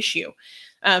this issue.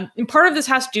 And part of this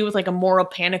has to do with like a moral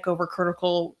panic over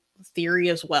critical theory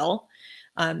as well,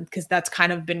 because that's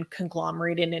kind of been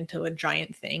conglomerated into a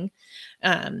giant thing.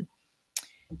 So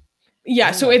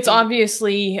it's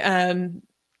obviously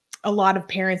a lot of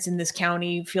parents in this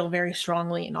county feel very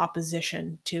strongly in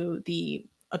opposition to the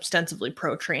ostensibly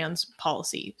pro-trans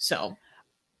policy. So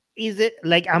is it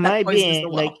like, am I being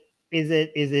like, is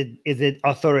it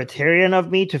authoritarian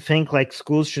of me to think like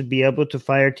schools should be able to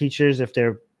fire teachers if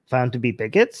they're found to be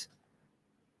bigots?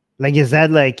 Like, is that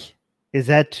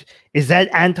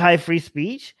anti-free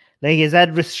speech? Like, is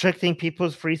that restricting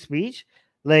people's free speech?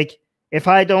 Like, if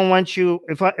I don't want you,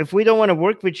 if we don't want to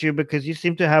work with you because you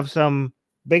seem to have some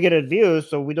bigoted views,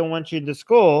 so we don't want you in the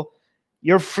school,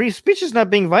 your free speech is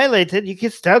not being violated. You can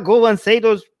still go and say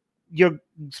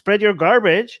spread your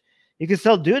garbage. You can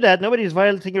still do that. Nobody's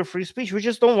violating your free speech. We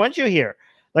just don't want you here.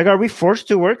 Like, are we forced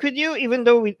to work with you even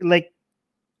though we like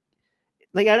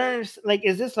I don't understand. Like,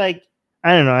 is this like,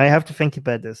 I don't know, I have to think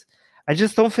about this. I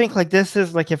just don't think like this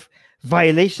is like if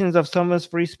violations of someone's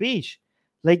free speech.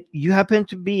 Like, you happen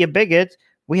to be a bigot.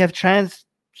 We have trans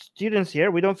students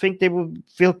here. We don't think they will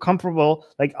feel comfortable.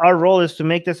 Like, our role is to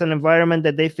make this an environment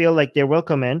that they feel like they're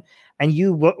welcome in. And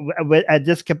you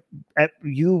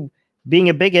being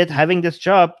a bigot, having this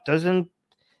job doesn't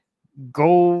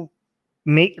go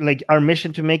make like our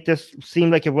mission to make this seem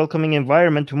like a welcoming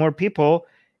environment to more people.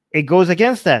 It goes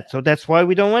against that. So that's why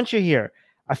we don't want you here.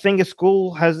 I think a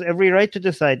school has every right to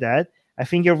decide that. I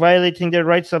think you're violating the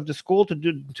rights of the school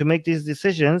to make these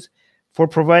decisions for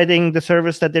providing the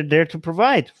service that they're there to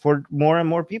provide for more and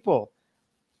more people.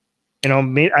 You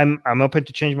know, I'm open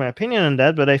to change my opinion on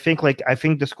that, but I think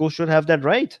the school should have that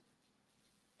right.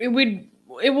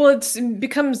 It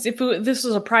becomes, if this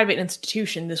was a private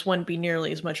institution, this wouldn't be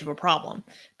nearly as much of a problem.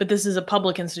 But this is a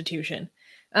public institution.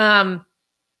 I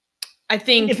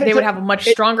think they would have a much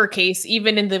stronger case,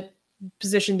 even in the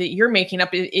position that you're making up,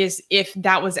 is if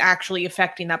that was actually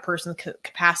affecting that person's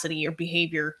capacity or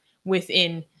behavior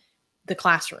within the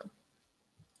classroom.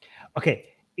 Okay,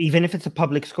 even if it's a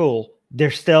public school, they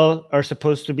still are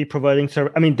supposed to be providing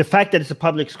service. I mean, the fact that it's a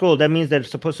public school, that means they're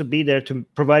supposed to be there to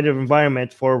provide an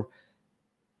environment for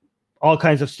all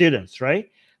kinds of students,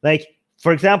 right? Like,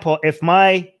 for example, if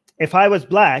I was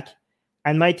Black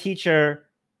and my teacher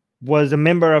was a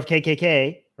member of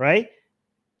KKK, right?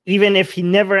 Even if he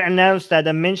never announced that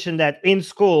and mentioned that in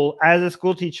school as a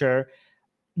school teacher,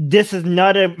 this is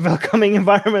not a welcoming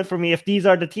environment for me if these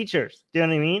are the teachers. Do you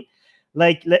know what I mean?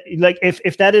 Like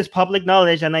if that is public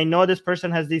knowledge and I know this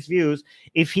person has these views,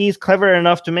 if he's clever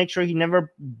enough to make sure he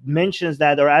never mentions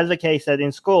that or advocates that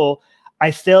in school,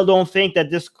 I still don't think that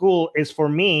this school is for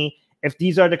me if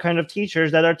these are the kind of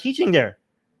teachers that are teaching there.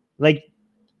 Like,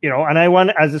 you know,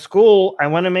 and as a school, I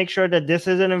want to make sure that this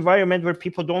is an environment where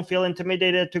people don't feel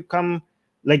intimidated to come,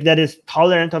 like, that is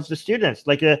tolerant of the students.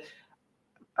 Like,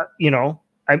 you know,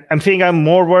 I'm thinking I'm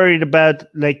more worried about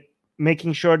like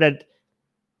making sure that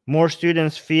more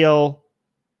students feel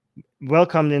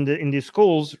welcomed in these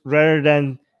schools rather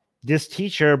than this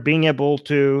teacher being able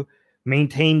to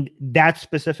maintain that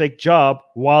specific job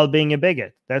while being a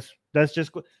bigot. That's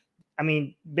just, I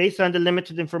mean, based on the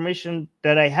limited information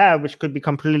that I have, which could be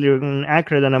completely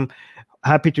inaccurate, and I'm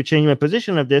happy to change my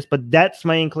position of this, but that's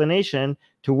my inclination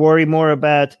to worry more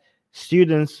about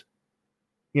students,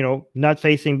 not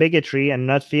facing bigotry and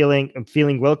not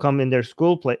feeling welcome in their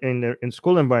school in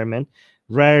school environment,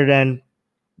 rather than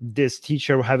this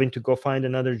teacher having to go find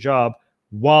another job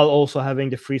while also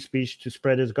having the free speech to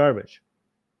spread his garbage.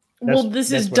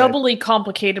 This is doubly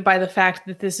complicated by the fact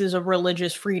that this is a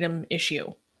religious freedom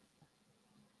issue.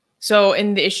 So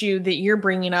in the issue that you're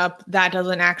bringing up, that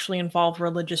doesn't actually involve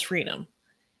religious freedom.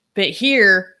 But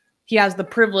here, he has the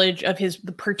privilege of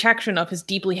the protection of his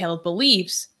deeply held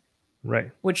beliefs, right?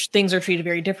 Which things are treated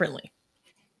very differently.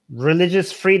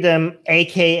 Religious freedom,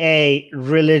 aka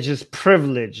religious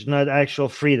privilege, not actual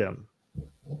freedom.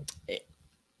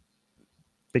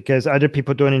 Because other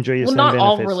people don't enjoy your same benefits.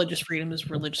 Well, not all religious freedom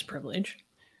is religious privilege.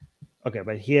 Okay,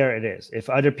 but here it is. If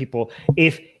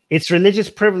it's religious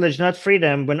privilege, not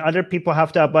freedom, when other people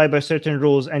have to abide by certain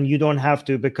rules and you don't have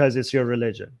to because it's your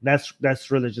religion, that's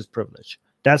religious privilege.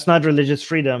 That's not religious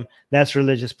freedom. That's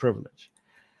religious privilege.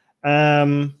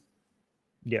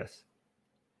 Yes.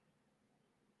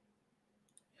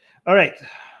 All right.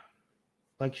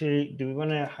 Actually, do we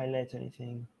want to highlight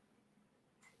anything?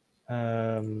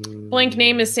 Blank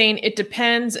name is saying it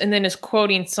depends, and then is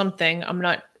quoting something. I'm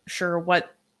not sure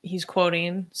what he's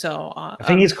quoting. So I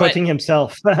think he's quoting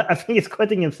himself. I think he's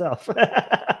quoting himself.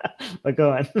 But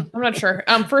go on. I'm not sure.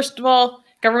 First of all,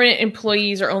 government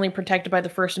employees are only protected by the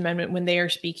First Amendment when they are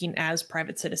speaking as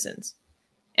private citizens.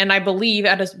 And I believe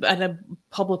at a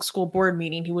public school board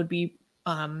meeting, he would be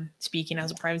speaking as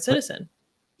a private citizen.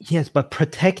 Yes, but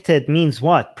protected means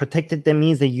what? Protected, that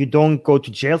means that you don't go to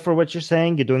jail for what you're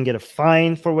saying. You don't get a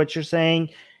fine for what you're saying.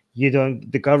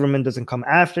 The government doesn't come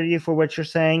after you for what you're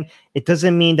saying. It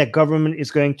doesn't mean that government is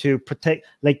going to protect,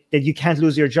 like that you can't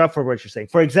lose your job for what you're saying.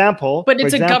 For example, but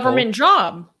it's a government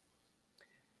job.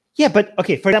 Yeah, but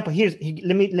okay. For example,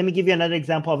 let me give you another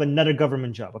example of another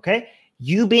government job. Okay,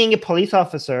 you being a police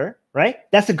officer, right?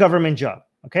 That's a government job.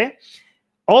 Okay.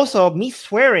 Also, me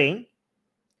swearing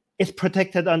is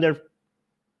protected under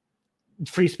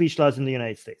free speech laws in the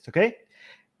United States. Okay,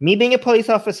 me being a police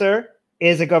officer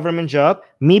is a government job.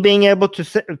 Me being able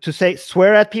to say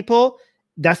swear at people,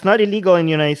 that's not illegal in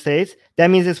the United States. That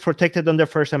means it's protected under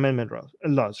First Amendment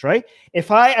laws, right?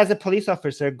 If I, as a police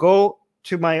officer, go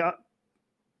to my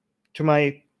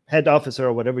head officer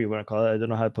or whatever you want to call it, I don't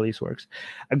know how police works.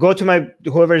 I go to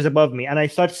whoever is above me and I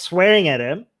start swearing at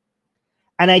him,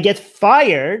 and I get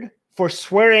fired for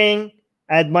swearing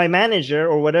at my manager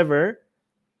or whatever.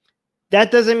 That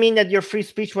doesn't mean that your free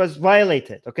speech was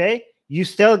violated. Okay. You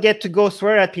still get to go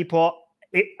swear at people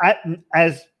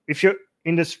as if you're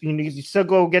in this, you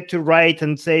still get to write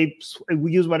and say,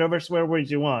 use whatever swear words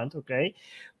you want. Okay.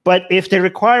 But if the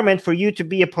requirement for you to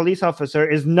be a police officer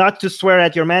is not to swear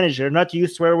at your manager, not to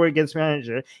use swear word against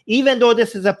manager, even though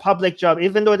this is a public job,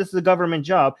 even though this is a government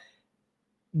job,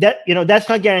 that's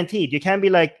not guaranteed. You can't be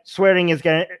like swearing is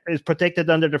protected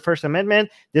under the First Amendment.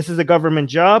 This is a government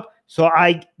job. So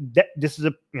this is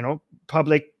a,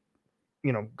 public,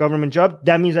 government job.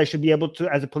 That means I should be able to,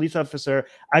 as a police officer,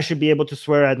 I should be able to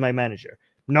swear at my manager.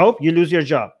 Nope, you lose your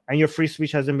job and your free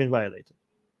speech hasn't been violated.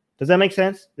 Does that make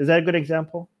sense? Is that a good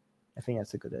example? I think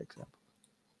that's a good example.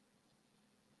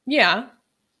 Yeah.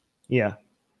 Yeah.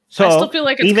 So I still feel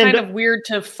like it's kind of weird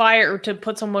to fire or to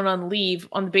put someone on leave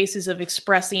on the basis of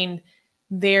expressing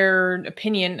their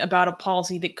opinion about a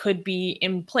policy that could be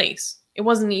in place. It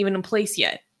wasn't even in place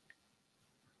yet.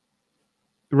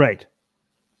 Right.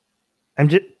 I'm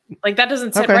just like, that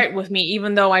doesn't sit right with me,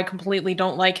 even though I completely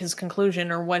don't like his conclusion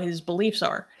or what his beliefs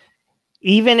are.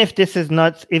 Even if this is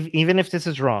not, even if this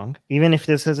is wrong, even if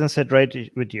this isn't set right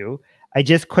with you, I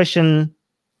just question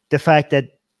the fact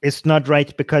that it's not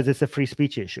right because it's a free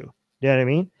speech issue. You know what I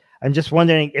mean? I'm just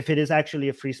wondering if it is actually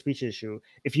a free speech issue.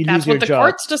 If you lose your job. That's what the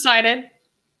courts decided.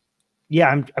 Yeah,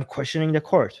 I'm questioning the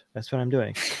court. That's what I'm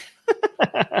doing.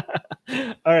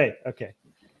 All right. Okay.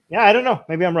 Yeah, I don't know.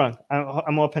 Maybe I'm wrong.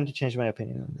 I'm open to change my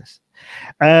opinion on this.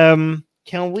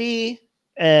 Can we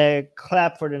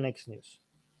clap for the next news?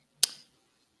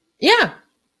 Yeah.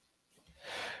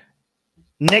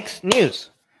 Next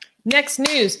news.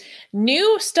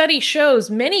 New study shows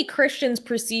many Christians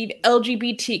perceive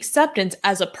LGBT acceptance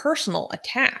as a personal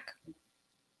attack.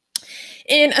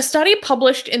 In a study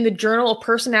published in the Journal of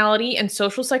Personality and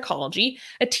Social Psychology,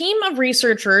 a team of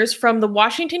researchers from the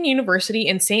Washington University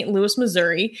in St. Louis,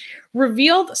 Missouri,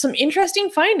 revealed some interesting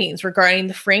findings regarding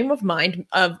the frame of mind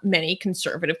of many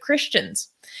conservative Christians.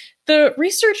 The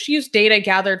research used data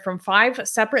gathered from 5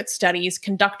 separate studies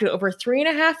conducted over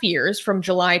 3.5 years from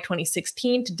July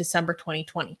 2016 to December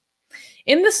 2020.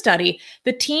 In the study,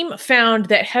 the team found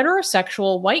that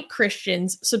heterosexual white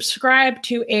Christians subscribe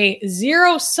to a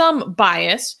zero-sum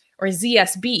bias, or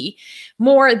ZSB,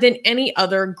 more than any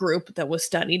other group that was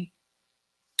studied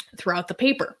throughout the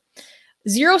paper.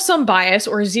 Zero-sum bias,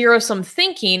 or zero-sum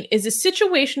thinking, is a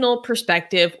situational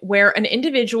perspective where an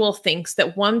individual thinks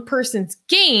that one person's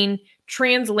gain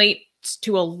translates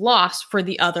to a loss for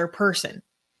the other person.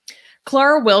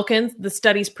 Clara Wilkins, the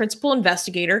study's principal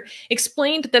investigator,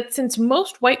 explained that since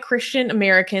most white Christian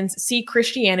Americans see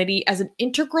Christianity as an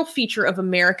integral feature of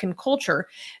American culture,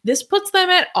 this puts them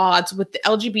at odds with the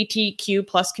LGBTQ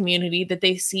plus community that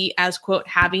they see as, quote,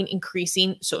 having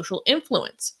increasing social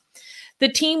influence. The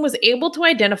team was able to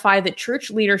identify that church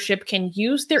leadership can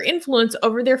use their influence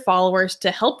over their followers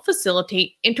to help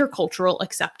facilitate intercultural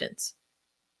acceptance.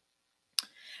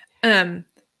 Go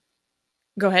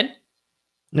ahead.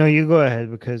 No, you go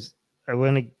ahead, because I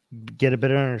want to get a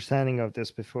better understanding of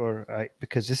this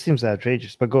because this seems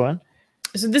outrageous, but go on.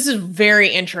 So this is very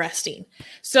interesting.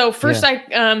 So first,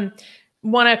 I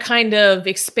want to kind of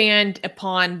expand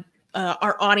upon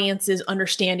our audience's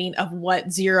understanding of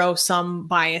what zero-sum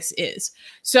bias is.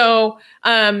 So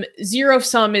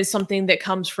zero-sum is something that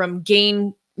comes from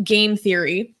game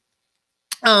theory.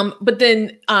 But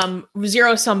then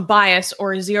zero-sum bias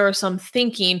or zero-sum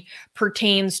thinking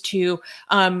pertains to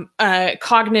a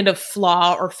cognitive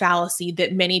flaw or fallacy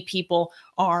that many people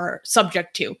are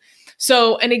subject to.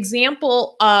 So an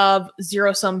example of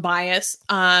zero-sum bias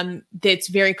that's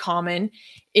very common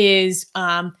is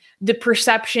the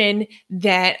perception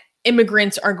that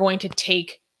immigrants are going to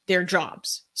take their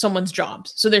jobs, someone's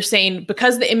jobs. So they're saying,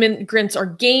 because the immigrants are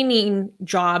gaining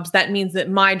jobs, that means that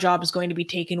my job is going to be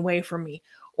taken away from me.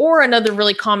 Or another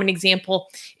really common example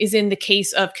is in the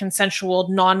case of consensual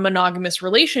non-monogamous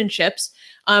relationships.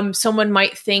 Someone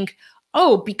might think,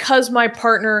 oh, because my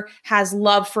partner has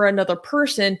love for another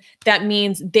person, that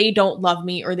means they don't love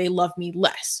me or they love me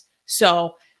less.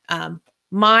 So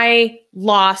my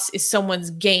loss is someone's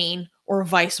gain, or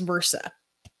vice versa.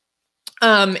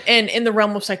 And in the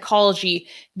realm of psychology,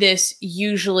 this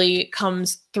usually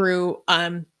comes through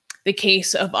the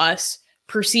case of us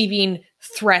perceiving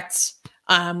threats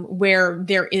where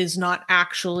there is not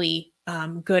actually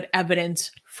good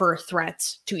evidence for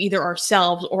threats to either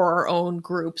ourselves or our own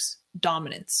group's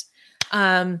dominance.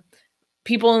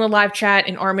 People in the live chat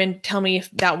and Armin, tell me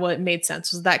if that made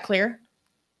sense. Was that clear?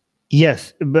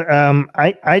 Yes, but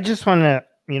I just want to,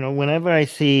 whenever I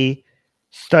see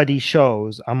study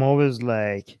shows, I'm always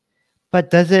like, but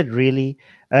does it really?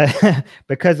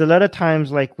 Because a lot of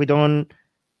times, like,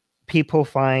 people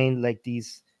find like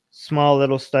these small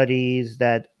little studies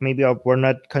that maybe were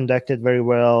not conducted very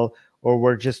well, or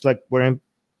weren't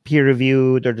peer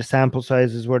reviewed, or the sample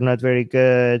sizes were not very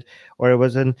good, or it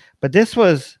wasn't. But this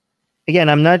was, again,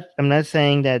 I'm not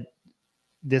saying that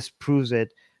this proves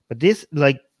it, but this,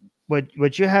 like,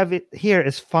 what you have here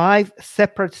is 5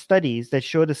 separate studies that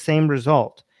show the same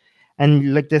result,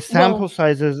 and like the sample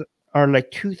sizes are like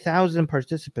 2,000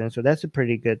 participants, so that's a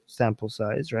pretty good sample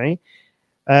size, right?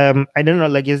 I don't know,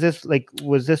 like,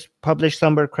 was this published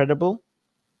somewhere credible?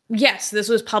 Yes, this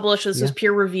was published. This was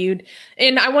peer reviewed.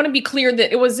 And I want to be clear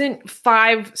that it wasn't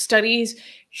 5 studies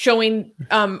showing,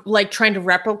 like, trying to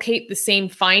replicate the same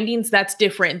findings. That's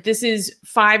different. This is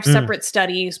 5 separate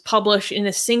studies published in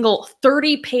a single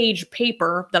 30-page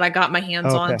paper that I got my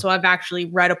hands on. So I've actually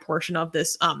read a portion of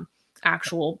this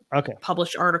actual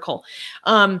published article,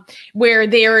 where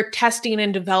they are testing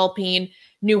and developing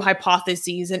new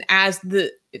hypotheses. And as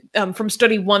from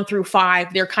study 1 through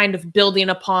 5, they're kind of building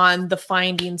upon the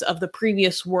findings of the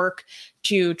previous work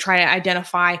to try to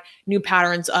identify new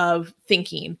patterns of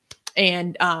thinking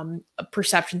and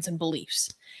perceptions and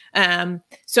beliefs.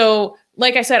 So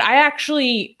like I said, I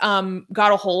actually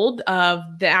got a hold of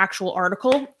the actual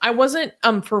article. I wasn't,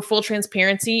 for full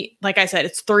transparency, like I said,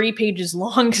 it's 30 pages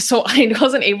long, so I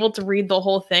wasn't able to read the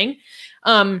whole thing.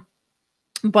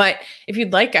 But if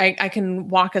you'd like, I can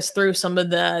walk us through some of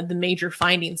the major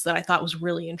findings that I thought was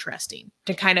really interesting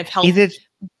to kind of help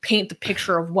paint the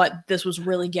picture of what this was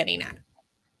really getting at.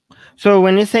 So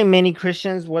when you say many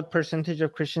Christians, what percentage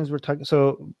of Christians we're talking?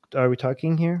 So are we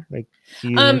talking here? Like,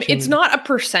 it's not a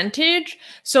percentage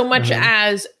so much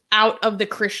as out of the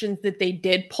Christians that they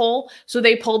did poll. So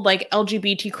they polled like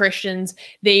LGBT Christians,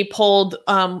 they polled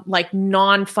like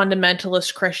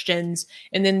non-fundamentalist Christians,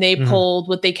 and then they polled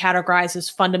what they categorize as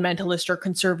fundamentalist or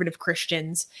conservative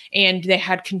Christians, and they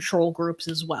had control groups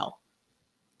as well.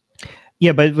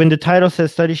 Yeah, but when the title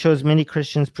says study shows many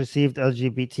Christians perceived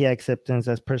LGBT acceptance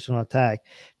as personal attack,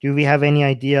 do we have any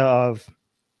idea of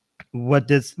what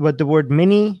the word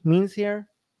many means here?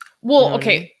 Well,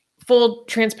 okay. full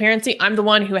transparency, I'm the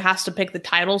one who has to pick the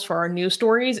titles for our news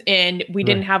stories, and we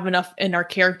didn't have enough in our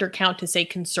character count to say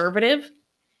conservative.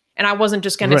 And I wasn't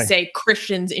just going to say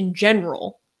Christians in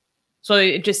general. So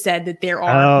it just said that there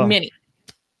are many.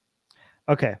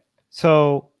 Okay.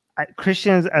 So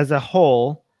Christians as a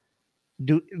whole,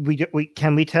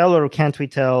 can we tell or can't we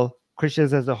tell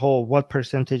Christians as a whole what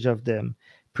percentage of them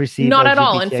perceive not LGBTI? At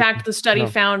all. In fact, the study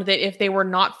found that if they were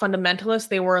not fundamentalists,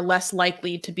 they were less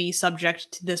likely to be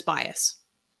subject to this bias.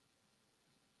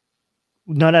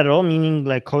 Not at all, meaning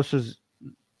like closest.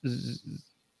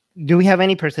 Do we have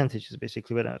any percentages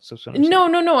basically without?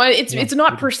 No. It's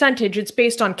not percentage. It's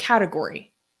based on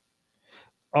category.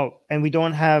 Oh, and we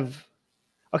don't have.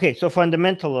 Okay, so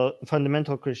fundamental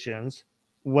Christians,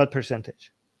 what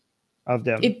percentage of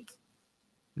them?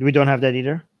 We don't have that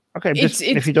either. Okay,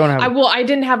 if you don't have, I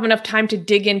didn't have enough time to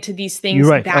dig into these things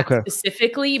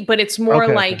specifically, but it's more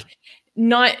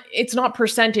it's not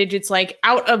percentage. It's like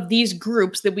out of these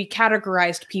groups that we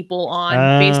categorized people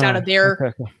on based out of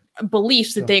their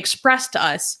beliefs that they express to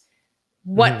us,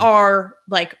 what are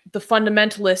like the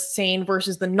fundamentalists saying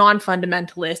versus the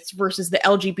non-fundamentalists versus the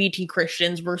LGBT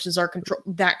Christians versus our control,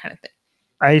 that kind of thing.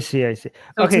 I see. So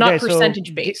it's not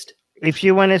percentage based. If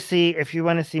you want to see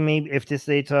maybe if this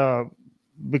data,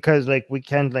 because like we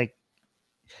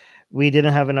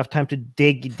didn't have enough time to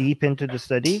dig deep into the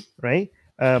study, right?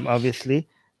 Obviously,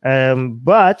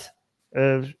 but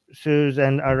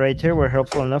Susan, our writer, were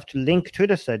helpful enough to link to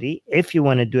the study if you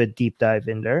want to do a deep dive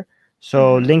in there.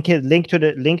 So link to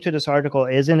this article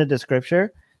is in the description.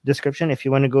 If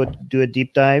you want to go do a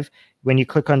deep dive, when you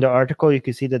click on the article, you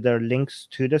can see that there are links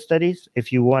to the studies.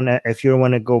 If you want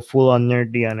to go full on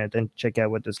nerdy on it and check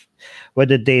out what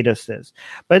the data says.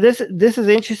 But this is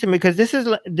interesting because this is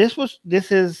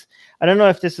I don't know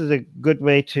if this is a good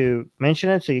way to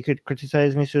mention it. So you could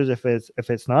criticize me, Suze, if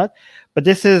it's not. But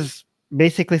this is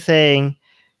basically saying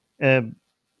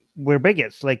we're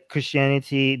bigots. Like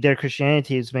their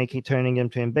Christianity is turning them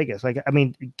to bigots. Like, I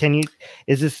mean,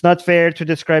 is this not fair to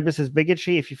describe this as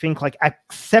bigotry if you think like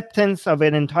acceptance of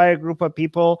an entire group of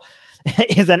people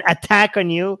is an attack on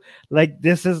you? Like,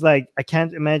 this is like, I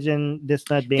can't imagine this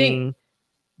not being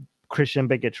Christian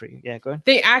bigotry. Yeah, go ahead.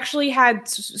 They actually had,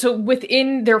 so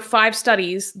within their 5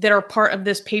 studies that are part of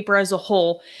this paper as a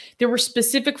whole, there were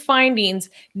specific findings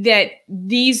that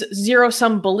these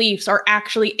zero-sum beliefs are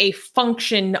actually a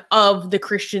function of the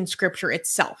Christian scripture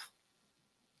itself.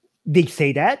 They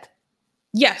say that?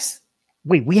 Yes.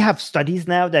 Wait, we have studies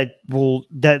now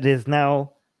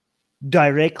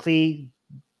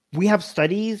we have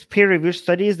studies, peer-reviewed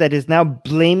studies that is now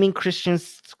blaming Christian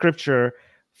scripture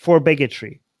for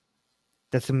bigotry.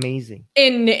 That's amazing.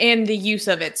 And the use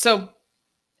of it. So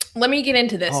let me get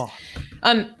into this.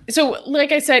 So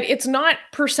like I said, it's not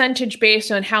percentage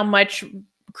based on how much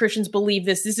Christians believe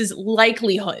this. This is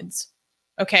likelihoods.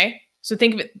 Okay. So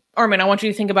think of it, Armin, I want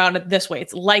you to think about it this way.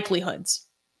 It's likelihoods.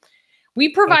 We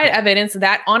provide evidence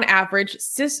that on average,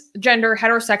 cisgender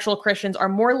heterosexual Christians are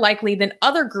more likely than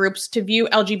other groups to view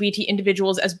LGBT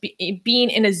individuals as being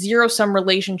in a zero-sum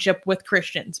relationship with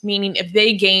Christians, meaning if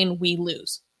they gain, we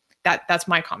lose. That's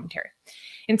my commentary.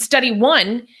 In study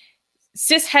 1,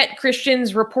 cishet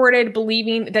Christians reported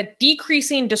believing that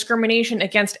decreasing discrimination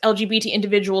against LGBT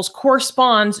individuals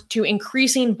corresponds to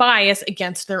increasing bias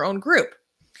against their own group.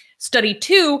 Study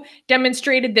 2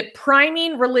 demonstrated that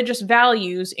priming religious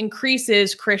values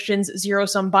increases Christians'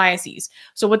 zero-sum biases.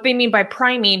 So what they mean by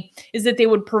priming is that they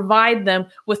would provide them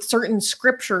with certain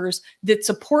scriptures that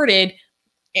supported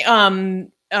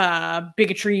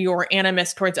bigotry or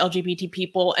animus towards LGBT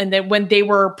people. And then when they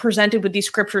were presented with these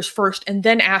scriptures first and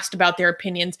then asked about their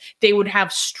opinions, they would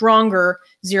have stronger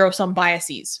zero-sum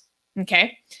biases.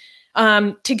 Okay.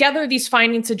 Together, these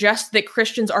findings suggest that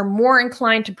Christians are more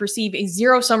inclined to perceive a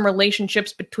zero-sum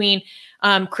relationships between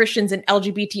Christians and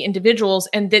LGBT individuals,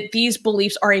 and that these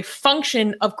beliefs are a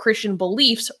function of Christian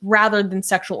beliefs rather than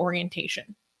sexual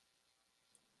orientation.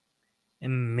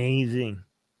 Amazing.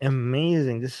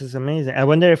 This is amazing. I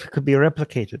wonder if it could be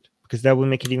replicated, because that would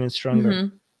make it even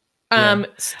stronger.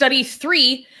 Study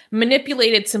 3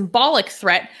 manipulated symbolic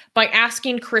threat by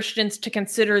asking Christians to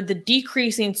consider the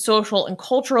decreasing social and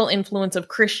cultural influence of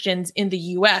Christians in the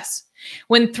U.S.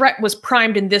 When threat was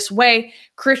primed in this way,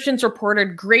 Christians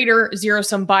reported greater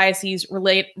zero-sum biases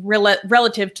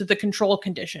relative to the control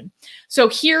condition. So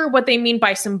here, what they mean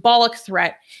by symbolic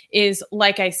threat is,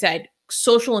 like I said,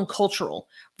 social and cultural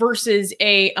versus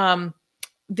a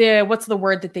what's the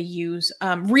word that they use?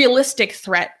 Realistic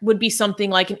threat would be something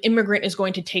like an immigrant is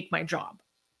going to take my job.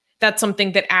 That's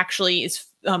something that actually is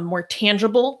more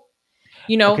tangible.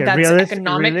 You know, that's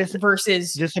economic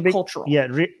versus cultural. Yeah,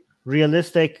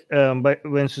 realistic. But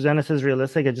when Susanna says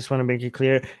realistic, I just want to make it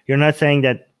clear, you're not saying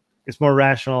that it's more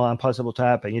rational and possible to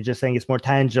happen. You're just saying it's more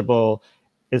tangible.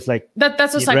 It's like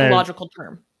That's a psychological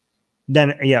term.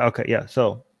 Then yeah, okay, yeah.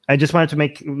 So I just wanted to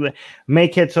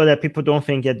make it so that people don't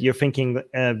think that you're thinking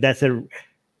that's a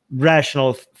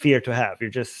rational fear to have.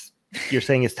 You're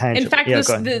saying it's tangible. In fact,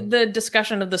 the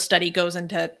discussion of the study goes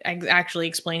into actually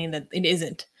explaining that it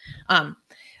isn't.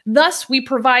 Thus, we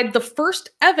provide the first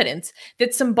evidence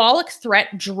that symbolic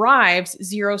threat drives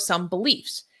zero-sum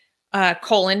beliefs.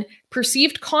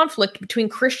 Perceived conflict between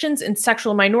Christians and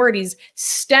sexual minorities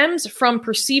stems from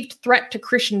perceived threat to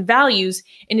Christian values,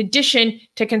 in addition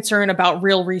to concern about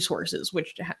real resources,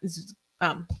 which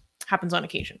happens on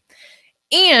occasion.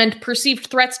 And perceived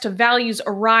threats to values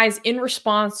arise in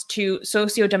response to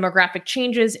socio-demographic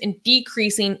changes and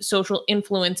decreasing social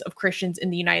influence of Christians in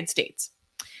the United States.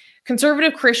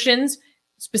 Conservative Christians,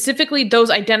 specifically those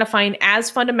identifying as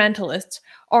fundamentalists,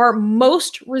 are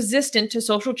most resistant to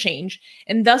social change,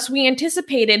 and thus we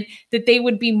anticipated that they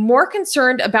would be more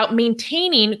concerned about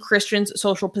maintaining Christians'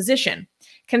 social position.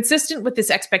 Consistent with this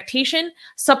expectation,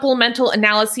 supplemental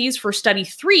analyses for Study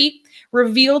 3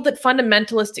 revealed that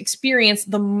fundamentalists experience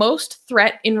the most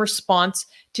threat in response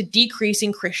to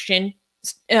decreasing Christian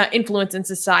influence in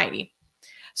society.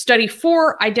 Study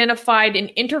 4 identified an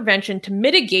intervention to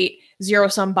mitigate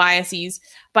zero-sum biases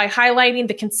by highlighting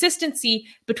the consistency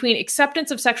between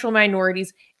acceptance of sexual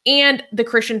minorities and the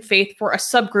Christian faith for a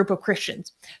subgroup of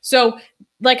Christians. So,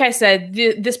 like I said,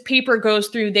 this paper goes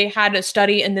through, they had a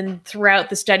study, and then throughout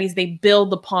the studies, they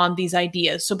build upon these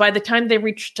ideas. So by the time they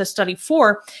reach to Study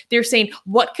 4, they're saying,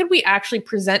 what could we actually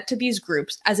present to these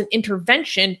groups as an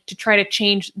intervention to try to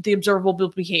change the observable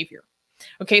behavior?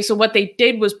 Okay, so what they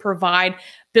did was provide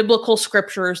biblical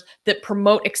scriptures that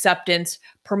promote acceptance,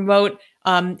 promote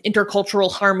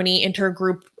intercultural harmony,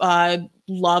 intergroup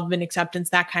love and acceptance,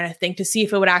 that kind of thing, to see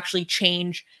if it would actually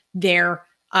change their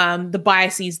the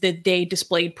biases that they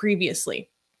displayed previously.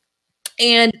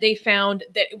 And they found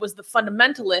that it was the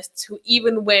fundamentalists who,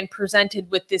 even when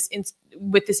presented with this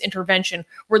intervention,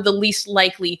 were the least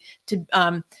likely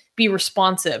to be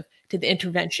responsive to the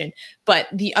intervention. But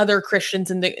the other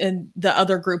Christians and the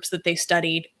other groups that they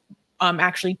studied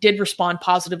actually did respond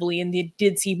positively, and they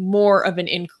did see more of an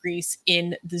increase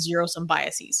in the zero-sum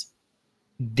biases.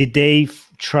 Did they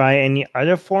try any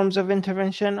other forms of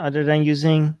intervention other than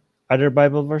using other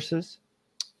Bible verses?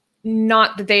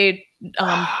 Not that they...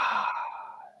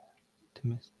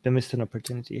 They missed an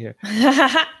opportunity here.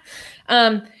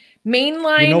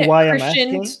 Mainline you know why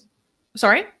Christians... I'm asking?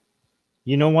 Sorry?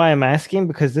 You know why I'm asking?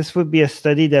 Because this would be a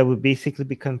study that would basically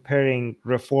be comparing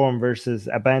reform versus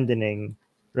abandoning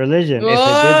religion. If it did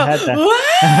have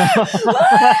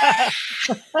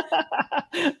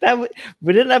that,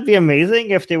 wouldn't that be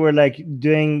amazing if they were like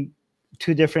doing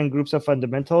two different groups of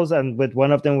fundamentals, and with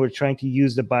one of them were trying to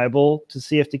use the Bible to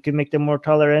see if they could make them more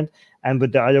tolerant, and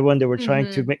with the other one they were trying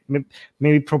to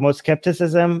maybe promote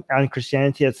skepticism on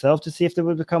Christianity itself to see if they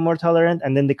would become more tolerant,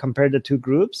 and then they compared the two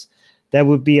groups. That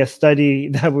would be a study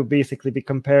that would basically be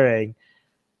comparing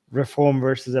reform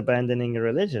versus abandoning a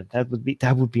religion. That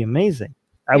would be amazing.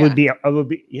 I would be,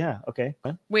 yeah, okay.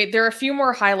 Wait, there are a few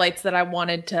more highlights that I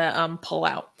wanted to pull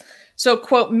out. So,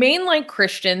 quote, mainline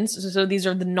Christians, so these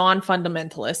are the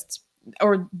non-fundamentalists,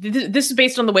 or this is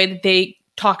based on the way that they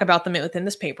talk about them within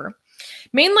this paper.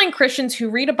 Mainline Christians who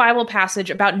read a Bible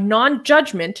passage about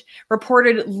non-judgment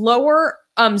reported lower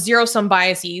zero-sum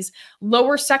biases,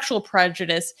 lower sexual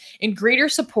prejudice, and greater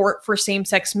support for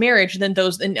same-sex marriage than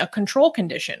those in a control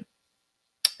condition.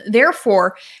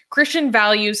 Therefore, Christian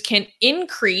values can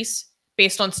increase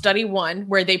based on Study 1,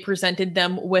 where they presented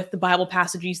them with the Bible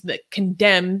passages that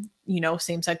condemn,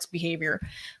 same-sex behavior,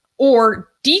 or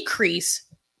decrease,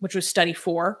 which was Study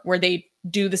 4, where they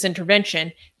do this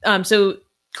intervention. So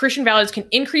Christian values can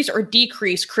increase or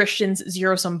decrease Christians'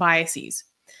 zero-sum biases.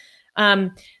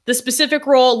 The specific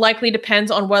role likely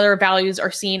depends on whether values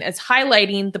are seen as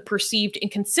highlighting the perceived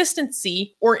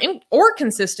inconsistency or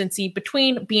consistency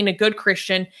between being a good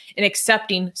Christian and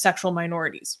accepting sexual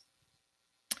minorities.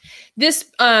 This,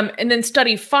 and then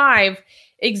Study 5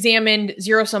 examined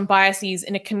zero-sum biases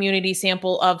in a community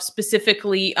sample of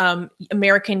specifically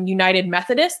American United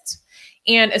Methodists,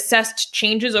 and assessed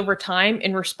changes over time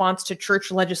in response to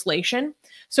church legislation.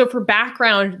 So for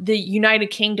background, the United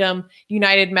Kingdom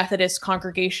United Methodist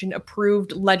Congregation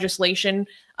approved legislation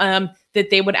that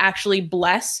they would actually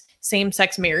bless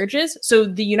same-sex marriages. So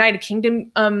the United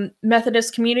Kingdom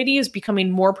Methodist community is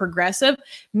becoming more progressive.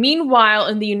 Meanwhile,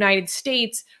 in the United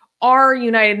States, our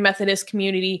United Methodist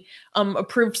community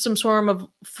approved some form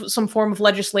of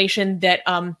legislation that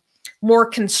more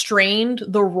constrained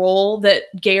the role that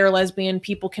gay or lesbian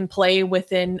people can play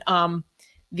within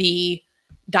the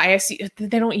diocese.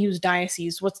 They don't use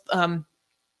diocese. What's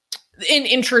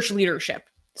in church leadership.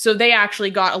 So they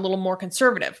actually got a little more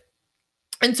conservative.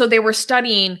 And so they were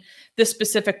studying this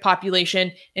specific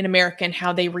population in America and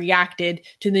how they reacted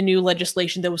to the new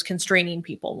legislation that was constraining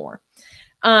people more.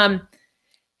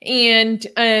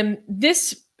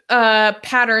 This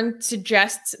pattern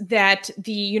suggests that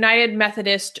the United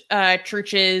Methodist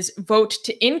Church's vote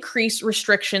to increase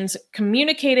restrictions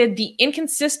communicated the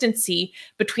inconsistency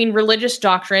between religious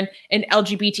doctrine and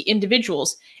LGBT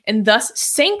individuals, and thus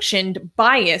sanctioned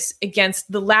bias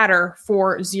against the latter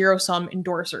for zero-sum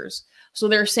endorsers. So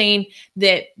they're saying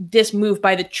that this move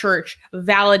by the church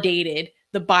validated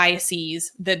the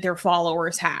biases that their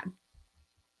followers had.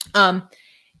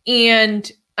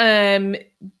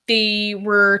 They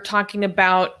were talking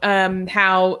about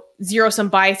how zero-sum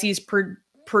biases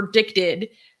predicted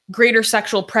greater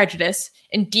sexual prejudice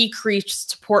and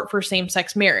decreased support for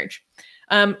same-sex marriage.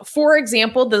 For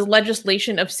example, the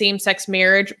legislation of same-sex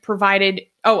marriage provided...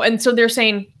 Oh, and so they're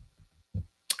saying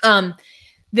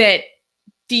that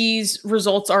these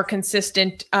results are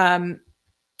consistent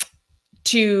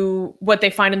to what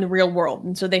they find in the real world.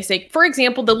 And so they say, for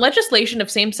example, the legislation of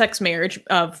same-sex marriage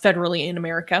federally in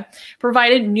America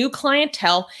provided new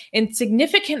clientele and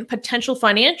significant potential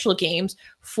financial gains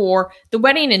for the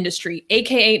wedding industry,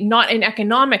 aka not an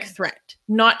economic threat,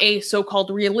 not a so-called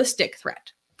realistic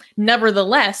threat.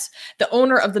 Nevertheless, the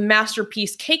owner of the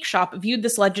Masterpiece Cake Shop viewed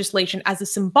this legislation as a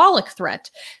symbolic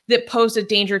threat that posed a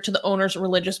danger to the owner's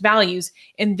religious values,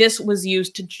 and this was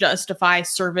used to justify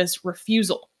service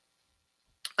refusal.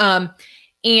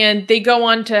 And they go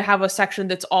on to have a section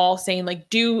that's all saying, like,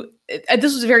 this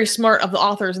was very smart of the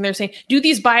authors, and they're saying, do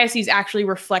these biases actually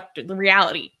reflect the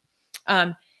reality?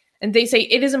 And they say,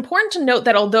 it is important to note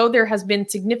that although there has been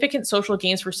significant social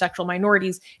gains for sexual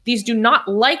minorities, these do not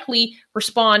likely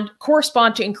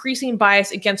correspond to increasing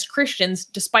bias against Christians,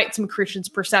 despite some Christians'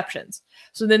 perceptions.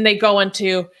 So then they go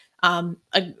into a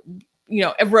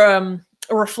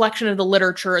reflection of the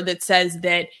literature that says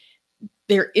that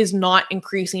there is not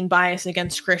increasing bias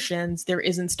against Christians. There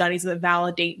isn't studies that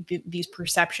validate these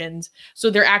perceptions. So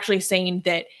they're actually saying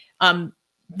that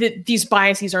these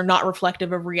biases are not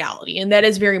reflective of reality. And that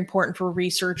is very important for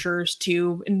researchers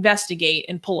to investigate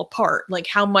and pull apart. Like,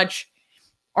 how much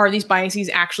are these biases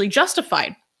actually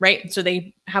justified, right? So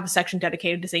they have a section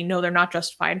dedicated to say, no, they're not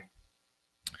justified.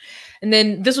 And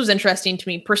then this was interesting to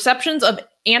me. Perceptions of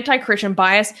anti-Christian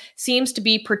bias seems to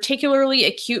be particularly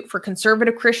acute for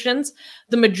conservative Christians.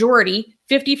 The majority,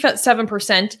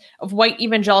 57% of white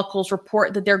evangelicals,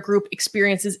 report that their group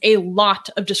experiences a lot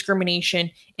of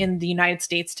discrimination in the United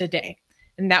States today.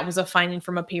 And that was a finding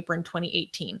from a paper in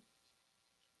 2018.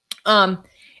 And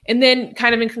then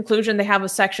kind of in conclusion, they have a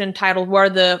section titled, what are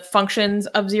the functions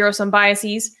of zero-sum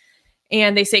biases?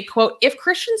 And they say, quote, if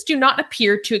Christians do not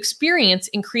appear to experience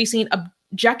increasing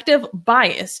objective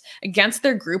bias against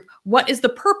their group, what is the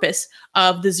purpose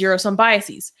of the zero-sum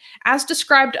biases? As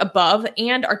described above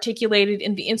and articulated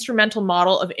in the instrumental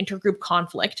model of intergroup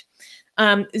conflict,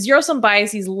 zero-sum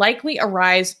biases likely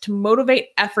arise to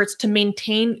motivate efforts to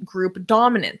maintain group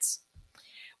dominance.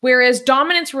 Whereas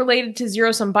dominance related to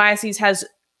zero-sum biases has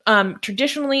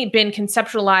traditionally been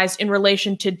conceptualized in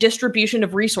relation to distribution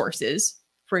of resources.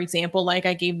 For example, like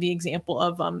I gave the example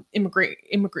of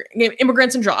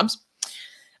immigrants and jobs.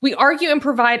 We argue and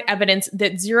provide evidence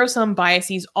that zero-sum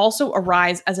biases also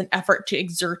arise as an effort to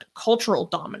exert cultural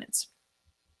dominance.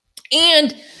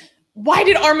 And why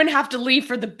did Armin have to leave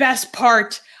for the best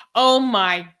part? Oh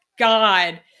my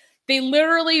God. They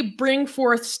literally bring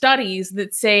forth studies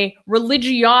that say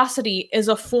religiosity is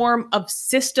a form of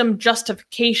system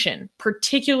justification,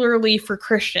 particularly for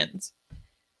Christians.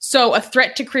 So a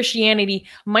threat to Christianity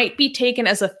might be taken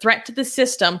as a threat to the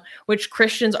system which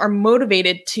Christians are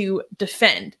motivated to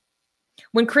defend.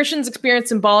 When Christians experience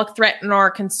symbolic threat and are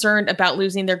concerned about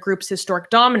losing their group's historic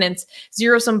dominance,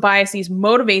 zero-sum biases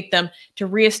motivate them to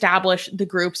reestablish the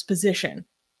group's position.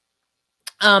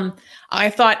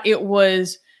 I thought it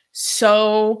was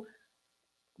so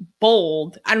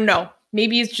bold. I don't know.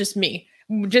 Maybe it's just me.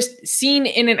 Just seen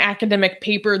in an academic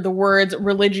paper, the words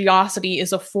religiosity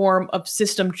is a form of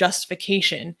system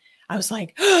justification. I was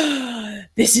like, oh,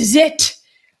 this is it.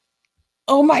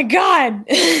 Oh my God.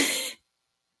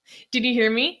 Did you hear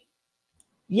me?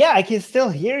 Yeah, I can still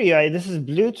hear you. This is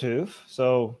Bluetooth.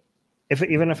 So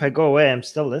even if I go away, I'm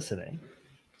still listening.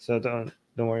 So don't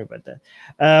worry about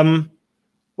that.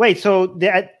 Wait, so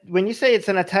when you say it's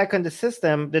an attack on the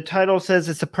system, the title says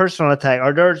it's a personal attack.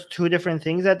 Are there two different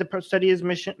things that the study is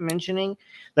mentioning?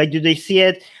 Like, do they see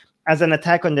it as an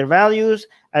attack on their values,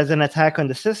 as an attack on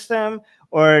the system,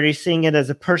 or are they seeing it as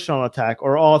a personal attack,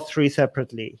 or all three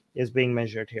separately is being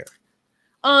measured here?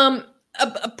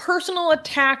 A personal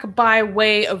attack by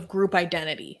way of group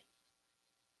identity.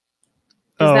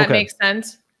 Does that make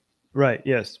sense? Right.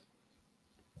 Yes.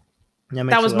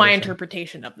 That was my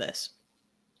interpretation of this.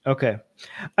 Okay.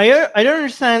 I don't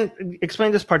understand.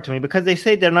 Explain this part to me, because they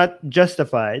say they're not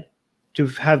justified to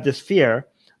have this fear.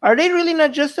 Are they really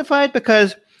not justified?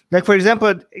 Because, like, for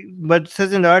example, what it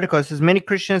says in the article, it says many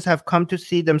Christians have come to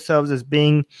see themselves as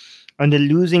being on the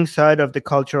losing side of the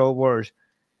cultural wars.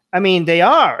 I mean, they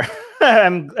are.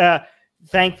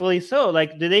 Thankfully so.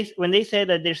 Like, when they say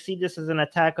that they see this as an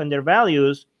attack on their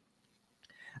values,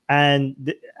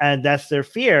 and that's their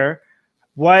fear,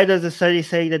 why does the study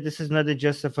say that this is not a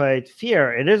justified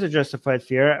fear? It is a justified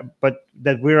fear, but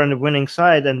that we're on the winning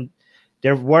side, and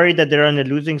they're worried that they're on the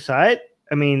losing side.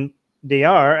 I mean, they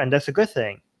are, and that's a good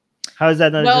thing. How is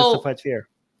that not a justified fear?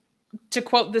 To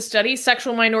quote the study,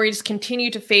 sexual minorities continue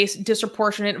to face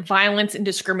disproportionate violence and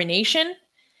discrimination.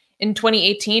 In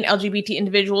 2018, LGBT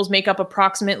individuals make up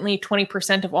approximately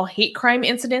 20% of all hate crime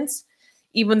incidents,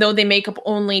 even though they make up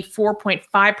only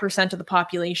 4.5% of the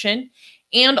population.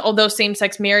 And although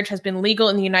same-sex marriage has been legal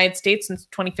in the United States since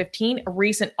 2015, a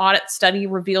recent audit study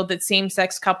revealed that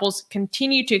same-sex couples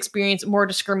continue to experience more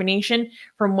discrimination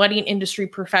from wedding industry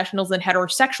professionals than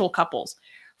heterosexual couples.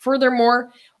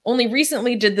 Furthermore, only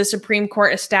recently did the Supreme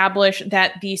Court establish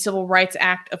that the Civil Rights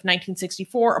Act of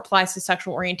 1964 applies to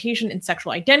sexual orientation and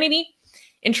sexual identity.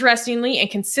 Interestingly, and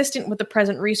consistent with the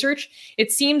present research,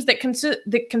 it seems that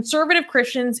conservative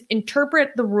Christians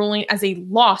interpret the ruling as a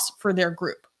loss for their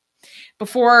group.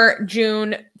 Before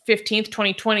June 15th,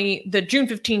 2020, the June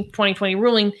 15th, 2020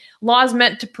 ruling, laws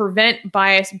meant to prevent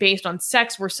bias based on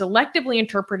sex were selectively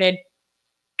interpreted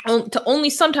to only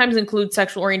sometimes include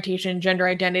sexual orientation and gender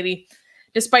identity.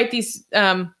 Despite these,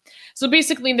 so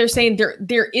basically they're saying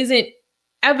there isn't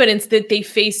evidence that they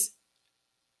face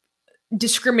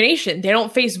discrimination. They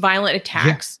don't face violent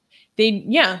attacks.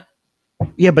 Yeah.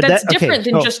 But that's different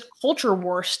than just culture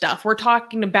war stuff. We're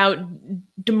talking about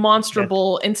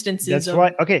demonstrable instances of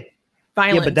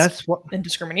violence and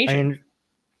discrimination.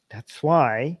 That's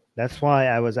why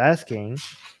I was asking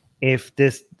if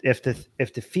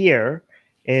the fear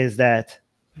is that.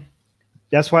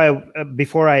 That's why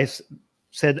before I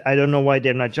said I don't know why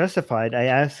they're not justified, I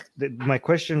asked. My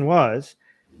question was,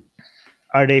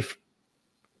 are they?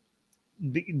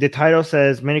 The title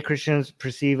says many Christians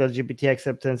perceive LGBT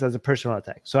acceptance as a personal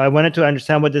attack. So I wanted to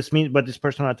understand what this means, what this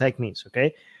personal attack means.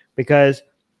 Okay, because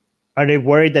are they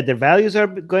worried that their values are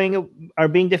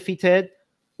being defeated,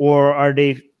 or are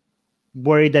they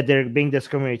worried that they're being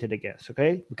discriminated against?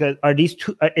 Okay, because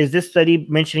is this study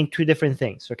mentioning two different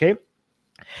things? Okay,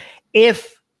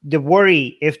 if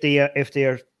they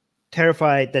are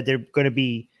terrified that they're going to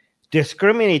be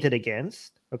discriminated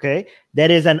against, okay, that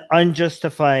is an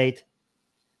unjustified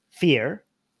fear,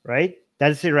 right?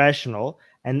 That's irrational,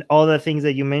 and all the things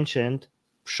that you mentioned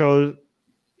show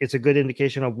it's a good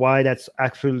indication of why that's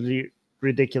absolutely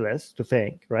ridiculous to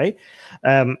think, right?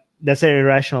 That's an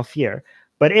irrational fear.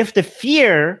 But if the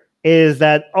fear is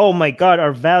that, oh my God,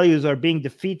 our values are being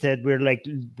defeated,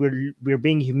 we're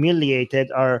being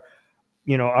humiliated, our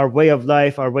way of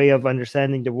life, our way of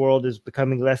understanding the world is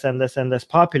becoming less and less and less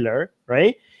popular,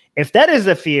 right? If that is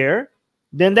a fear,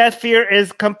 then that fear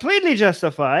is completely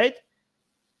justified.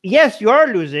 Yes, you are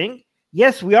losing.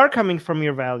 Yes, we are coming from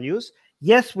your values.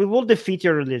 Yes, we will defeat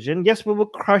your religion. Yes, we will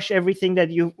crush everything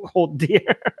that you hold dear,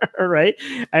 right?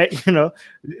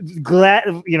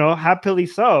 Happily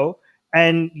so.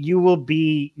 And you will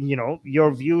be,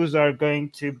 your views are going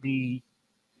to be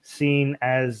seen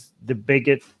as the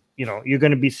bigot. You're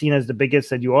going to be seen as the bigots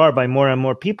that you are by more and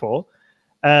more people.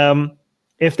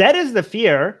 If that is the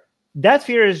fear, that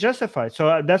fear is justified.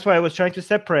 So that's why I was trying to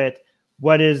separate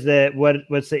what's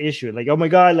the issue. Like, oh my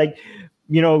God,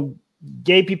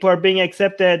 gay people are being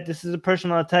accepted. This is a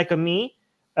personal attack on me.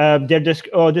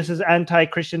 This is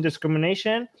anti-Christian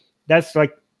discrimination. That's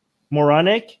like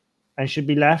moronic and should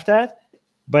be laughed at.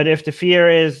 But if the fear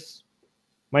is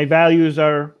my values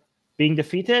are being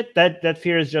defeated, that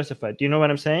fear is justified. Do you know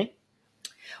what I'm saying?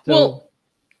 The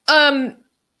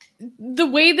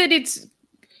way that it's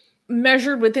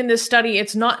measured within this study,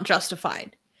 it's not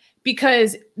justified,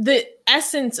 because the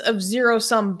essence of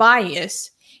zero-sum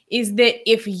bias is that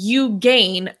if you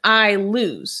gain, I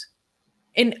lose.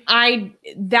 And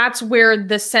that's where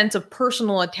the sense of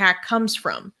personal attack comes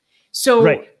from. So,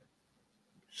 right.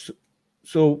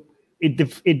 So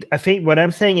I think what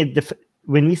I'm saying is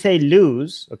when we say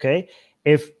lose, okay,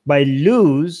 if by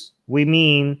lose we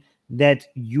mean that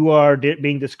you are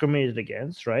being discriminated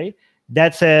against, right?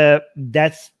 That's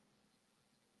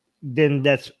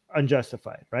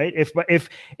unjustified, right?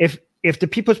 If the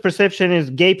people's perception is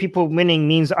gay people winning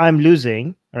means I'm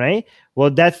losing, right?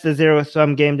 Well, that's the zero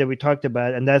sum game that we talked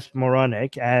about, and that's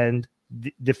moronic, and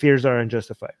the fears are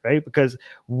unjustified, right? Because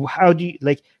how do you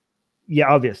yeah,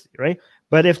 obviously, right?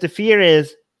 But if the fear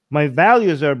is my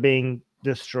values are being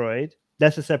destroyed,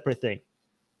 that's a separate thing.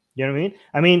 You know what I mean?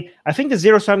 I mean, I think the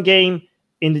zero sum game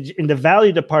in the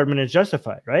value department is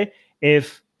justified, right?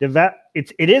 If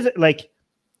it is like,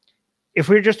 if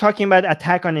we're just talking about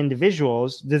attack on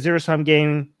individuals, the zero sum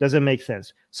game doesn't make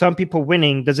sense. Some people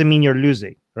winning doesn't mean you're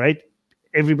losing, right?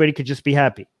 Everybody could just be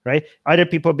happy, right? Other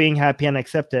people being happy and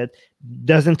accepted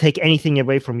doesn't take anything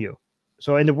away from you.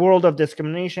 So in the world of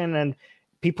discrimination and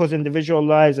people's individual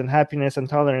lives and happiness and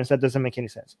tolerance, that doesn't make any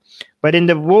sense. But in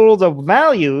the world of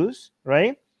values,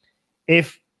 right?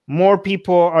 If more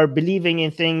people are believing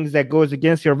in things that goes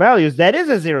against your values, that is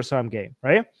a zero sum game,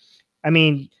 right? I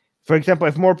mean, for example,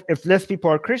 if less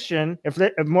people are Christian, if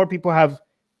more people have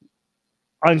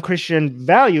unchristian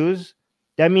values,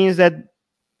 that means that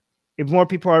if more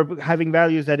people are having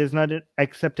values that is not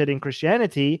accepted in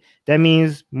Christianity, that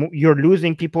means you're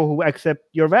losing people who accept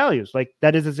your values. Like,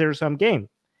 that is a zero sum game,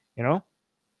 you know?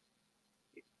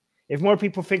 If more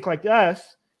people think like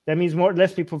us, that means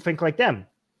less people think like them.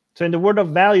 So in the world of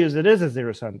values, it is a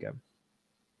zero sum game.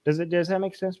 Does that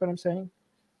make sense what I'm saying?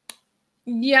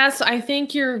 Yes, I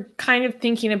think you're kind of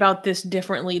thinking about this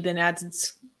differently than as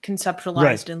it's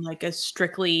conceptualized in like a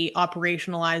strictly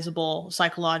operationalizable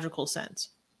psychological sense.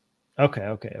 Okay.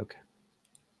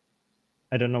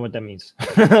 I don't know what that means.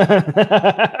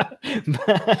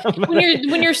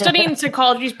 When you're studying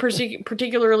psychology,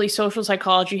 particularly social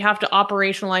psychology, you have to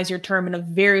operationalize your term in a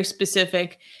very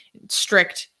specific,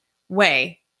 strict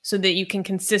way so that you can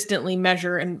consistently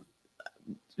measure and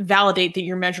validate that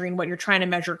you're measuring what you're trying to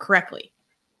measure correctly,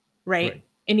 right?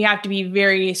 And you have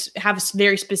to have a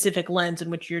very specific lens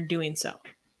in which you're doing so.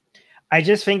 I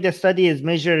just think the study is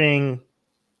measuring,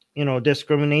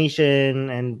 discrimination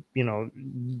and,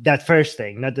 that first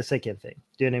thing, not the second thing.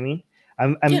 Do you know what I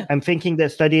mean? I'm thinking the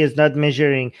study is not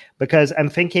measuring, because I'm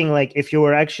thinking like, if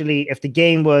the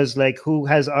game was like who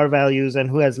has our values and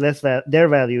who has less their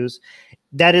values,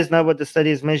 that is not what the study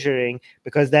is measuring,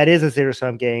 because that is a zero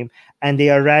sum game and they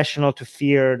are rational to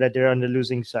fear that they're on the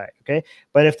losing side. Okay.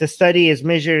 But if the study is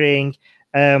measuring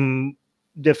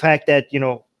the fact that,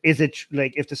 is it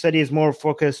like, if the study is more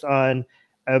focused on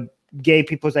gay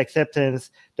people's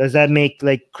acceptance, does that make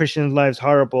like Christian lives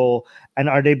horrible, and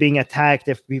are they being attacked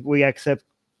if we accept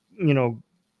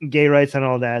gay rights and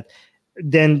all that,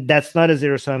 then that's not a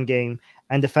zero sum game.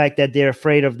 And the fact that they're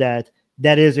afraid of that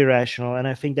is irrational, and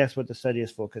I think that's what the study is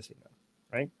focusing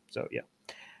on, right? So yeah,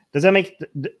 does that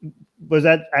was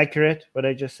that accurate what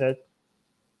I just said,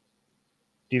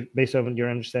 based on your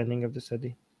understanding of the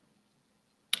study?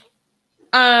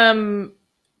 I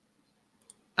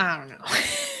don't know.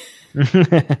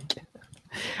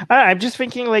 I'm just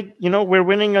thinking like, we're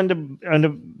winning on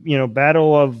the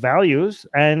battle of values,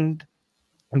 and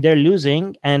they're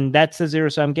losing, and that's a zero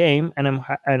sum game, and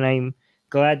I'm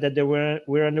glad that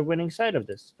we're on the winning side of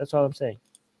this. That's all I'm saying,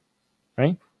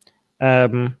 right?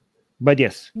 But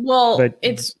yes. Well,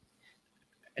 it's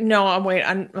no. Wait,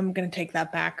 I'm going to take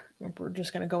that back. We're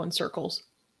just going to go in circles.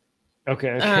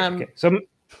 Okay. So.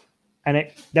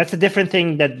 And that's a different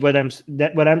thing. What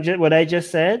I just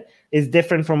said is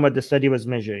different from what the study was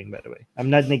measuring. By the way, I'm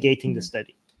not negating the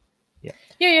study.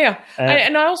 Yeah.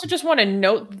 And I also just want to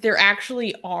note that there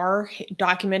actually are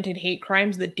documented hate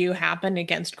crimes that do happen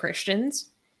against Christians,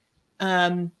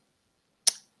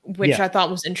 which I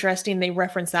thought was interesting. They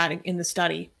reference that in the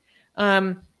study,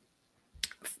 but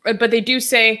they do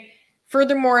say.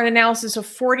 Furthermore, an analysis of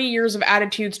 40 years of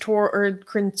attitudes toward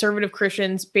conservative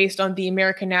Christians based on the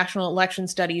American National Election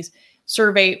Studies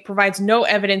survey provides no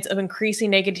evidence of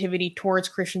increasing negativity towards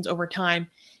Christians over time.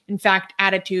 In fact,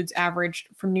 attitudes averaged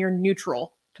from near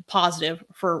neutral to positive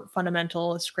for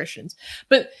fundamentalist Christians.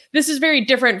 But this is very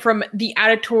different from the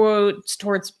attitudes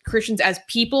towards Christians as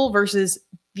people versus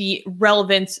the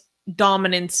relevance,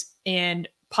 dominance, and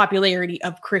popularity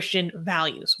of Christian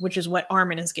values, which is what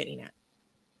Armin is getting at.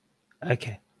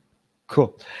 Okay,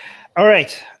 cool. All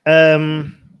right.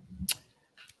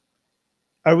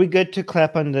 Are we good to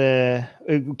clap on the...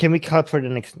 can we clap for the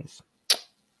next news?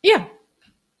 Yeah.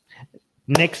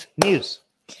 Next news.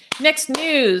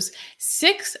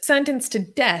 6 sentenced to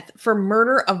death for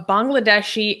murder of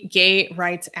Bangladeshi gay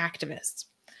rights activists.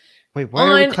 Wait, why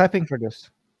are we clapping for this?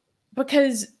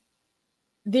 Because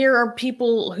there are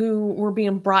people who were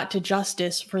being brought to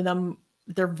justice for them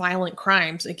their violent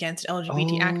crimes against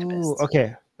LGBT activists.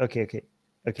 Okay.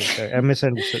 Sorry, I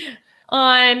misunderstood.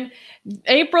 On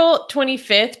April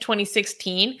 25th,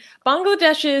 2016,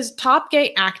 Bangladesh's top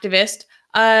gay activist,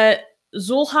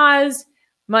 Zulhaz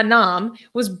Manam,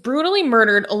 was brutally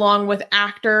murdered along with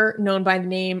actor known by the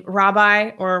name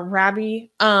Rabbi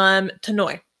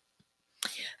Tanoy.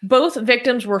 Both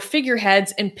victims were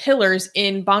figureheads and pillars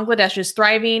in Bangladesh's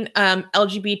thriving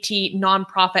LGBT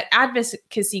nonprofit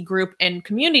advocacy group and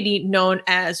community known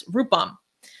as Rupam.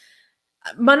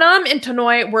 Manam and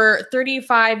Tanoy were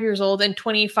 35 years old and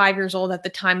 25 years old at the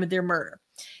time of their murder.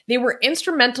 They were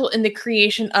instrumental in the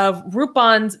creation of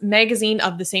Rupam's magazine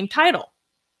of the same title.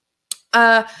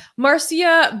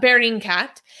 Marcia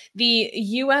Beringkat, the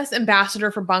U.S.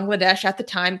 ambassador for Bangladesh at the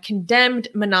time, condemned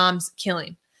Manam's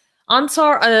killing.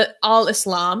 Ansar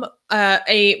al-Islam,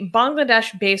 a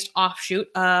Bangladesh-based offshoot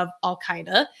of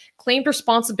Al-Qaeda, claimed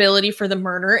responsibility for the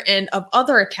murder and of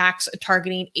other attacks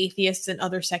targeting atheists and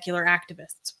other secular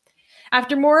activists.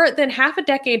 After more than half a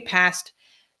decade passed,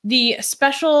 the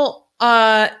special,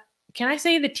 can I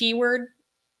say the T word?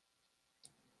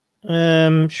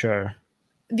 Sure.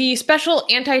 The Special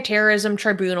Anti-Terrorism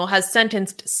Tribunal has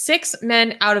sentenced 6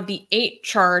 men out of the 8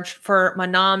 charged for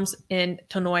Manam's and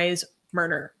Tanoy's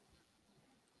murder.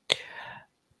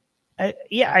 I'm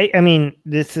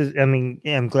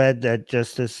glad that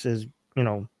justice is,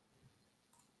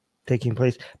 taking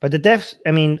place. But the deaths,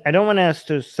 I don't want us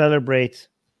to celebrate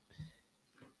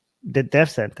the death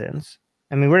sentence.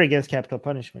 We're against capital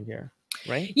punishment here,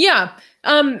 right? Yeah.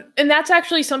 And that's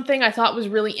actually something I thought was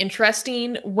really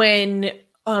interesting when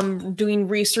doing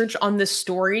research on this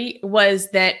story,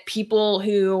 was that people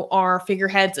who are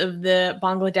figureheads of the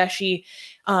Bangladeshi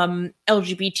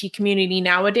LGBT community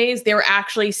nowadays, they were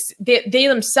actually, they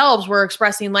themselves were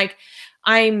expressing like,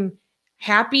 I'm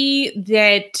happy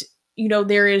that,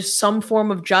 there is some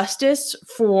form of justice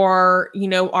for,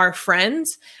 our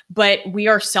friends, but we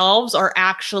ourselves are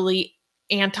actually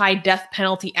anti-death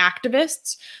penalty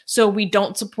activists. So we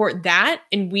don't support that,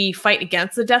 and we fight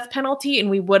against the death penalty, and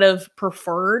we would have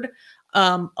preferred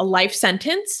a life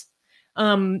sentence.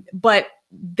 But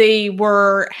they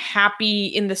were happy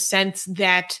in the sense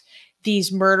that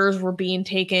these murders were being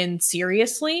taken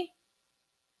seriously.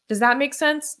 Does that make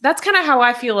sense? That's kind of how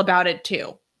I feel about it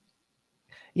too.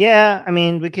 Yeah,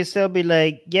 we could still be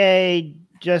like, yay,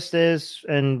 justice,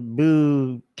 and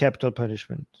boo, capital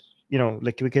punishment.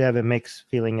 Like we could have a mixed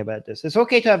feeling about this. It's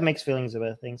okay to have mixed feelings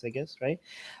about things, I guess, right?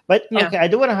 But yeah. Okay, I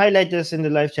do want to highlight this in the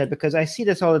live chat because I see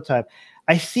this all the time.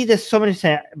 I see this so many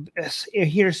times.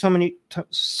 Here so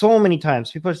many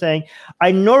times. People are saying,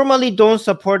 I normally don't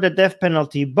support the death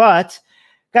penalty, but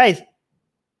guys,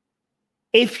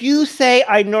 if you say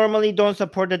I normally don't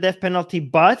support the death penalty,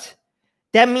 but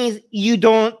that means you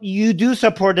do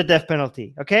support the death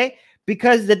penalty, okay?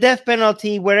 Because the death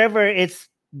penalty, wherever it's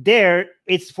there,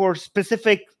 it's for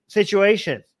specific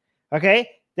situations, okay?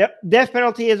 The death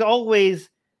penalty is always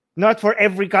not for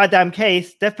every goddamn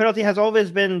case. Death penalty has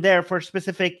always been there for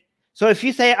specific. So if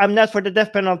you say I'm not for the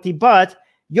death penalty, but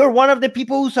you're one of the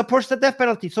people who supports the death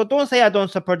penalty. So don't say I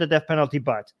don't support the death penalty,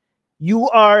 but you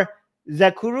are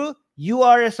Zakuru. You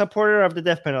are a supporter of the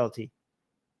death penalty.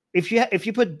 If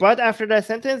you put but after that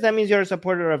sentence, that means you're a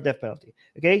supporter of death penalty.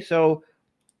 Okay, so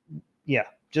yeah,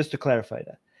 just to clarify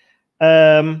that.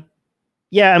 I'm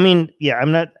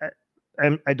not.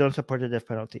 I don't support the death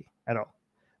penalty at all.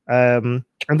 And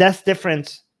that's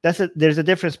different. There's a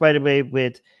difference, by the way,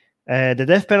 with the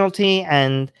death penalty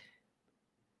and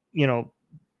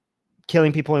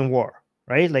killing people in war,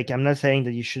 right? Like, I'm not saying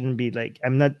that you shouldn't be like.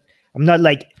 I'm not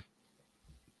like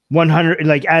 100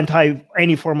 like anti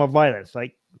any form of violence.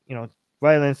 Like,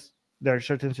 violence. There are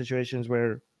certain situations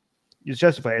where it's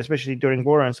justified, especially during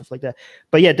war and stuff like that.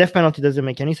 But yeah, death penalty doesn't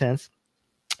make any sense.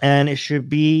 And it should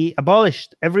be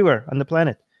abolished everywhere on the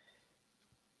planet.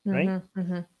 Right? Mm-hmm,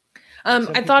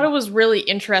 mm-hmm. I thought it was really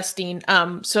interesting.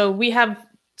 So we have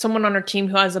someone on our team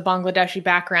who has a Bangladeshi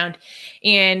background,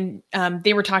 and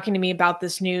they were talking to me about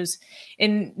this news,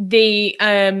 and they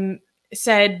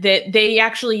said that they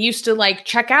actually used to like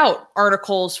check out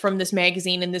articles from this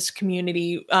magazine in this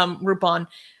community, Rupban,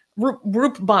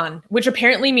 which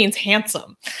apparently means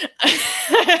handsome,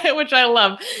 which I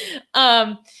love.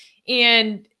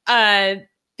 And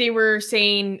they were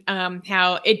saying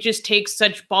how it just takes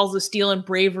such balls of steel and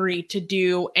bravery to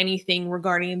do anything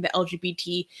regarding the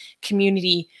LGBT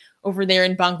community over there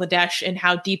in Bangladesh, and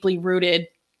how deeply rooted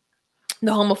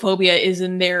the homophobia is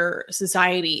in their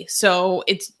society. So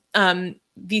it's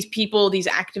these people, these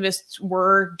activists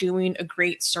were doing a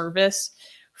great service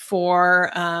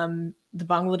for the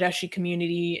Bangladeshi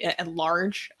community at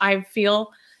large, I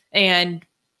feel. and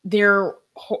their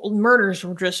murders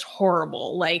were just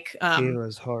horrible. Like, It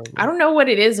was horrible. I don't know what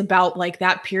it is about like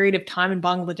that period of time in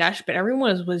Bangladesh, but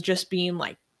everyone was just being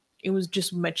like, it was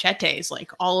just machetes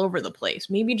like all over the place.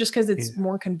 Maybe just because it's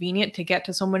more convenient to get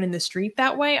to someone in the street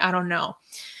that way. I don't know.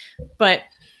 But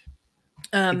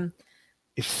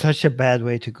it's such a bad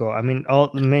way to go. I mean,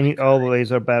 all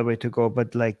ways are a bad way to go,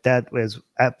 but like that was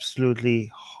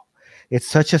absolutely, it's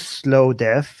such a slow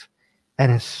death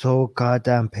and it's so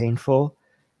goddamn painful.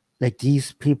 Like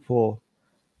these people,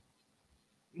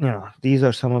 these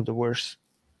are some of the worst,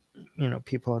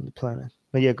 people on the planet.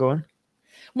 But yeah, go on.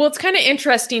 Well, it's kind of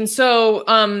interesting. So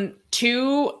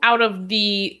 2 out of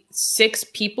the 6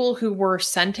 people who were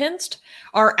sentenced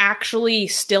are actually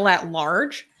still at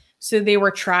large. So they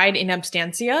were tried in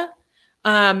absentia.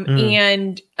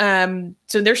 And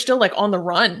so they're still like on the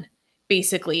run,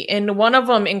 basically. And one of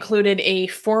them included a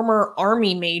former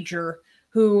army major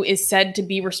who is said to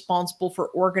be responsible for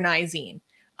organizing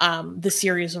the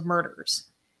series of murders.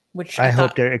 Which I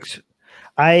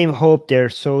hope they're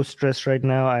so stressed right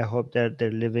now. I hope that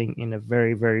they're living in a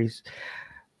very, very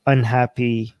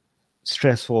unhappy,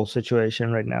 stressful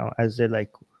situation right now, as they're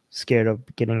like scared of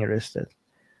getting arrested.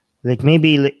 Like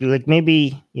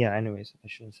maybe, yeah. Anyways, I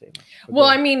shouldn't say much. Well,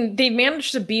 I mean, they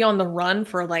managed to be on the run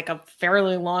for like a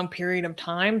fairly long period of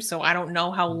time, so I don't know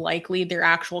how likely their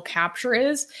actual capture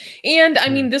is. And I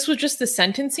mean, this was just the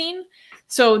sentencing,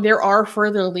 so there are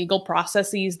further legal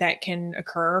processes that can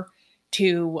occur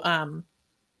to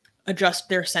adjust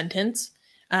their sentence.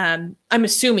 I'm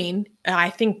assuming, I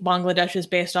think Bangladesh is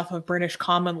based off of British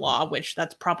common law, which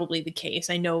that's probably the case.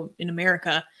 I know in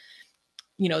America,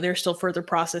 there's still further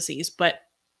processes, but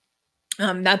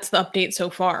that's the update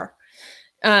so far.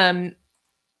 And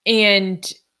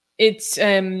it's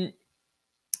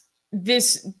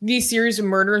these series of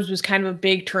murders was kind of a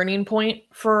big turning point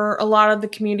for a lot of the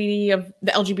community of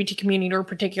the LGBT community, or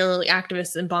particularly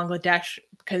activists in Bangladesh,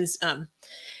 because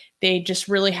they just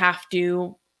really have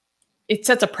to, it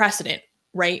sets a precedent,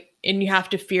 right? And you have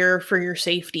to fear for your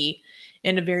safety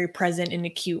in a very present and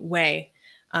acute way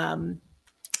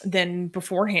than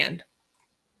beforehand.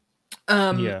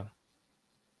 Yeah.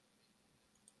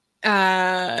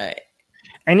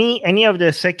 Any of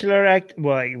the secular act?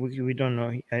 Well, we don't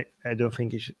know. I don't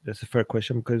think that's a fair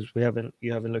question because you haven't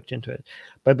looked into it.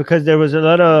 But because there was a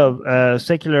lot of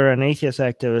secular and atheist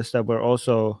activists that were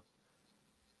also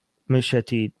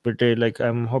macheted, but they're like,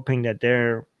 I'm hoping that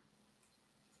their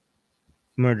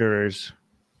murderers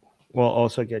will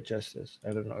also get justice.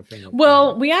 I don't know if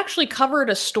well, we actually covered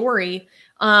a story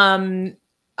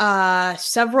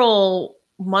several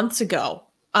months ago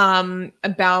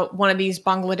about one of these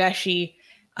Bangladeshi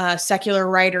secular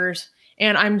writers,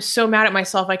 and I'm so mad at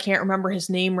myself I can't remember his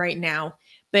name right now,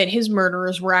 but his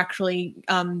murderers were actually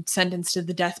sentenced to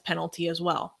the death penalty as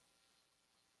well.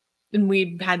 And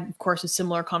we had, of course, a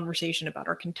similar conversation about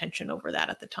our contention over that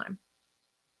at the time.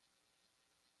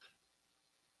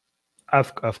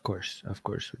 Of course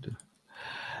we do.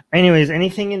 Anyways,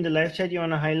 anything in the live chat you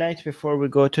want to highlight before we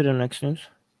go to the next news?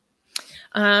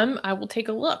 I will take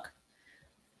a look.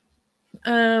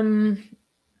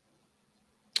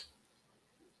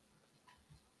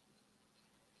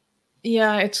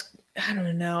 Yeah, I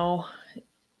don't know.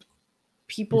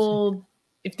 People,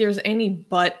 if there's any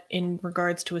but in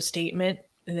regards to a statement,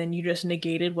 and then you just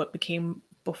negated what became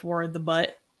before the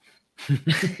but.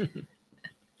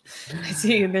 I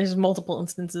see there's multiple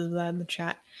instances of that in the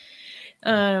chat.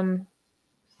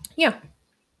 Yeah.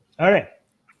 All right.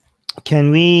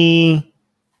 Can we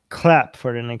clap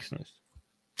for the next news?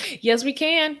 Yes, we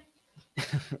can.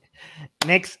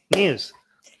 Next news.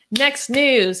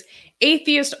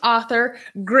 Atheist author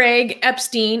Greg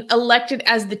Epstein elected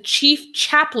as the chief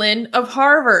chaplain of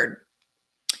Harvard.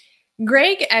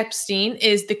 Greg Epstein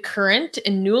is the current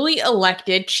and newly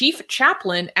elected chief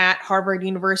chaplain at Harvard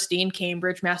University in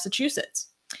Cambridge, Massachusetts.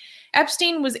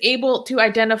 Epstein was able to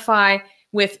identify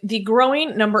with the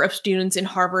growing number of students in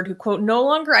Harvard who, quote, no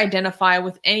longer identify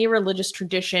with any religious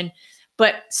tradition,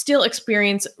 but still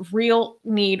experience real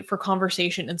need for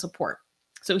conversation and support.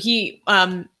 So he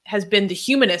has been the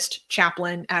humanist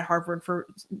chaplain at Harvard for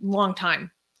a long time,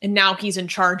 and now he's in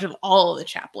charge of all of the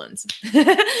chaplains.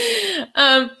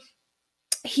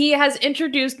 He has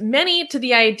introduced many to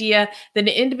the idea that an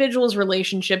individual's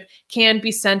relationship can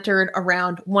be centered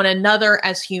around one another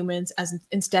as humans, as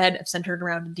instead of centered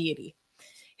around a deity.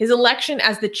 His election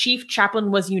as the chief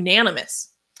chaplain was unanimous.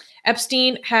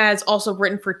 Epstein has also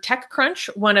written for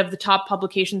TechCrunch, one of the top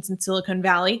publications in Silicon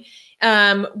Valley,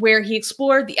 where he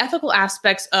explored the ethical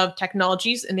aspects of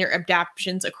technologies and their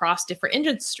adaptations across different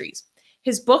industries.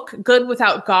 His book, Good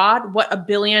Without God, What a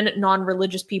Billion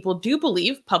Non-Religious People Do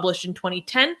Believe, published in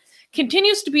 2010,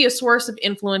 continues to be a source of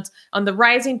influence on the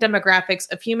rising demographics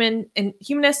of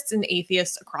humanists and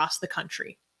atheists across the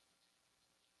country.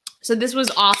 So this was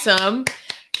awesome.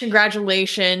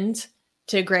 Congratulations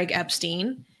to Greg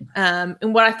Epstein.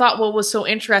 And what I thought was so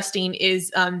interesting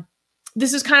is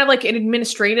this is kind of like an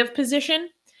administrative position.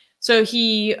 So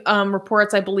he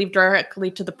reports, I believe,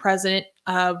 directly to the president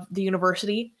of the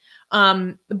university.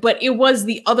 But it was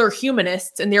the other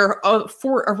humanists, and there are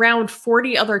around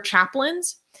 40 other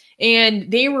chaplains,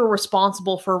 and they were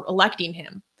responsible for electing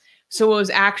him. So it was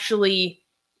actually,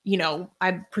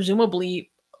 presumably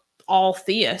all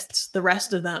theists, the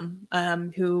rest of them,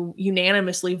 who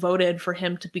unanimously voted for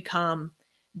him to become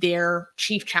their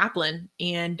chief chaplain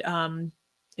and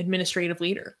administrative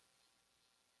leader.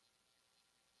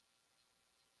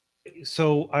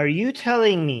 So are you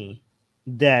telling me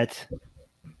that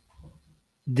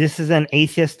this is an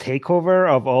atheist takeover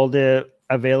of all the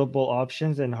available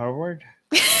options in Harvard?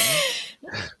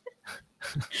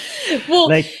 Well,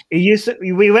 like are you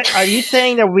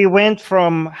saying that we went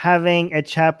from having a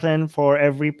chaplain for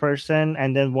every person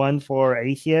and then one for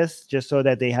atheists, just so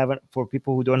that they haven't, for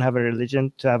people who don't have a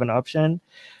religion, to have an option,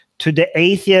 to the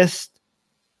atheist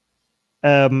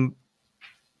person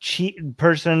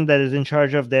that is in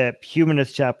charge of the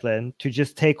humanist chaplain to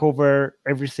just take over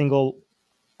every single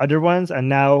other ones, and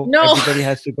now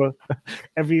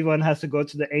everyone has to go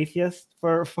to the atheist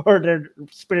for their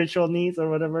spiritual needs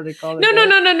or whatever they call it?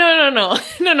 No.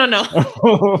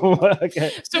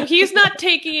 Okay. So he's not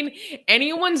taking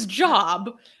anyone's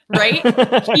job, right?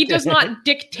 He does not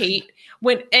dictate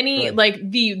when any like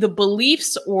the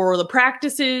beliefs or the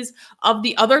practices of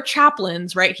the other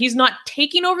chaplains, right? He's not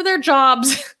taking over their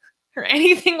jobs or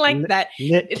anything like that.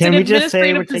 It's an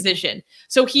administrative position.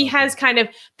 So he has kind of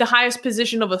the highest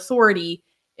position of authority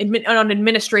on an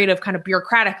administrative kind of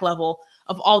bureaucratic level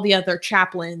of all the other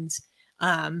chaplains.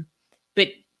 But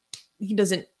he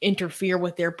doesn't interfere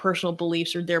with their personal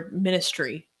beliefs or their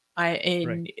ministry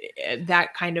in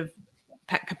that kind of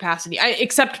capacity,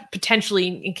 except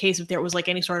potentially in case if there was like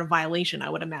any sort of violation, I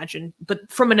would imagine, but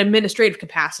from an administrative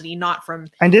capacity, not from.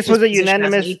 And this was a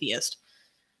unanimous atheist.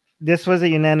 This was a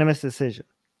unanimous decision.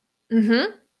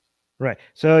 Mm-hmm. Right.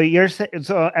 So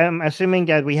I'm assuming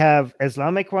that we have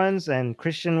Islamic ones and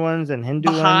Christian ones and Hindu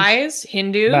Baha'is,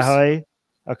 Hindus. Baha'i.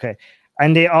 Okay.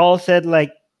 And they all said,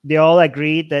 like, they all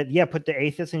agreed that, put the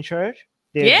atheists in charge.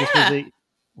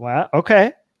 Wow.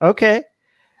 Okay.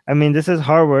 I mean, this is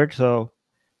Harvard, so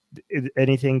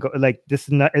anything like this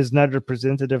is not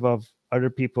representative of other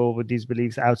people with these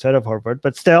beliefs outside of Harvard,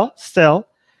 but still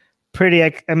pretty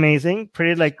amazing.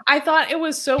 I thought it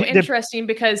was so interesting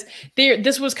because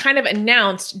this was kind of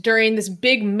announced during this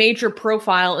big major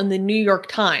profile in the New York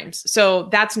Times. So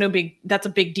that's a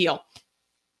big deal.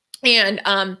 And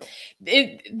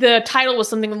the title was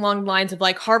something along the lines of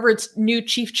like Harvard's new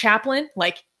chief chaplain,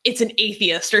 like it's an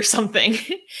atheist or something.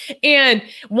 And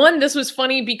this was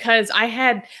funny because I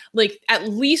had like at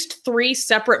least 3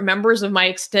 separate members of my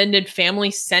extended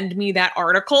family send me that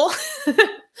article.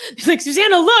 He's like,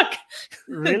 Susanna, look.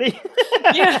 Really?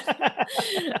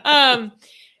 Yeah.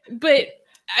 But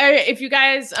if you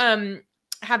guys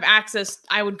have access,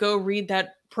 I would go read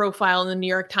that profile in the New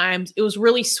York Times. It was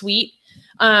really sweet.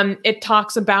 It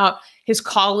talks about his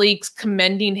colleagues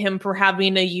commending him for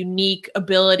having a unique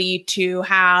ability to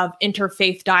have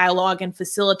interfaith dialogue and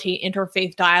facilitate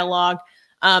interfaith dialogue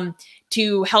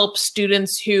to help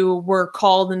students who were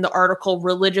called in the article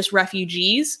religious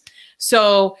refugees.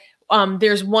 So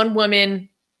there's one woman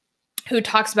who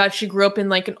talks about she grew up in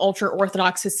like an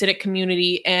ultra-Orthodox Hasidic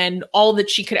community, and all that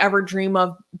she could ever dream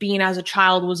of being as a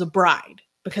child was a bride,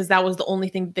 because that was the only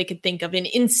thing that they could think of. And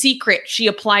in secret, she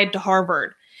applied to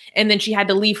Harvard, and then she had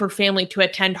to leave her family to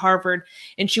attend Harvard.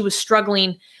 And she was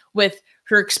struggling with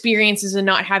her experiences and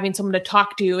not having someone to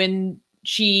talk to. And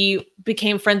she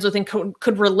became friends with and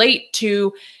could relate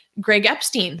to Greg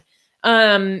Epstein.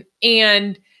 And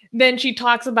then she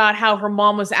talks about how her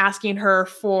mom was asking her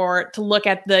to look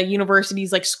at the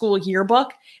university's like school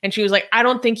yearbook. And she was like, I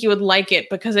don't think you would like it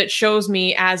because it shows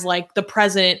me as like the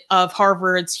president of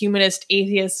Harvard's humanist,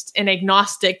 atheists, and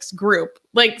agnostics group.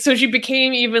 Like, so she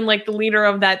became even like the leader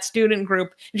of that student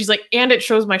group. And she's like, and it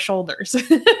shows my shoulders.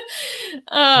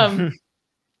 And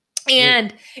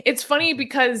it's funny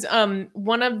because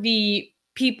one of the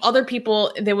other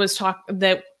people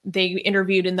that they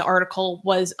interviewed in the article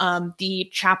was the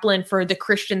chaplain for the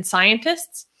Christian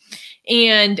Scientists.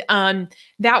 And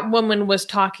that woman was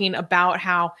talking about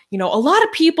how, a lot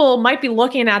of people might be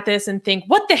looking at this and think,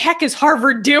 what the heck is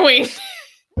Harvard doing?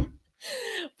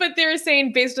 But they were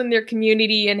saying based on their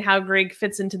community and how Greg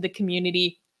fits into the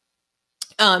community,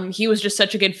 he was just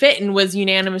such a good fit and was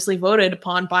unanimously voted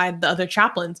upon by the other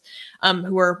chaplains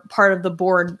who were part of the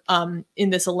board in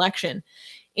this election.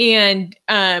 And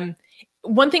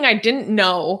one thing I didn't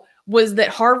know was that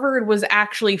Harvard was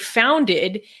actually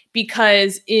founded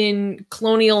because in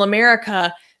colonial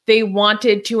America, they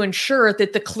wanted to ensure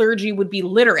that the clergy would be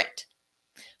literate.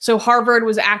 So Harvard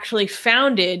was actually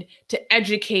founded to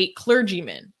educate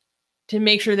clergymen, to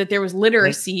make sure that there was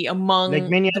literacy among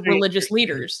the religious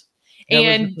leaders.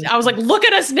 And I was like, look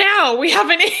at us now. We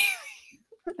have an...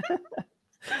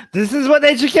 This is what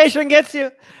education gets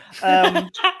you.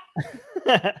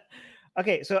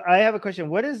 Okay, so I have a question.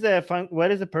 What is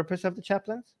the purpose of the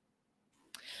chaplains?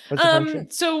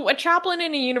 So a chaplain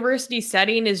in a university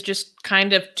setting is just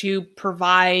kind of to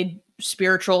provide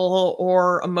spiritual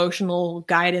or emotional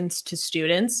guidance to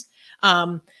students.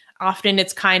 Often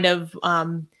it's kind of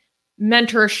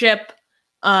mentorship.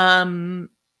 What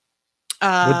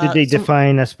did they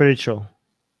define as spiritual?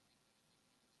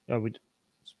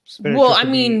 Well, I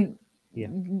mean, yeah.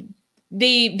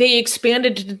 They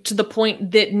expanded to the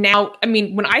point that now, I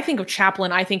mean, when I think of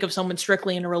chaplain, I think of someone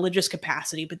strictly in a religious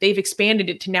capacity, but they've expanded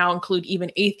it to now include even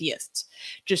atheists.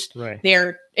 Just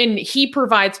there, and he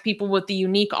provides people with the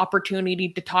unique opportunity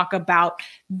to talk about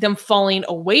them falling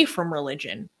away from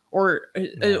religion or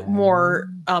more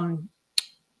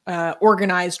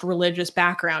organized religious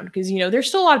background, because there's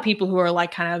still a lot of people who are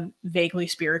like kind of vaguely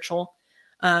spiritual.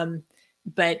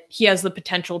 But he has the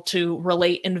potential to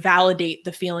relate and validate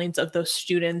the feelings of those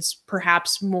students,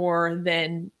 perhaps more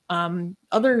than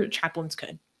other chaplains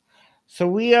could. So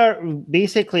we are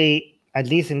basically, at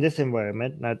least in this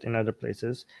environment, not in other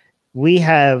places, we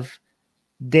have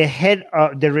the head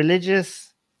of the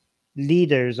religious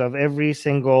leaders of every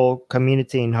single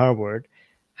community in Harvard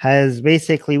has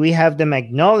basically, we have them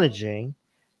acknowledging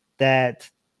that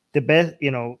the best,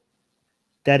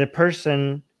 that a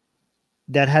person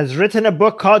that has written a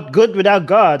book called Good Without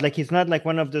God, like he's not like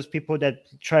one of those people that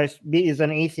is an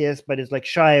atheist, but is like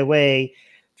shy away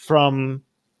from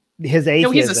his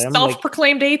atheism. No, he's a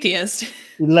self-proclaimed atheist.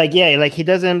 He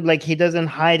doesn't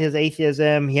hide his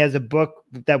atheism. He has a book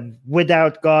that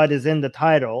Without God is in the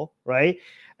title, right?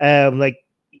 It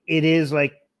is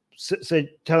like so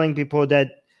telling people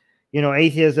that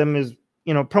atheism is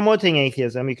promoting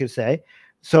atheism, you could say.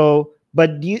 So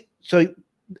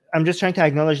I'm just trying to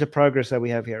acknowledge the progress that we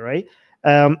have here, right?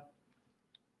 I'm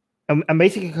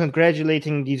basically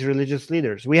congratulating these religious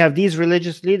leaders. We have these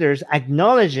religious leaders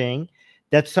acknowledging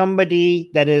that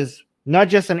somebody that is not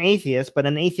just an atheist, but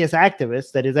an atheist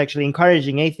activist that is actually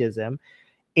encouraging atheism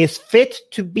is fit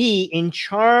to be in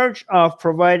charge of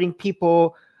providing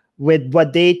people with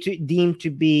what they deem to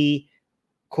be,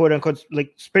 quote unquote,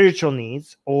 like spiritual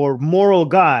needs or moral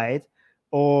guide,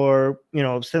 or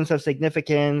sense of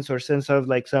significance, or sense of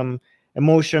like some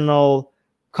emotional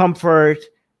comfort.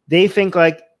 They think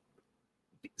like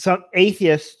some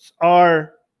atheists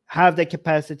have the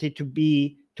capacity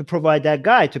to provide that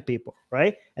guide to people,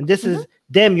 right? And this is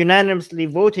them unanimously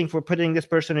voting for putting this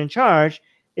person in charge,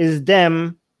 is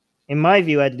them, in my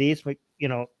view at least,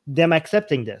 them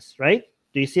accepting this, right?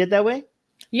 Do you see it that way?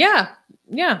 Yeah.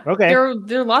 Okay. There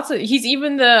are lots of. He's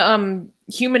even the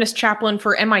humanist chaplain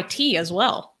for MIT as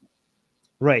well.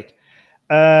 Right.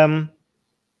 And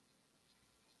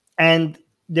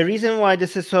the reason why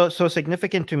this is so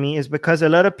significant to me is because a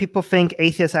lot of people think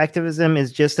atheist activism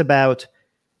is just about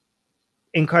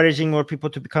encouraging more people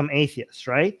to become atheists,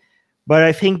 right? But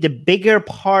I think the bigger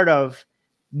part of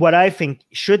what I think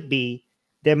should be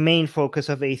the main focus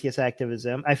of atheist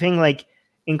activism, I think like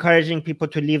encouraging people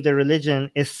to leave their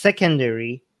religion is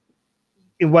secondary,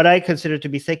 in what I consider to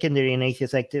be secondary in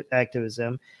atheist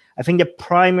activism. I think the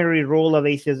primary role of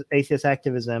atheist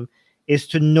activism is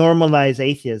to normalize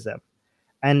atheism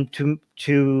and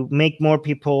to make more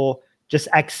people just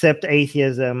accept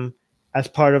atheism as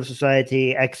part of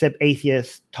society, accept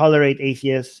atheists, tolerate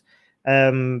atheists,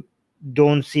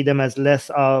 don't see them as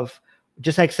less of,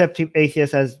 just accept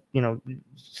atheists as,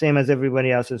 same as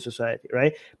everybody else in society,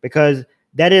 right? Because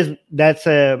that's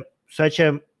such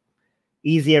a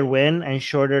easier win and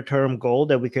shorter term goal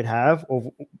that we could have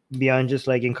beyond just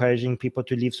like encouraging people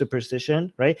to leave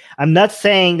superstition, right? I'm not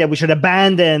saying that we should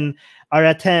abandon our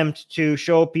attempt to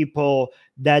show people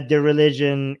that their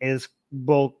religion is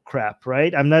bull crap,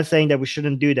 right? I'm not saying that we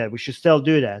shouldn't do that. We should still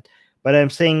do that. But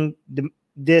I'm saying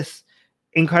this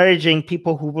encouraging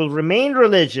people who will remain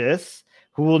religious,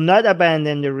 who will not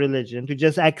abandon their religion, to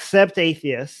just accept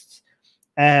atheists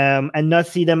and not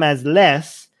see them as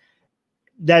less.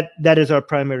 That is our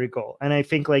primary goal. And I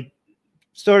think like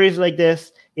stories like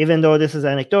this, even though this is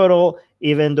anecdotal,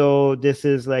 even though this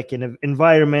is like an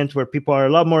environment where people are a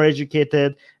lot more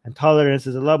educated and tolerance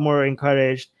is a lot more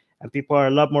encouraged and people are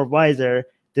a lot more wiser,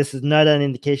 this is not an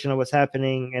indication of what's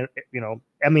happening. And,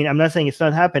 I mean, I'm not saying it's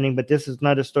not happening, but this is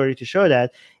not a story to show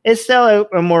that. It's still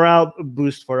a morale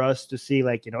boost for us to see,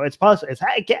 like, it's possible.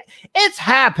 It's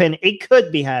happening. It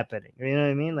could be happening. You know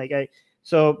what I mean?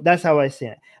 So that's how I see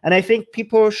it. And I think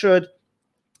people should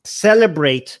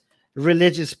celebrate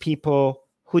religious people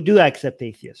who do accept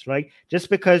atheists, right? Just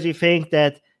because you think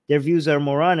that their views are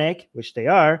moronic, which they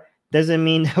are, doesn't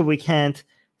mean that we can't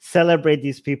celebrate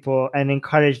these people and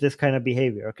encourage this kind of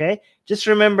behavior. Okay, just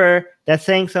remember that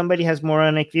saying somebody has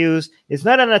moronic views is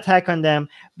not an attack on them,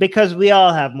 because we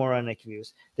all have moronic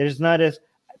views. There's not as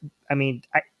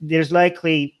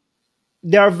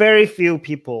there are very few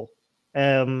people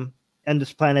on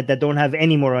this planet that don't have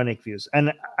any moronic views,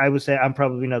 and I would say I'm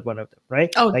probably not one of them,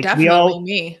 right? Oh, definitely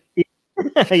me.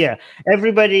 Yeah,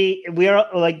 everybody, we are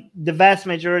like the vast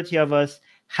majority of us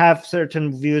have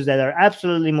certain views that are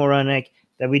absolutely moronic,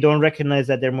 that we don't recognize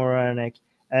that they're moronic.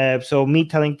 So me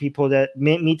telling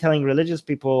religious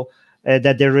people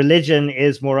that their religion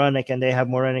is moronic and they have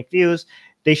moronic views,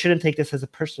 they shouldn't take this as a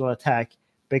personal attack,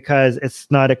 because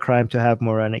it's not a crime to have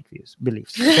moronic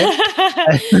beliefs. Okay?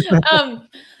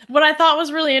 What I thought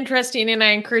was really interesting, and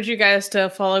I encourage you guys to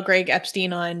follow Greg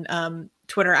Epstein on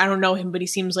Twitter. I don't know him, but he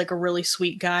seems like a really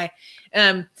sweet guy.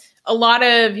 A lot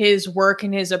of his work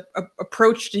and his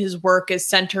approach to his work is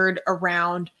centered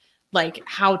around like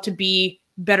how to be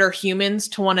better humans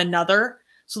to one another.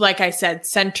 So like I said,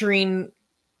 centering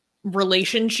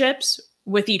relationships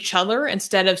with each other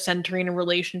instead of centering a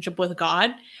relationship with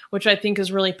God, which I think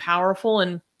is really powerful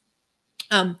and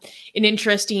an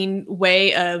interesting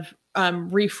way of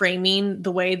reframing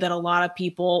the way that a lot of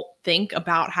people think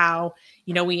about how,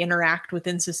 we interact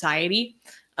within society.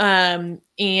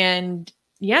 And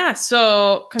yeah,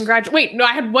 so wait, no,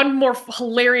 I had one more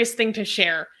hilarious thing to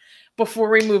share before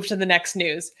we move to the next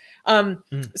news.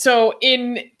 So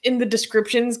in the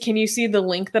descriptions, can you see the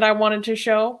link that I wanted to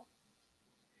show?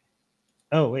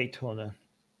 Oh, wait, hold on.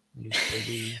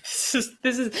 This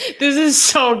is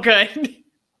so good.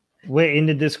 Wait, in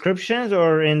the descriptions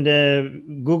or in the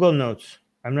Google Notes?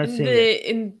 I'm not seeing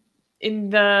it. In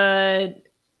the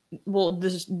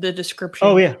the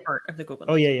description part of the Google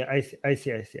Notes. Oh yeah, I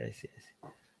see.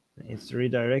 It's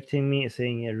redirecting me. It's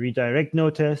saying a redirect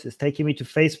notice. It's taking me to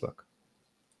Facebook.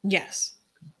 Yes.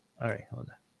 All right, hold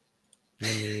on.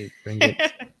 Let me bring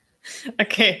it.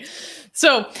 Okay.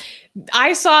 So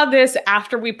I saw this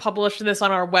after we published this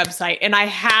on our website, and I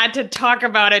had to talk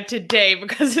about it today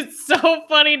because it's so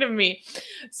funny to me.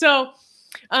 So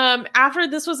after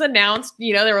this was announced,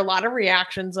 there were a lot of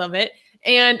reactions of it.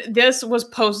 And this was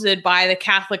posted by the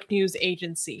Catholic News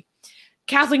Agency.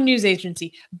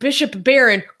 Bishop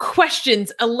Barron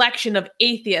questions election of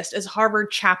atheist as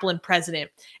Harvard chaplain president.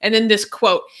 And then this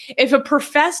quote: "If a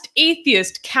professed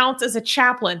atheist counts as a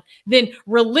chaplain, then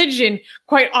religion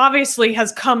quite obviously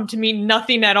has come to mean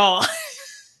nothing at all."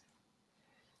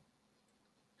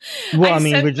 Well, I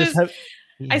sent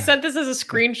this as a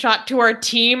screenshot to our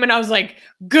team, and I was like,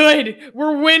 "Good,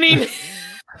 we're winning."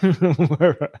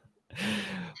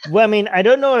 Well, I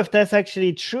don't know if that's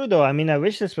actually true, though. I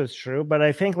wish this was true, but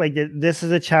I think like this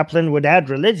is a chaplain would add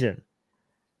religion.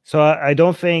 So I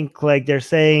don't think like they're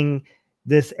saying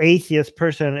this atheist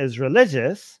person is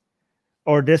religious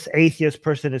or this atheist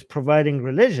person is providing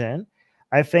religion.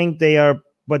 I think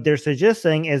what they're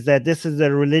suggesting is that this is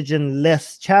a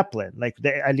religion-less chaplain, like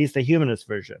at least the humanist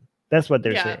version. That's what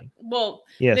they're saying. Well,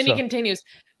 then he continues.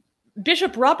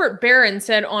 Bishop Robert Barron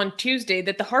said on Tuesday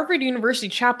that the Harvard University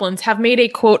chaplains have made a,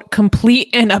 quote, complete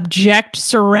and abject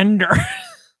surrender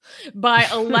by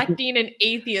electing an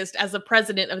atheist as the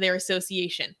president of their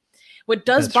association. What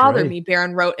does bother me,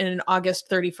 Barron wrote in an August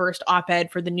 31st op-ed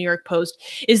for the New York Post,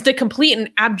 is the complete and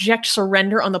abject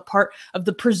surrender on the part of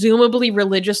the presumably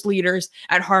religious leaders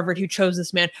at Harvard who chose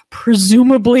this man.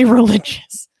 Presumably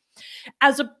religious.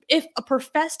 If a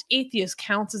professed atheist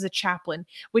counts as a chaplain,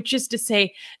 which is to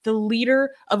say a leader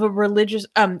of religious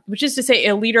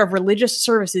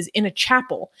services in a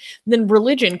chapel, then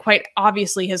religion quite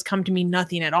obviously has come to mean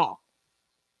nothing at all.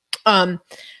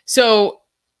 So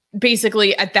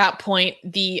basically at that point,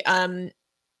 they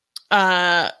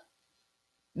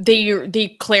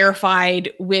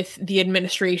clarified with the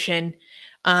administration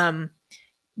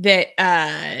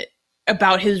that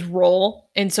about his role.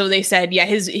 And so they said,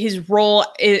 his role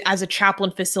as a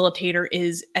chaplain facilitator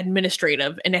is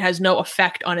administrative and it has no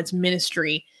effect on its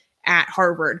ministry at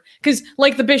Harvard. Because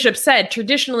like the bishop said,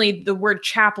 traditionally the word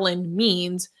chaplain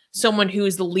means someone who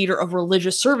is the leader of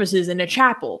religious services in a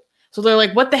chapel. So they're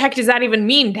like, what the heck does that even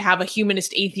mean to have a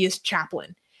humanist atheist chaplain?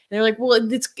 And they're like, well,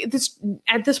 it's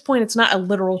at this point, it's not a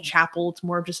literal chapel. It's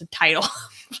more of just a title.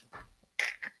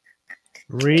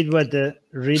 Read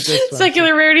this one.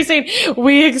 Secular Rarity saying,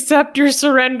 we accept your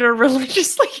surrender,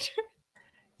 religious leader.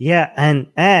 Yeah,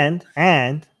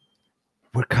 and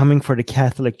we're coming for the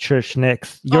Catholic Church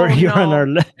next. You're on our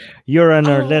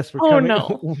list.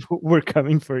 We're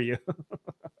coming for you.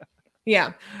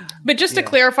 Yeah, but just to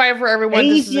clarify for everyone,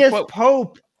 atheist this is a quote.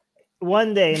 Pope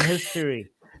one day in history,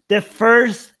 the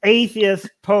first atheist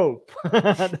Pope.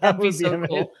 that would be so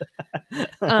cool.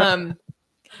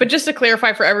 But just to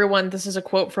clarify for everyone, this is a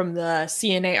quote from the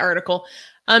CNA article.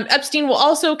 Epstein will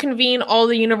also convene all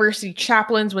the university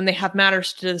chaplains when they have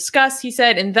matters to discuss, he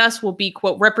said, and thus will be,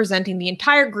 quote, representing the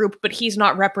entire group, but he's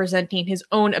not representing his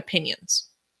own opinions.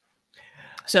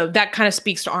 So that kind of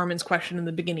speaks to Armin's question in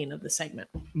the beginning of the segment.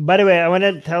 By the way, I want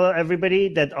to tell everybody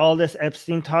that all this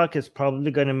Epstein talk is probably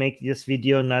going to make this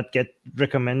video not get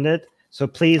recommended. So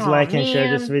please and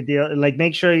share this video. Like,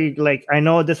 make sure you like. I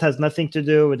know this has nothing to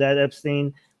do with that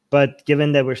Epstein, but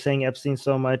given that we're saying Epstein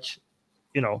so much,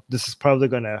 this is probably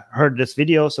going to hurt this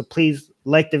video. So please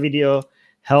like the video,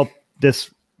 help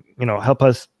this, help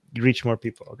us reach more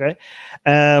people. Okay.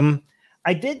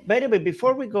 I did, by the way,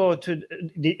 before we go to,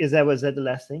 was that the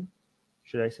last thing?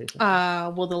 Should I say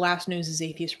something? Well, the last news is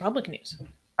Atheist Republic news.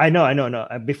 I know.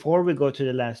 Before we go to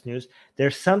the last news,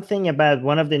 there's something about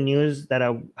one of the news that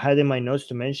I had in my notes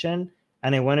to mention,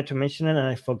 and I wanted to mention it, and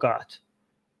I forgot.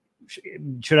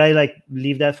 Should I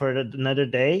leave that for another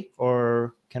day,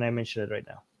 or can I mention it right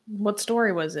now? What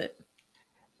story was it?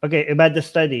 Okay, about the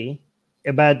study,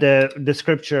 about the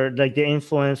scripture, like the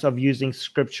influence of using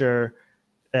scripture.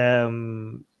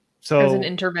 So as an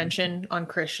intervention on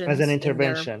Christians. As an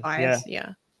intervention,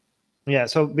 yeah.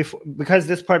 So because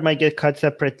this part might get cut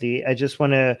separately, I just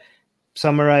want to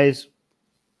summarize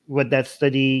what that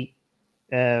study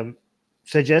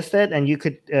suggested, and you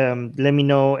could let me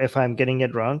know if I'm getting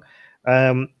it wrong.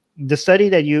 The study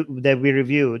that we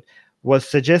reviewed was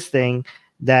suggesting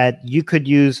that you could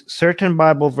use certain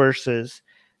Bible verses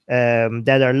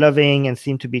that are loving and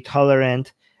seem to be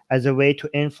tolerant as a way to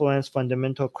influence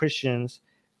fundamental Christians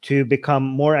to become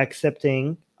more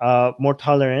accepting, more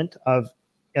tolerant of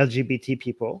LGBT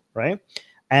people, right?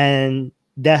 And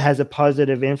that has a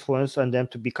positive influence on them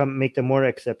to make them more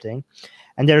accepting.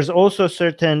 And there's also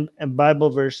certain Bible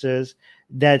verses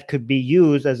that could be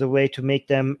used as a way to make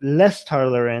them less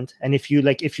tolerant. And if you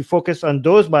focus on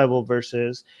those Bible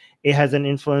verses, it has an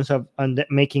influence on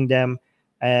making them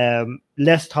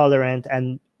less tolerant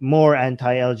and more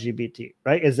anti-LGBT,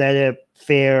 right? Is that a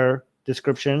fair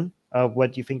description of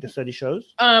what you think the study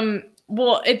shows?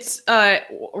 Well, it's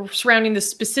surrounding the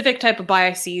specific type of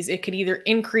biases. It could either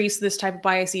increase this type of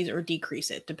biases or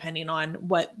decrease it, depending on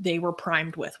what they were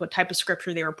primed with, what type of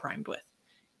scripture they were primed with.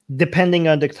 Depending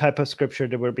on the type of scripture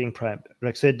that were being primed.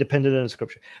 So it depended on the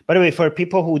scripture. By the way, for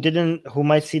people who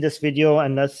might see this video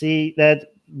and not see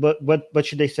that, what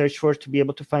should they search for to be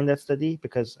able to find that study?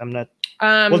 Because I'm not.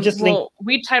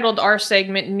 We titled our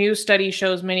segment "New Study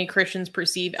Shows Many Christians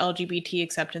Perceive LGBT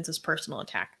Acceptance as Personal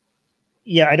Attack."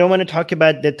 Yeah, I don't want to talk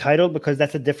about the title because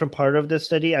that's a different part of the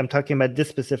study. I'm talking about this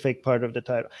specific part of the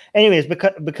title. Anyways,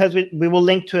 because we will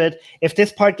link to it. If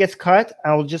this part gets cut,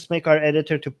 I'll just make our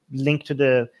editor to link to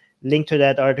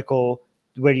that article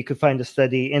where you could find the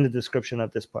study in the description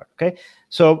of this part. Okay.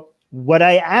 So what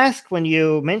I asked when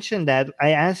you mentioned that,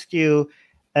 I asked you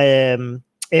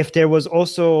if there was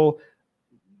also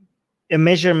a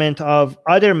measurement of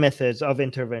other methods of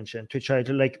intervention to try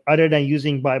to other than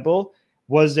using Bible.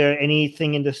 Was there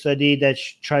anything in the study that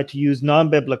tried to use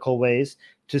non-biblical ways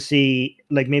to see,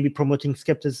 maybe promoting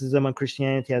skepticism on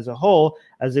Christianity as a whole,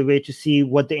 as a way to see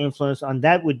what the influence on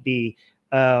that would be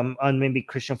on maybe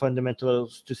Christian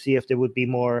fundamentals, to see if they would be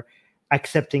more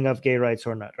accepting of gay rights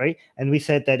or not, right? And we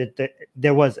said that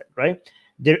there wasn't, right?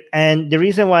 And the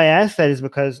reason why I asked that is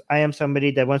because I am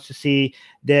somebody that wants to see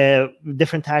the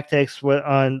different tactics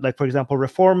on, for example,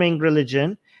 reforming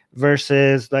religion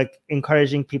versus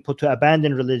encouraging people to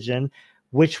abandon religion.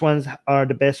 Which ones are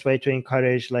the best way to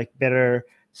encourage better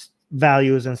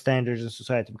values and standards in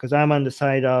society? Because I'm on the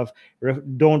side of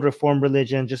don't reform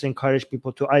religion, just encourage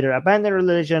people to either abandon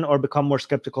religion or become more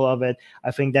skeptical of it.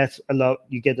 I think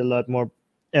you get a lot more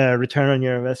return on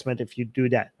your investment if you do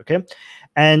that. Okay.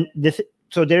 And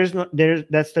so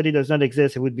that study does not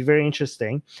exist. It would be very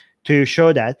interesting to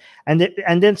show that. And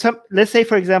then let's say,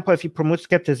 for example, if you promote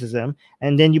skepticism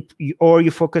and then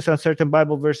you focus on certain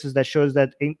Bible verses that shows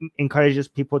that encourages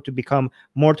people to become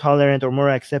more tolerant or more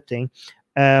accepting,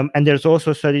 And there's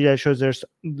also a study that shows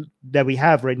that we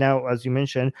have right now, as you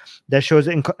mentioned, that shows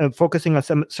focusing on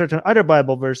some certain other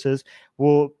Bible verses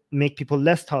will make people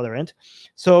less tolerant.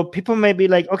 So people may be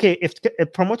like, okay, if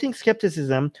promoting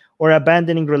skepticism or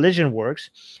abandoning religion works,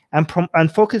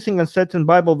 and focusing on certain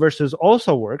Bible verses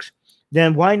also works,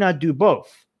 then why not do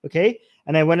both? Okay,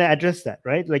 and I want to address that,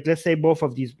 right? Like, let's say both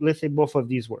of these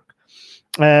work.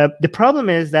 The problem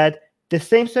is that the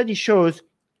same study shows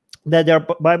that there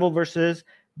are Bible verses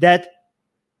that,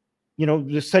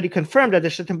 the study confirmed that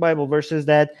there's certain Bible verses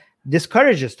that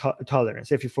discourages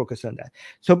tolerance if you focus on that.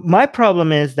 So my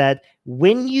problem is that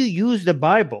when you use the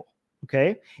Bible,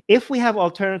 okay, if we have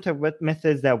alternative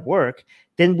methods that work,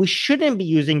 then we shouldn't be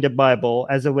using the Bible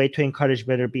as a way to encourage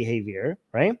better behavior,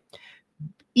 right?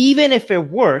 Even if it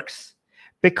works,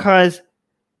 because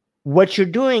what you're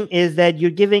doing is that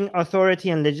you're giving authority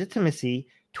and legitimacy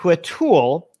to a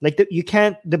tool. Like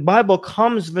the Bible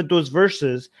comes with those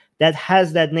verses that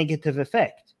has that negative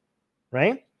effect,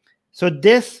 right? So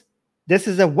this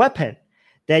is a weapon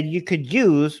that you could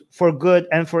use for good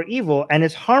and for evil, and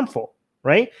it's harmful,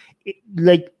 right?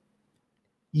 The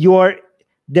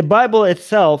Bible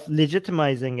itself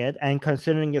legitimizing it and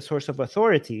considering a source of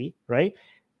authority, right?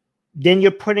 Then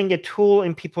you're putting a tool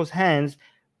in people's hands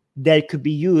that could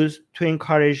be used to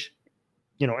encourage,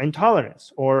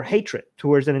 intolerance or hatred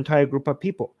towards an entire group of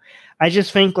people. I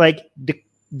just think, like,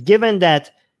 given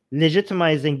that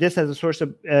legitimizing this as a source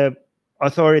of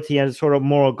authority and a sort of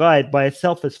moral guide by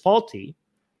itself is faulty,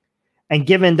 and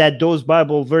given that those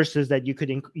Bible verses that you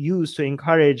could use to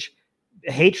encourage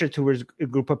hatred towards a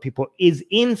group of people is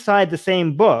inside the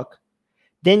same book,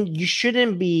 then you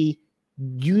shouldn't be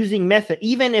using method,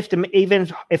 even if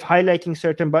highlighting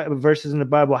certain verses in the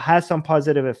Bible has some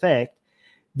positive effect.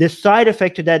 The side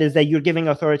effect to that is that you're giving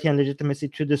authority and legitimacy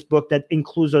to this book that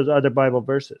includes those other Bible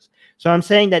verses. So I'm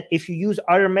saying that if you use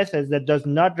other methods that does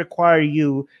not require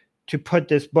you to put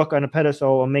this book on a pedestal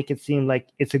or make it seem like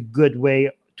it's a good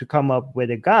way to come up with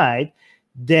a guide,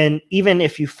 then even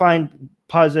if you find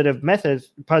positive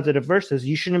verses,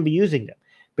 you shouldn't be using them,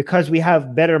 because we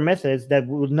have better methods that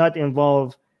will not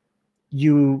involve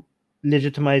you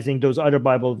legitimizing those other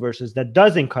Bible verses that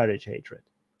does encourage hatred.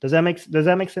 Does that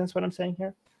make sense what I'm saying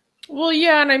here? Well,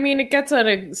 yeah, and I mean, it gets at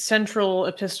a central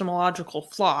epistemological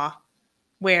flaw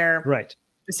where, right,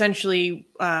 essentially,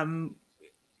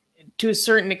 to a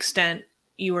certain extent,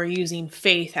 you are using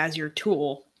faith as your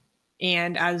tool.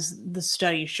 And as the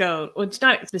study showed, well, it's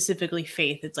not specifically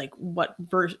faith, it's like what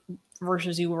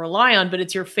verses you rely on, but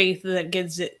it's your faith that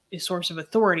gives it a source of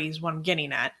authority is what I'm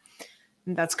getting at.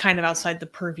 And that's kind of outside the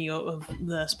purview of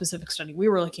the specific study we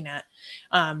were looking at.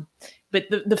 But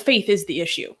the faith is the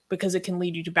issue, because it can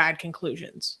lead you to bad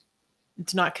conclusions.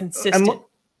 It's not consistent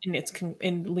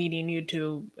in leading you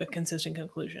to a consistent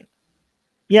conclusion.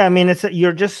 Yeah, I mean,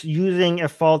 you're just using a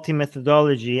faulty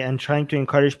methodology and trying to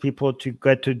encourage people to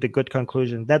get to the good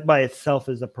conclusion. That by itself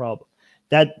is a problem.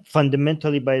 That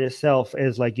fundamentally by itself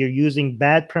is like you're using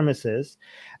bad premises,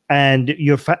 and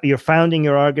you're founding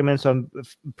your arguments on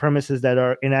premises that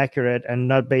are inaccurate and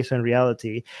not based on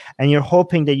reality, and you're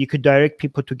hoping that you could direct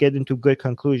people to get into good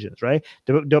conclusions, right?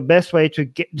 The best way to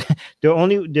get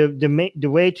the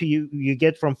way to you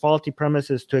get from faulty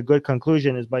premises to a good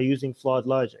conclusion is by using flawed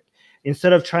logic.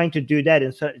 Instead of trying to do that,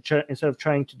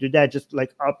 just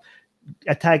like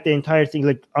attack the entire thing,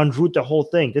 like unroot the whole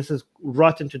thing. This is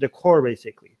rotten to the core,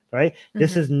 basically, right? Mm-hmm.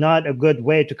 This is not a good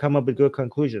way to come up with good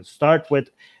conclusions. Start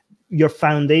with your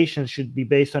foundation should be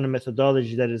based on a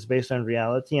methodology that is based on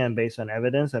reality and based on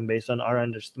evidence and based on our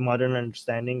modern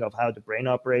understanding of how the brain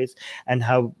operates and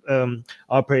how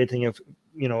operating of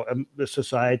the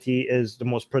society is the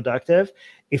most productive.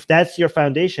 If that's your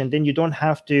foundation, then you don't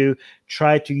have to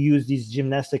try to use these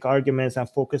gymnastic arguments and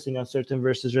focusing on certain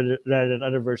verses rather than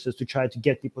other verses to try to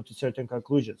get people to certain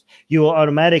conclusions. You will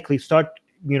automatically start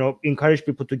encourage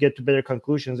people to get to better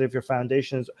conclusions if your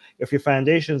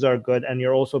foundations are good and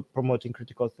you're also promoting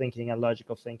critical thinking and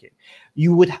logical thinking.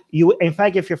 In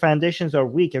fact, if your foundations are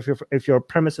weak, if your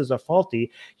premises are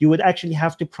faulty, you would actually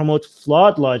have to promote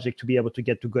flawed logic to be able to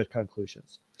get to good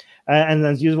conclusions. And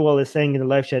as usual is saying in the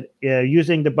live chat,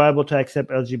 using the Bible to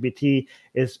accept LGBT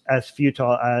is as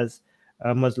futile as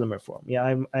Muslim reform.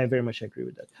 Yeah, I very much agree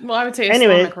with that. Well, I would say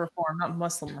Islamic reform, not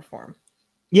Muslim reform.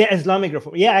 Yeah, Islamic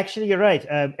reform. Yeah, actually, you're right.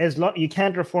 You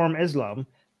can't reform Islam,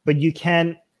 but you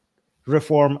can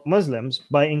reform Muslims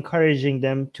by encouraging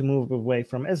them to move away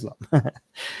from Islam.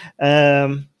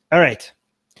 All right.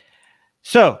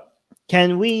 So,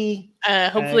 can we...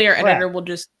 hopefully our editor will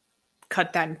just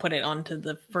cut that and put it onto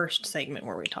the first segment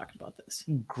where we talked about this.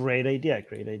 Great idea.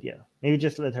 Maybe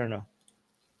just let her know.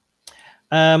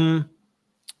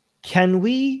 Can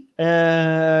we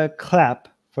clap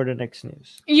for the next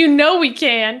news? You know we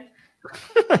can.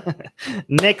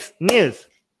 Next news.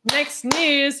 Next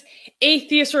news,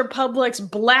 Atheist Republic's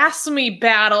blasphemy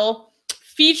battle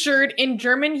featured in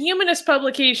German humanist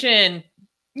publication.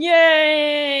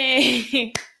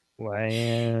 Yay!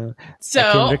 Wow. So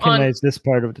I can recognize this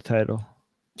part of the title.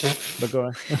 But go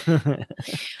on.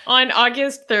 On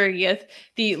August 30th,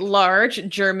 the large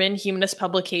German humanist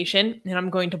publication, and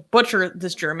I'm going to butcher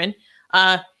this German,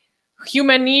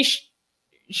 Humanischer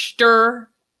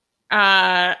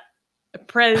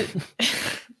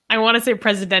I want to say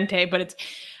Presidente, but it's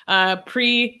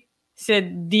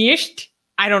Presidischt.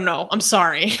 I don't know. I'm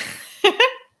sorry.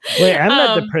 Wait, I'm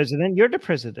not the president. You're the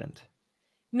president.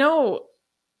 No.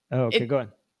 Oh, okay, go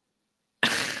on.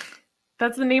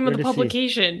 That's the name of the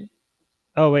publication.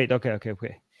 Oh, wait. Okay.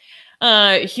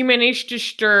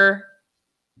 Humanistischer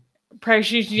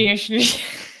President.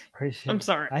 I'm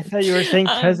sorry. I thought you were saying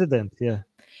president. Yeah.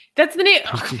 That's the name.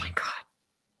 Oh, my God.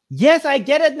 Yes, I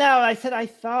get it now. I said I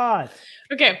thought.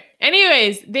 Okay.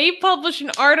 Anyways, they published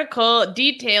an article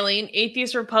detailing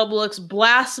Atheist Republic's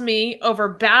blasphemy over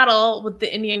battle with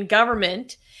the Indian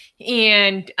government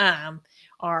and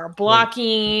our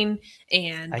blocking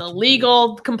and the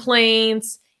legal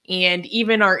complaints and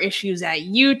even our issues at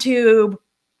YouTube.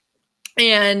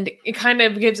 And it kind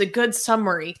of gives a good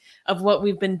summary of what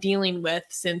we've been dealing with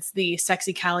since the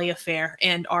Sexy Cali affair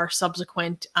and our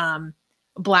subsequent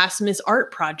blasphemous art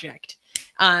project.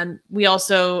 We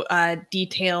also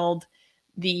detailed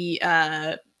the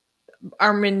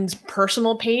Armin's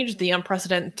personal page, the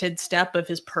unprecedented step of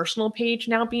his personal page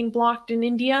now being blocked in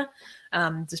India,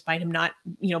 despite him not,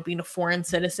 being a foreign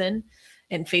citizen,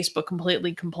 and Facebook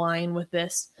completely complying with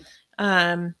this.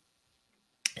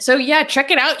 So yeah,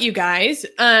 check it out, you guys.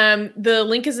 The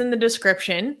link is in the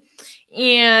description,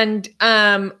 and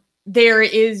there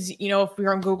is, if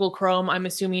you're on Google Chrome, I'm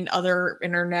assuming other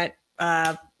internet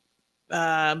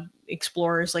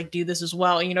explorers do this as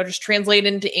well. Just translate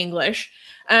into English.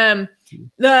 The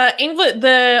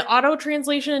auto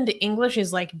translation into English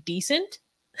is decent.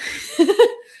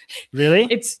 Really?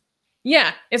 It's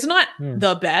not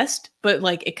the best, but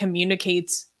it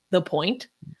communicates the point.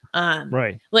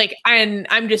 Right. And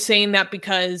I'm just saying that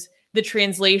because the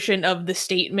translation of the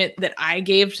statement that I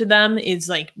gave to them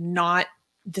is not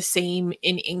the same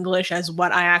in English as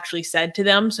what I actually said to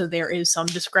them. So there is some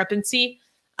discrepancy.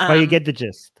 But you get the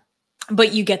gist.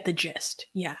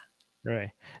 Yeah. Right.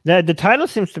 The title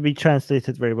seems to be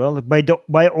translated very well.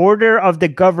 By order of the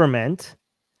government.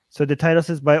 So the title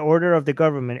says, by order of the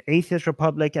government, Atheist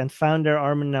Republic and founder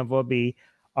Armin Navobi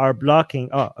are blocking.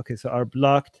 Oh, okay. So are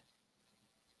blocked.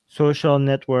 Social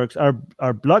networks are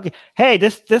blocking. Hey,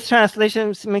 this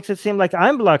translation makes it seem like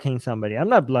I'm blocking somebody. I'm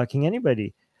not blocking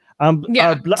anybody.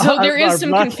 So there is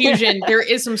some confusion. There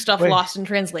is some stuff lost in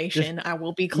translation. I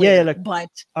will be clear. But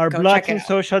are blocking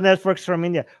social networks from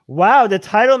India. Wow, the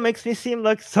title makes me seem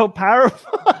so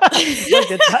powerful.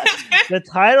 The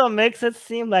title makes it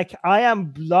seem like I am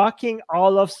blocking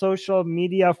all of social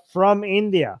media from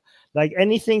India.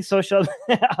 Anything social,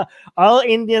 all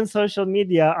Indian social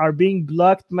media are being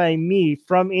blocked by me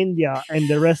from India and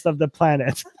the rest of the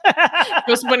planet.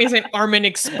 Just when he's saying Armin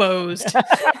exposed.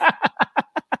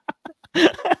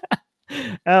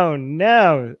 Oh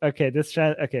no. Okay,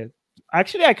 okay.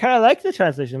 Actually, I kind of like the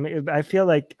translation. I feel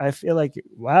like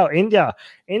wow, India.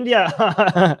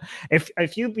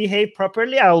 If you behave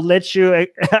properly, I'll let you.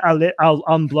 I'll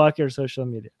unblock your social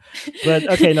media. But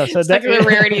okay, no. So Secular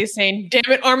Rarity is saying,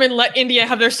 "Damn it, Armin, let India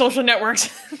have their social networks."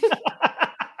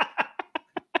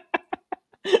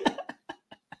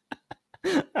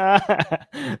 This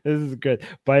is good.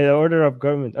 By the order of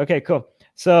government. Okay, cool.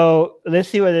 So let's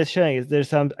see what it's showing.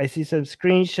 I see some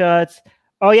screenshots.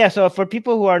 Oh yeah, so for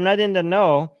people who are not in the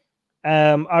know,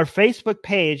 our Facebook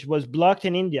page was blocked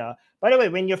in India. By the way,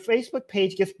 when your Facebook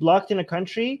page gets blocked in a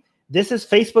country, this is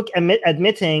Facebook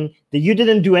admitting that you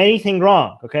didn't do anything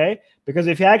wrong, okay? Because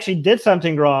if you actually did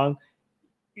something wrong,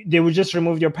 they would just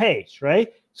remove your page,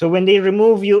 right? So when they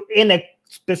remove you in a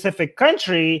specific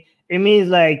country, it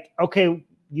means okay,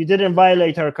 you didn't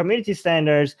violate our community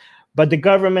standards, but the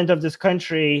government of this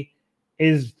country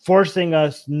is forcing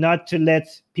us not to let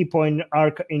people in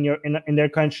their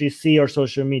country see our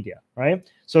social media, right?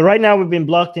 So right now we've been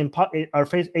blocked in our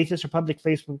Atheist Republic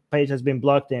Facebook page has been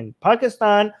blocked in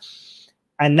Pakistan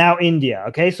and now India.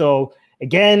 Okay, so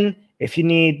again, if you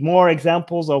need more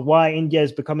examples of why India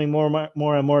is becoming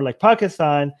more and more like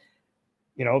Pakistan,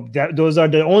 those are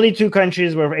the only two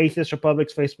countries where Atheist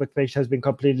Republic's Facebook page has been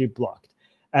completely blocked,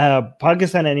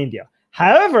 Pakistan and India.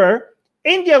 However,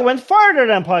 India went farther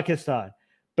than Pakistan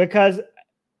because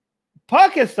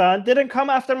Pakistan didn't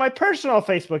come after my personal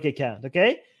Facebook account.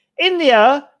 Okay,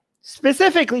 India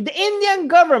specifically, the Indian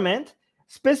government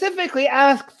specifically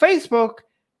asked Facebook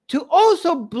to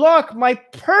also block my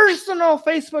personal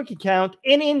Facebook account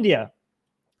in India.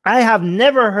 I have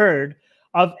never heard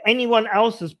of anyone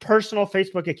else's personal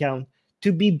Facebook account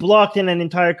to be blocked in an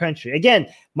entire country. Again,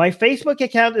 my Facebook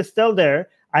account is still there.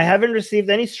 I haven't received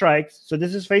any strikes. So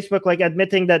this is Facebook like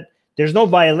admitting that there's no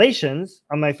violations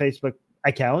on my Facebook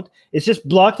account. It's just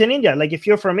blocked in India. Like if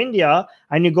you're from India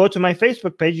and you go to my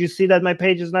Facebook page, you see that my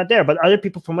page is not there. But other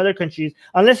people from other countries,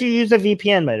 unless you use a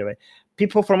VPN, by the way,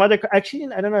 people from other,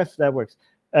 actually, I don't know if that works.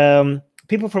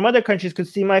 People from other countries could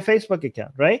see my Facebook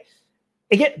account, right?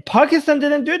 Again, Pakistan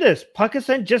didn't do this.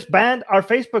 Pakistan just banned our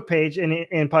Facebook page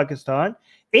in Pakistan.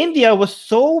 India's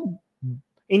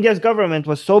government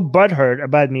was so butthurt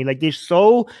about me. Like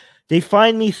they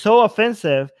find me so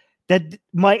offensive that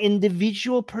my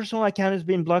individual personal account has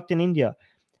been blocked in India.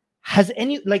 Has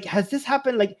this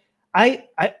happened? Like I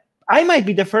might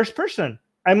be the first person.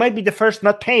 I might be the first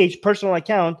not page personal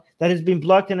account that has been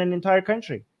blocked in an entire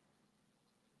country.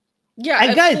 Yeah,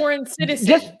 and guys, foreign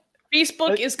citizen.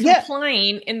 Facebook is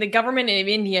complying in the government of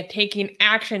India taking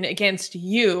action against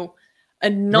you, a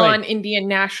non-Indian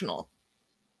national.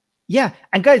 Yeah,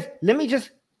 and guys, let me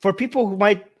just, for people who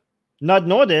might not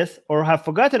know this or have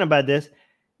forgotten about this,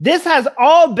 this has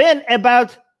all been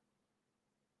about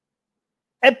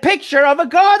a picture of a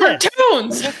goddess.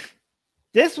 Cartoons!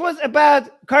 This was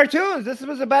about cartoons. This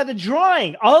was about a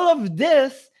drawing. All of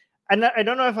this, and I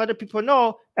don't know if other people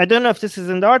know, I don't know if this is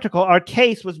in the article, our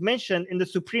case was mentioned in the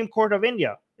Supreme Court of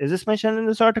India. Is this mentioned in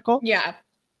this article? Yeah.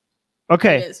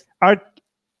 Okay. It is.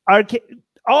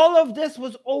 All of this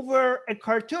was over a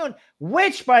cartoon,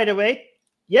 which, by the way,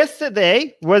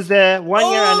 yesterday was the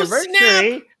 1 year anniversary.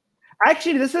 Snap.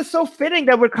 Actually, this is so fitting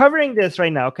that we're covering this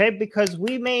right now, okay? Because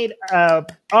we made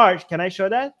art. Can I show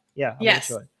that? Yeah. Yes.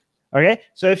 Show it. Okay.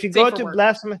 So if you go to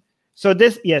Blasphemous, so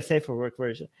this, safe for work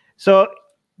version. So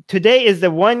today is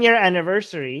the 1 year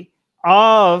anniversary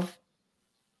of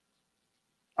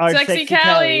our Sexy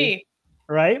Cali,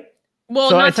 right? Well,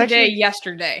 so not today,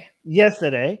 yesterday.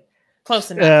 Yesterday.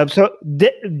 Close enough. So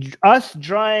us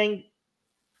drawing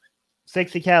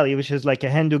Sexy Cali, which is like a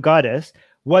Hindu goddess,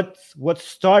 what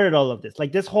started all of this?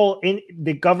 Like this whole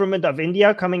the government of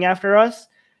India coming after us,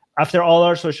 after all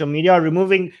our social media,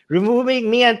 removing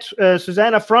me and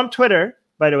Susanna from Twitter,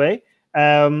 by the way,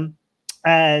 and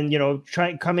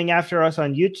coming after us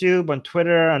on YouTube, on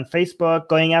Twitter, on Facebook,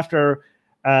 going after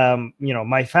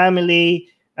my family,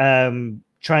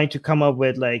 trying to come up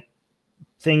with like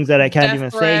things that I can't even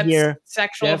say here.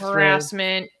 Sexual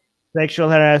harassment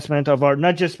of our,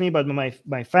 not just me, but my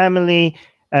family,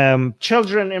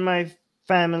 children in my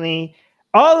family.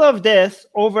 All of this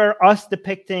over us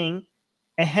depicting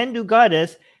a Hindu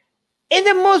goddess in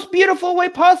the most beautiful way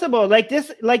possible. Like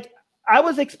this, like I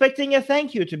was expecting a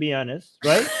thank you, to be honest,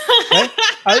 right?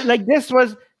 Right? This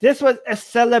was a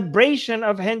celebration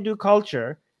of Hindu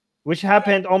culture, which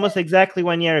happened almost exactly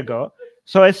 1 year ago.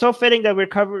 So it's so fitting that we're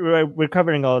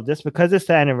covering all of this because it's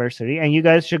the anniversary, and you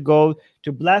guys should go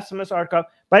to Blasphemous Art.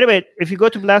 By the way, if you go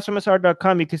to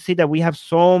blasphemousart.com, you can see that we have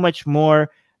so much more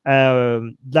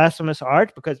blasphemous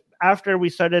art, because after we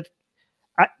started,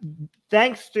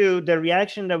 thanks to the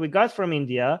reaction that we got from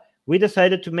India, we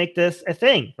decided to make this a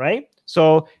thing, right?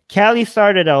 So Cali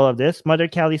started all of this. Mother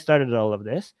Cali started all of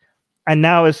this, and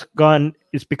now it's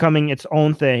becoming its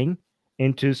own thing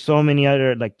into so many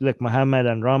other, like Muhammad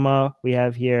and Rama we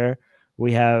have here.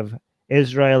 We have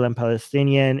Israel and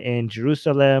Palestinian in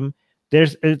Jerusalem.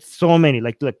 It's so many.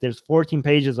 There's 14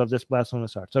 pages of this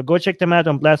blasphemous art. So go check them out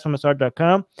on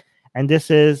blasphemousart.com. And this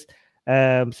is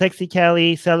Sexy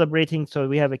Cali celebrating. So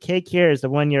we have a cake here. It's the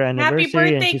 1 year anniversary.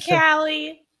 Happy birthday,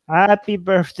 Cali. Happy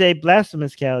birthday,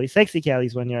 Blasphemous Cali. Sexy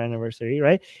Cali's 1 year anniversary,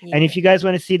 right? Yeah. And if you guys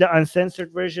want to see the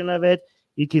uncensored version of it,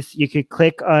 you could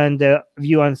click on the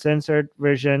view uncensored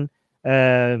version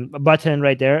button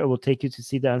right there. It will take you to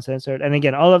see the uncensored. And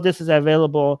again, all of this is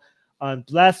available on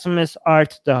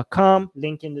blasphemousart.com,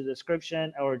 link in the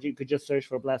description, or you could just search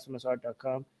for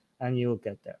blasphemousart.com and you will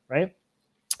get there, right?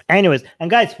 Anyways, and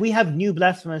guys, we have new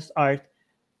blasphemous art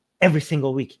every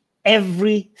single week.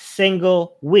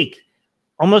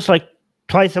 Almost like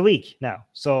twice a week now.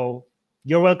 So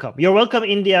you're welcome. You're welcome,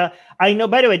 India. I know,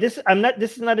 by the way, this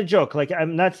is not a joke. Like,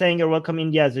 I'm not saying you're welcome,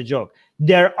 India, as a joke.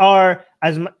 There are,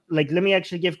 let me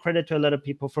actually give credit to a lot of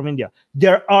people from India.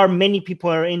 There are many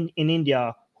people in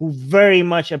India who very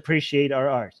much appreciate our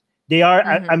art. They are,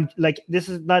 I'm like, this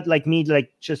is not like me,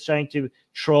 like just trying to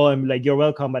troll and like, you're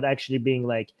welcome, but actually being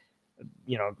like,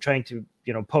 trying to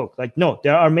poke. Like, no,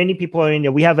 there are many people in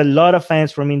India. We have a lot of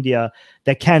fans from India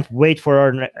that can't wait for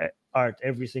our art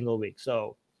every single week.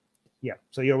 So yeah,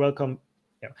 so you're welcome.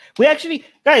 Yeah, we actually,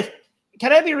 guys,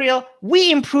 can I be real?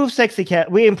 We improved sexy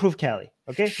cat. We improved Kali.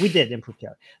 Okay, we did improve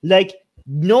Kali. Like,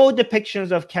 no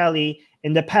depictions of Kali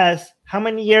in the past. How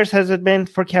many years has it been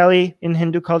for Kali in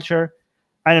Hindu culture?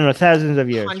 I don't know, thousands of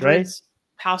years, Hundreds, right?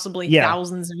 possibly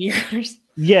thousands of years.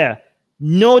 Yeah.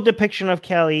 No depiction of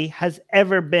Kali has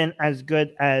ever been as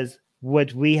good as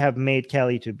what we have made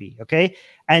Kali to be. Okay.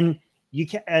 And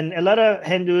and a lot of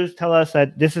Hindus tell us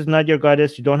that this is not your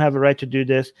goddess. You don't have a right to do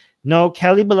this. No,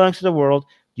 Kali belongs to the world.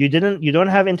 You don't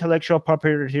have intellectual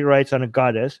property rights on a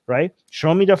goddess, right?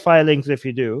 Show me the filings if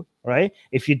you do, right?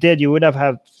 If you did, you would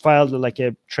have filed like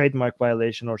a trademark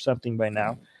violation or something by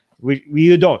now.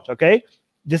 You don't, okay?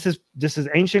 This is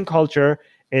ancient culture,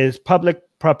 is public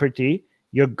property.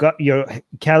 Your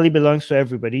Kali belongs to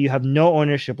everybody. You have no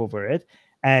ownership over it.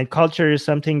 And culture is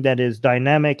something that is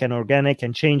dynamic and organic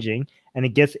and changing, and it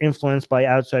gets influenced by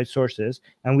outside sources.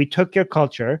 And we took your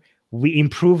culture, we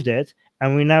improved it,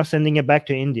 and we're now sending it back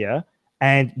to India.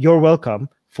 And you're welcome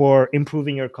for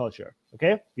improving your culture.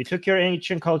 Okay? We took your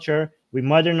ancient culture, we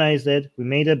modernized it, we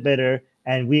made it better,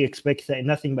 and we expect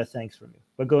nothing but thanks from you.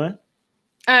 But go on.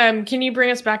 Can you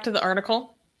bring us back to the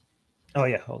article? Oh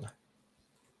yeah, hold on.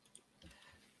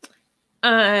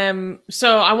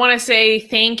 So I want to say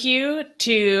thank you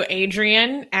to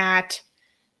Adrian at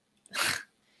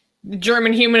the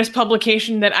German humanist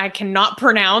publication that I cannot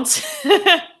pronounce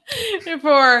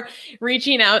for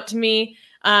reaching out to me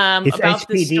about HPD.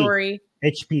 this story.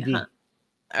 HPD.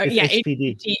 Yeah,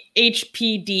 HPD.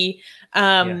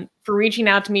 HPD. For reaching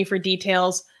out to me for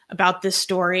details about this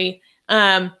story.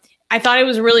 I thought it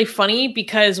was really funny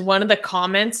because one of the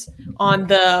comments on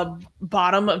the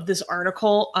bottom of this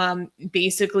article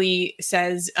basically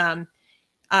says,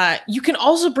 you can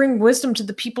also bring wisdom to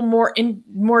the people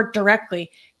more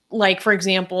directly. Like, for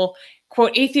example,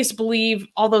 quote, atheists believe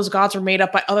all those gods were made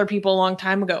up by other people a long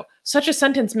time ago. Such a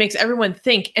sentence makes everyone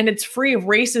think, and it's free of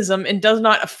racism and does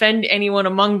not offend anyone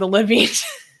among the living.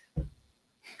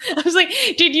 I was like,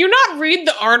 did you not read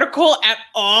the article at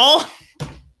all?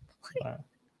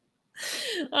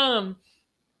 Wow.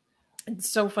 It's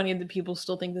so funny that people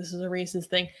still think this is a racist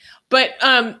thing. But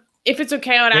if it's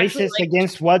okay, I would actually racist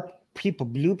against what people?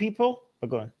 Blue people? Oh,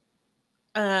 go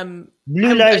on.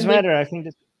 Blue lives matter. I think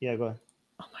this. Yeah, go on.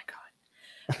 Oh my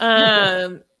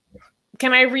god.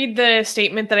 Can I read the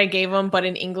statement that I gave them, but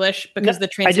in English, because the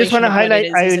translation? I just want to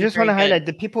highlight. I just want to highlight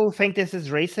the people who think this is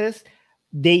racist.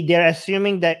 They're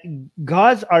assuming that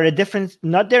gods are a different.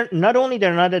 Not only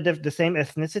they're not the same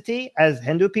ethnicity as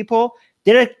Hindu people.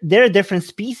 They're a different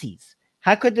species.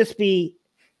 How could this be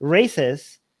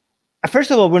racist?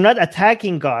 First of all, we're not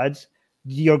attacking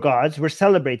your gods. We're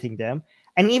celebrating them.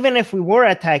 And even if we were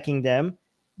attacking them,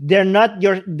 they're not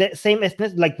the same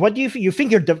ethnicity. Like, what do you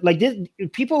think you're like this?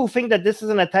 People who think that this is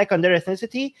an attack on their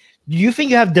ethnicity, do you think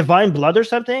you have divine blood or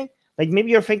something? Like,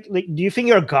 maybe do you think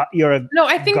you're a god? No,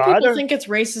 I think people think it's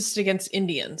racist against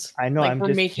Indians. I know. Like,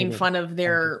 we're making fun of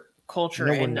their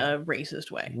culture in a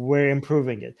racist way. We're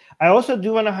improving it. I also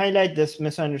do want to highlight this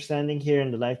misunderstanding here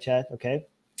in the live chat. Okay,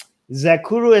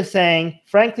 Zakuru is saying,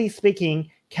 frankly speaking,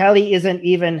 Kali isn't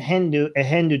even a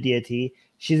Hindu deity.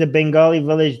 She's a Bengali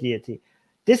village deity.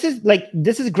 This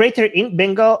is greater in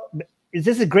Bengal.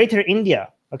 This is greater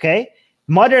India. Okay,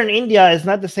 modern India is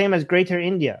not the same as greater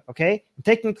India. Okay,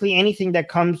 technically anything that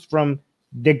comes from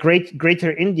the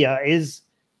greater India is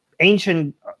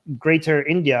ancient. Greater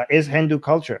India is Hindu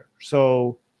culture.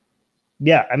 So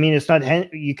yeah, I mean, it's not,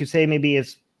 you could say maybe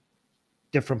it's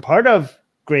different part of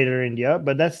greater India,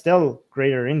 but that's still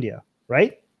greater India,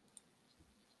 right?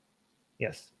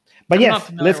 Yes. But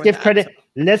yes, let's give credit.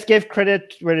 Let's give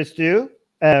credit where it's due.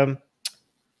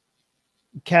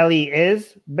 Kali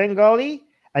is Bengali,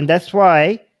 and that's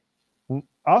why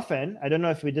often, I don't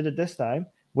know if we did it this time,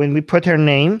 when we put her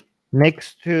name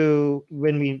next to,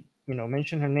 when we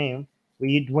mention her name,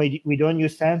 we don't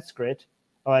use Sanskrit.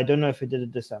 Oh, I don't know if we did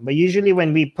it this time, but usually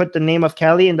when we put the name of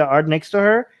Kali in the art next to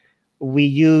her, we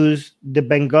use the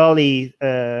Bengali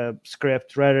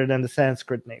script rather than the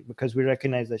Sanskrit name because we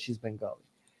recognize that she's Bengali.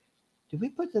 Did we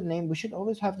put the name? We should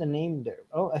always have the name there.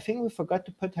 Oh, I think we forgot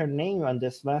to put her name on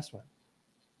this last one.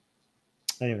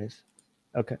 Anyways,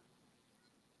 okay.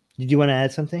 Did you want to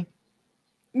add something?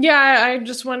 Yeah, I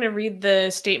just want to read the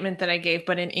statement that I gave,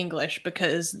 but in English,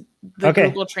 because the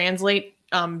Google Translate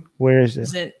where is it?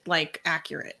 Isn't like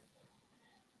accurate.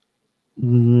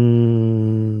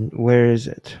 Where is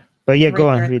it? But yeah, go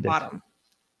on, read it. Bottom.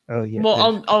 Oh yeah.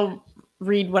 Well, I'll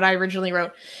read what I originally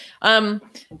wrote.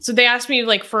 So they asked me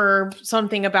like for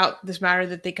something about this matter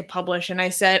that they could publish. And I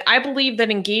said, I believe that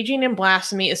engaging in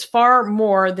blasphemy is far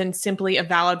more than simply a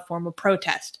valid form of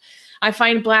protest. I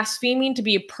find blaspheming to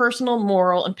be a personal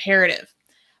moral imperative.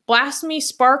 Blasphemy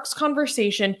sparks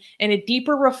conversation and a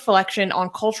deeper reflection on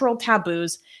cultural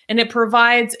taboos, and it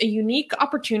provides a unique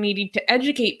opportunity to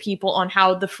educate people on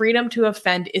how the freedom to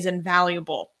offend is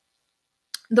invaluable.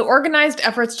 The organized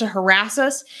efforts to harass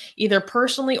us, either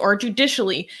personally or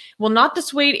judicially, will not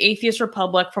dissuade Atheist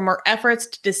Republic from our efforts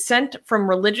to dissent from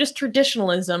religious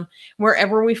traditionalism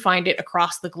wherever we find it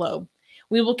across the globe.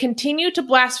 We will continue to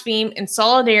blaspheme in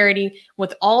solidarity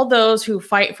with all those who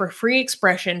fight for free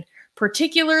expression,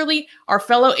 particularly our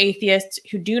fellow atheists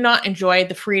who do not enjoy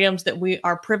the freedoms that we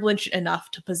are privileged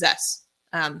enough to possess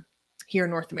here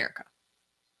in North America.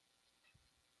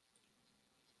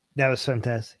 That was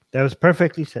fantastic. That was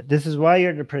perfectly said. This is why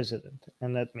you're the president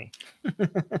and not me.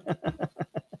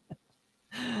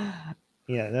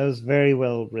 Yeah, that was very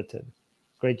well written.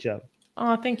 Great job.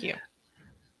 Oh, thank you.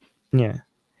 Yeah.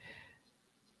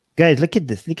 Guys, look at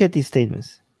this. Look at these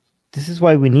statements. This is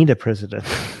why we need a president.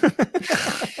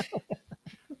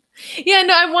 Yeah,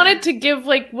 no, I wanted to give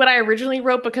like what I originally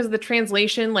wrote because the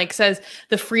translation like says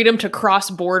the freedom to cross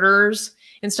borders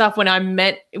and stuff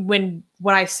when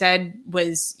what I said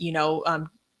was,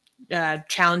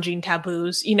 challenging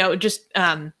taboos,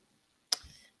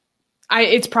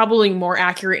 it's probably more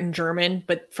accurate in German,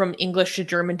 but from English to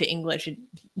German to English, it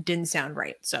didn't sound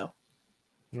right. So.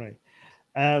 Right.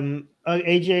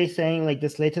 AJ saying like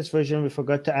this latest version, we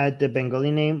forgot to add the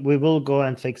Bengali name. We will go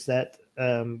and fix that.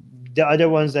 The other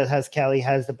ones that has Kali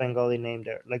has the Bengali name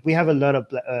there. Like we have a lot of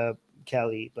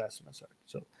Kali blasphemous art.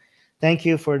 So thank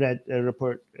you for that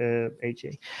report,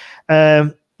 AJ.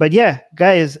 But yeah,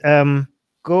 guys,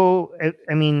 go.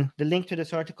 I mean, the link to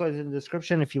this article is in the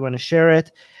description if you want to share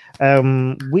it.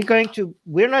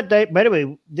 We're not, by the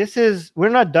way, we're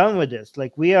not done with this.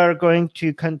 Like we are going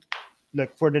to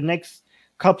like for the next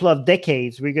couple of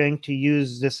decades, we're going to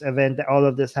use this event that all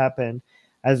of this happened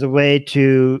as a way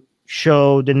to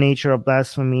show the nature of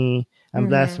blasphemy and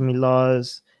blasphemy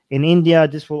laws in India.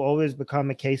 This will always become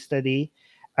a case study.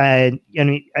 And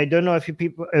I don't know if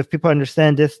people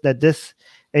understand this, that this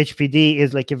HPD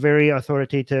is like a very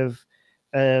authoritative,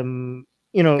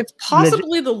 it's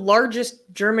possibly the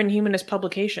largest German humanist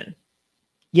publication.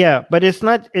 Yeah, but it's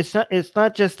not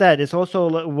just that. It's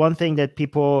also one thing that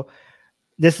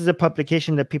this is a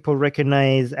publication that people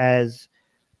recognize as,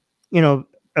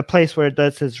 a place where it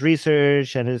does its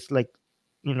research and is like,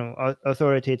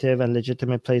 authoritative and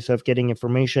legitimate place of getting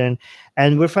information.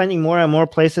 And we're finding more and more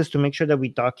places to make sure that we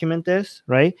document this,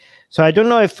 right? So I don't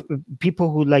know if people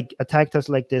who like attacked us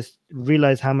like this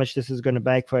realize how much this is going to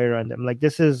backfire on them. Like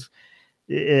this is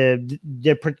the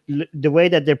way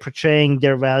that they're portraying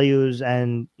their values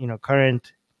and,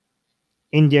 current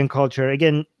Indian culture.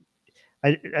 Again,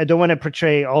 I don't want to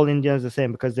portray all Indians the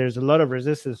same because there's a lot of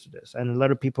resistance to this, and a lot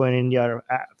of people in India are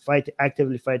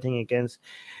actively fighting against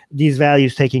these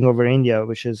values taking over India,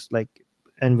 which is like,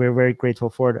 and we're very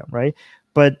grateful for them, right?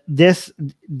 But these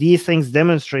things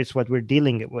demonstrates what we're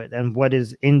dealing with and what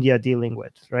is India dealing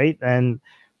with, right? And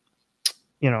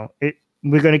we're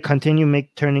going to continue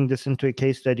turning this into a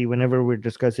case study whenever we're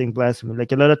discussing blasphemy.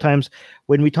 Like a lot of times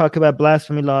when we talk about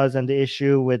blasphemy laws and the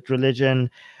issue with religion,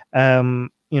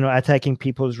 attacking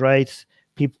people's rights,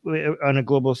 people on a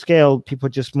global scale, people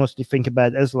just mostly think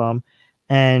about Islam,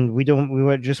 and we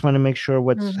just want to make sure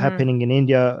what's happening in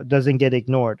India doesn't get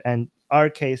ignored. And our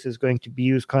case is going to be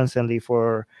used constantly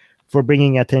for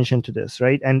bringing attention to this,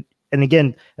 right? And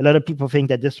again, a lot of people think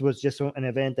that this was just an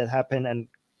event that happened and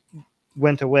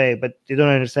went away, but they don't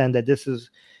understand that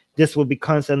this will be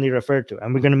constantly referred to,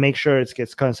 and we're going to make sure it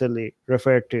gets constantly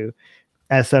referred to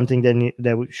as something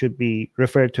that should be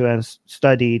referred to and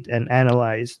studied and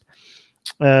analyzed.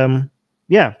 So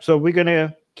we're going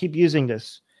to keep using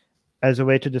this as a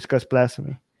way to discuss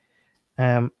blasphemy.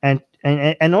 And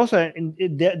also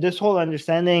this whole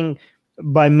understanding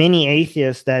by many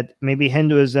atheists that maybe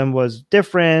Hinduism was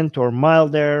different or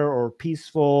milder or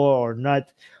peaceful or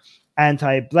not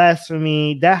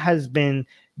anti-blasphemy, that has been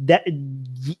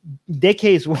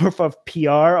decades worth of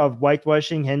PR of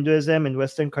whitewashing Hinduism in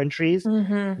Western countries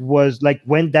was like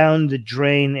went down the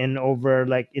drain in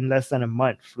less than a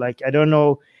month. Like I don't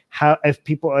know how if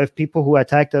people who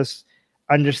attacked us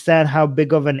understand how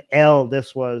big of an L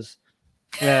this was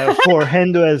for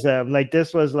Hinduism. Like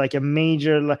this was like a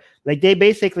major like they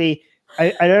basically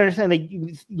I don't understand, like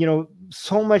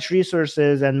so much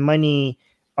resources and money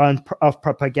of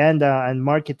propaganda and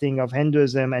marketing of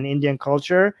Hinduism and Indian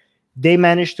culture, they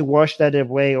managed to wash that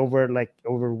away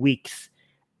over weeks.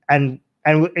 and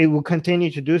it will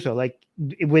continue to do so. Like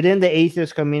within the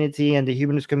atheist community and the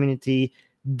humanist community,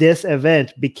 this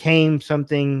event became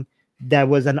something that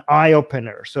was an eye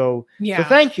opener. So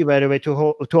thank you, by the way, to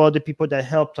all the people that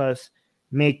helped us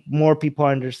make more people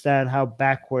understand how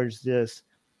backwards this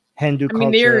Hindu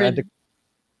culture and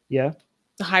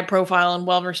high profile and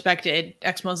well respected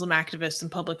ex-Muslim activists and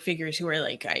public figures who are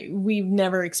like, we've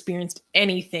never experienced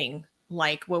anything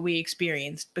like what we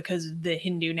experienced because of the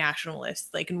Hindu nationalists.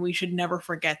 Like, and we should never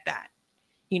forget that,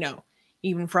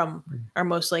 even from our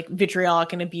most like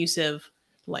vitriolic and abusive,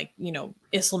 like,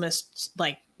 Islamists,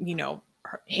 like,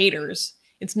 haters.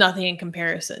 It's nothing in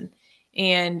comparison.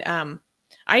 And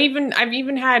I've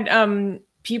even had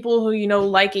people who,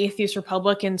 like Atheist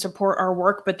Republic and support our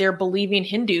work, but they're believing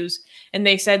Hindus. And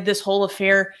they said this whole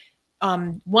affair,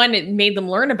 one, it made them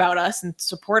learn about us and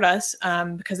support us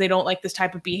because they don't like this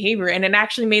type of behavior. And it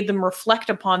actually made them reflect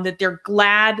upon that they're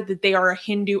glad that they are a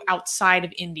Hindu outside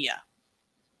of India.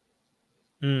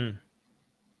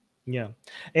 Yeah.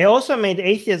 It also made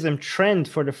atheism trend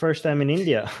for the first time in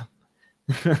India.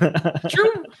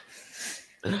 True.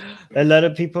 A lot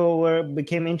of people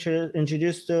became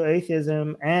introduced to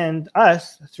atheism and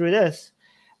us through this.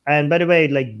 And by the way,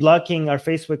 like blocking our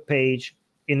Facebook page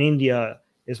in India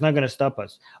is not going to stop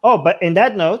us. Oh, but in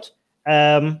that note,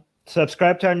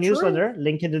 subscribe to our newsletter,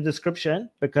 link in the description,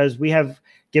 because we have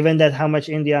given that how much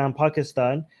India and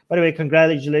Pakistan. By the way,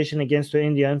 congratulations again to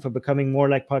India for becoming more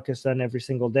like Pakistan every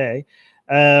single day.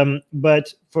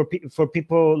 But for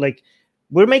people like,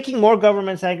 we're making more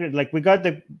governments angry. Like we got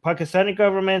the Pakistani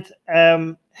government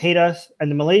hate us, and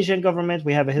the Malaysian government,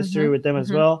 we have a history with them as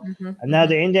well. And now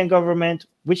the Indian government,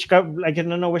 I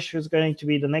don't know which is going to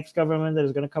be the next government that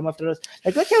is going to come after us.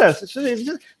 Like, look at us. It's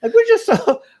just like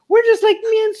we're just like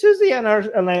me and Susie and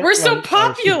we're so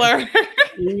popular.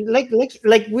 like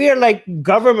we're like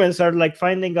governments are like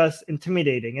finding us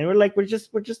intimidating, and we're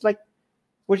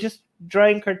just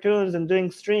drawing cartoons and doing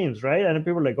streams, right? And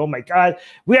people are like, oh my God,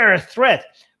 we are a threat.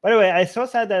 By the way, I'm so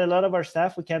sad that a lot of our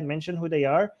staff, we can't mention who they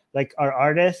are. Like our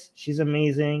artist, she's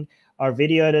amazing. Our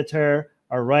video editor,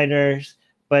 our writers.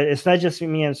 But it's not just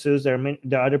me and Suze, there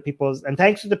are other people. And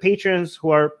thanks to the patrons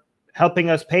who are helping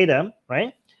us pay them,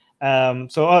 right?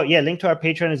 Link to our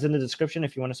Patreon is in the description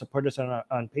if you want to support us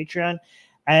on Patreon.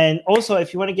 And also,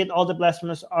 if you want to get all the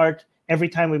Blasphemous art every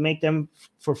time we make them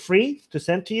for free to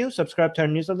send to you, subscribe to our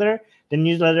newsletter. The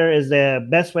newsletter is the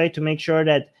best way to make sure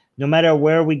that no matter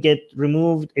where we get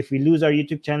removed, if we lose our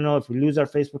YouTube channel, if we lose our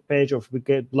Facebook page, or if we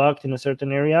get blocked in a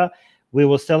certain area, we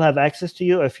will still have access to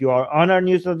you if you are on our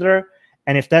newsletter.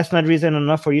 And if that's not reason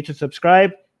enough for you to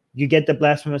subscribe, you get the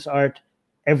Blasphemous art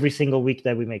every single week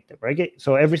that we make them, right?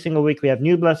 So every single week we have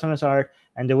new Blasphemous art,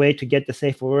 and the way to get the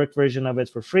Safe for Work version of it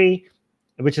for free,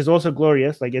 which is also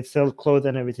glorious. Like it's still clothed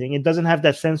and everything. It doesn't have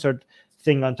that censored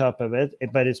thing on top of it,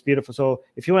 but it's beautiful. So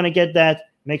if you want to get that,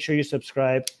 make sure you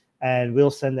subscribe, and we'll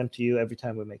send them to you every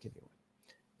time we make a new one.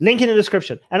 Link in the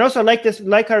description. And also like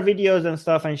our videos and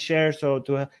stuff, and share.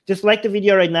 So just like the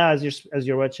video right now as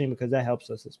you're watching, because that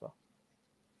helps us as well.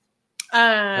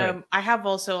 Right. I have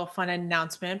also a fun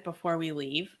announcement before we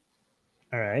leave.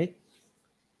 All right.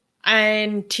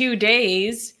 In 2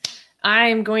 days,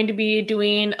 I'm going to be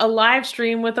doing a live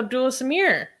stream with Abdullah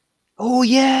Samir. Oh,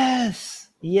 yes.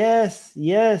 Guys,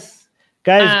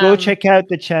 go check out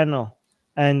the channel.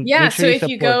 And so if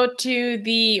you go to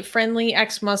the Friendly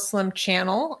Ex-Muslim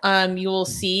channel, you will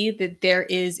see that there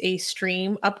is a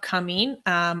stream upcoming.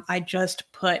 I just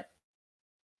put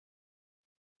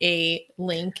a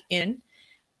link in.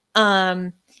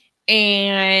 And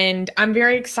I'm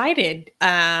very excited.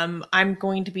 I'm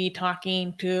going to be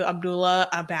talking to Abdullah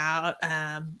about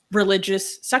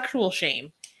religious sexual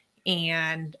shame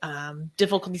and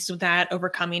difficulties with that,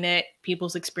 overcoming it,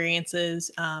 people's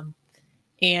experiences.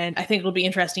 And I think it'll be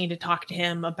interesting to talk to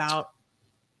him about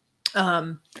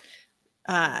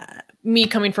me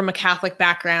coming from a Catholic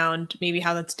background, maybe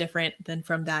how that's different than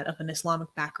from that of an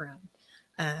Islamic background.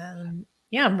 I'm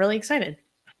really excited.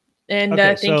 And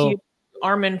thank you,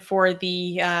 Armin, for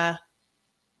the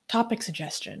topic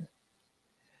suggestion.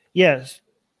 Yes.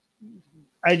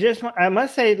 I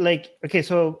must say, like, okay,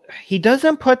 so he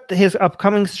doesn't put his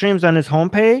upcoming streams on his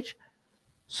homepage,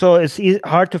 so it's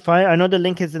hard to find. I know the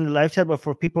link is in the live chat, but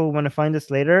for people who want to find this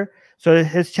later, so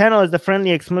his channel is the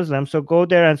Friendly Ex-Muslim. So go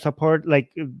there and support,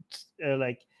 like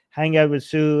hang out with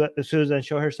Suze and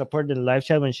show her support in the live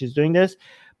chat when she's doing this.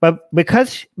 But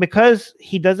because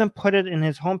he doesn't put it in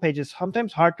his homepage, it's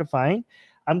sometimes hard to find.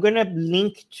 I'm gonna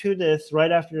link to this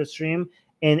right after the stream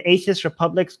in Atheist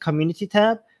Republic's community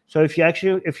tab. So if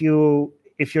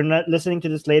you're not listening to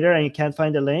this later and you can't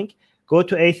find the link, go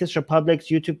to Atheist Republic's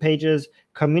YouTube page's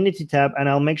community tab, and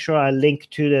I'll make sure I link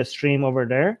to the stream over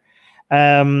there.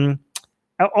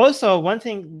 Also, one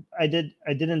thing I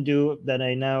didn't do that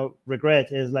I now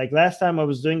regret is, like, last time I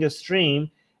was doing a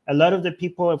stream, a lot of the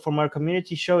people from our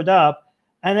community showed up,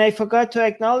 and I forgot to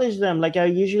acknowledge them. Like, I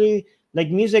usually, like,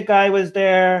 Music Guy was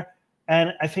there,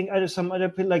 and I think some other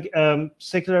people, like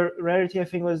Secular Rarity, I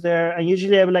think, was there. And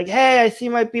usually I would like, hey, I see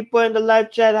my people in the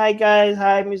live chat. Hi guys,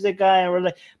 hi Music Guy, and we're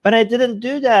like, but I didn't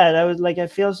do that. I was like, I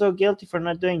feel so guilty for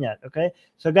not doing that. Okay,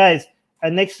 so guys.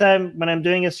 And next time when I'm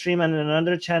doing a stream on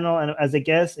another channel and as a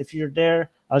guest, if you're there,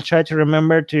 I'll try to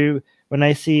remember to, when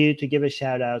I see you, to give a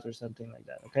shout out or something like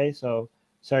that. Okay, so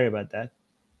sorry about that.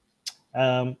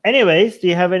 Anyways, do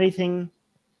you have anything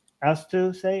else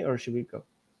to say, or should we go?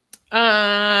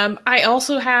 I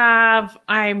also have,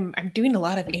 I'm doing a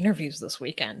lot of interviews this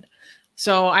weekend.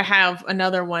 So I have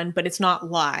another one, but it's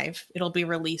not live. It'll be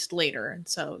released later. And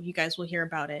so you guys will hear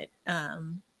about it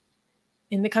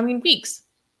in the coming weeks.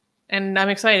 And I'm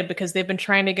excited because they've been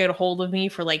trying to get a hold of me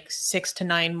for like 6 to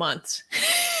 9 months.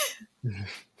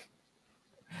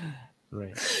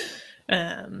 Right.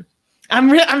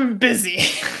 I'm busy.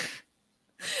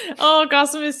 Oh,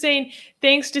 Gossam is saying,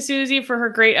 thanks to Susie for her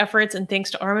great efforts, and thanks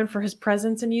to Armin for his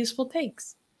presence and useful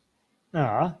takes.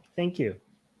 Ah, thank you.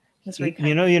 That's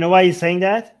you know why he's saying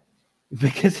that?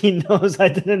 Because he knows I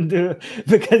didn't do,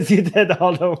 because you did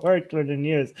all the work for the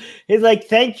news. He's like,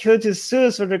 thank you to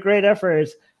Suze for the great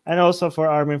efforts. And also for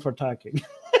Armin for talking.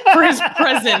 For his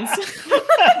presence.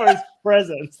 For his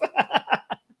presence.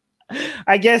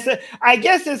 I guess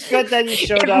it's good that he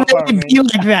showed up, Armin. You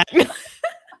like that.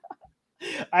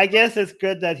 I guess it's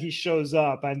good that he shows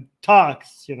up and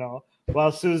talks,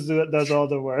 while Suze does all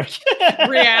the work.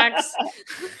 Reacts.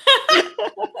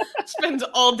 Spends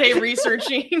all day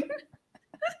researching.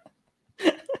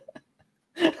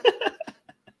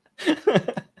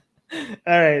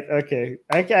 All right, okay.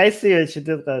 I see what you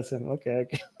did, Qasim. Okay.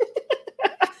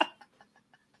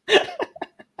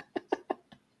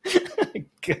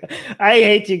 I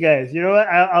hate you guys. You know what?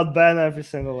 I'll ban every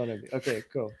single one of you. Okay,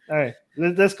 cool. All right,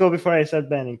 let's go before I start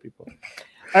banning people.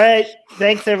 All right,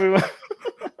 thanks everyone.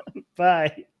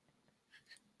 Bye.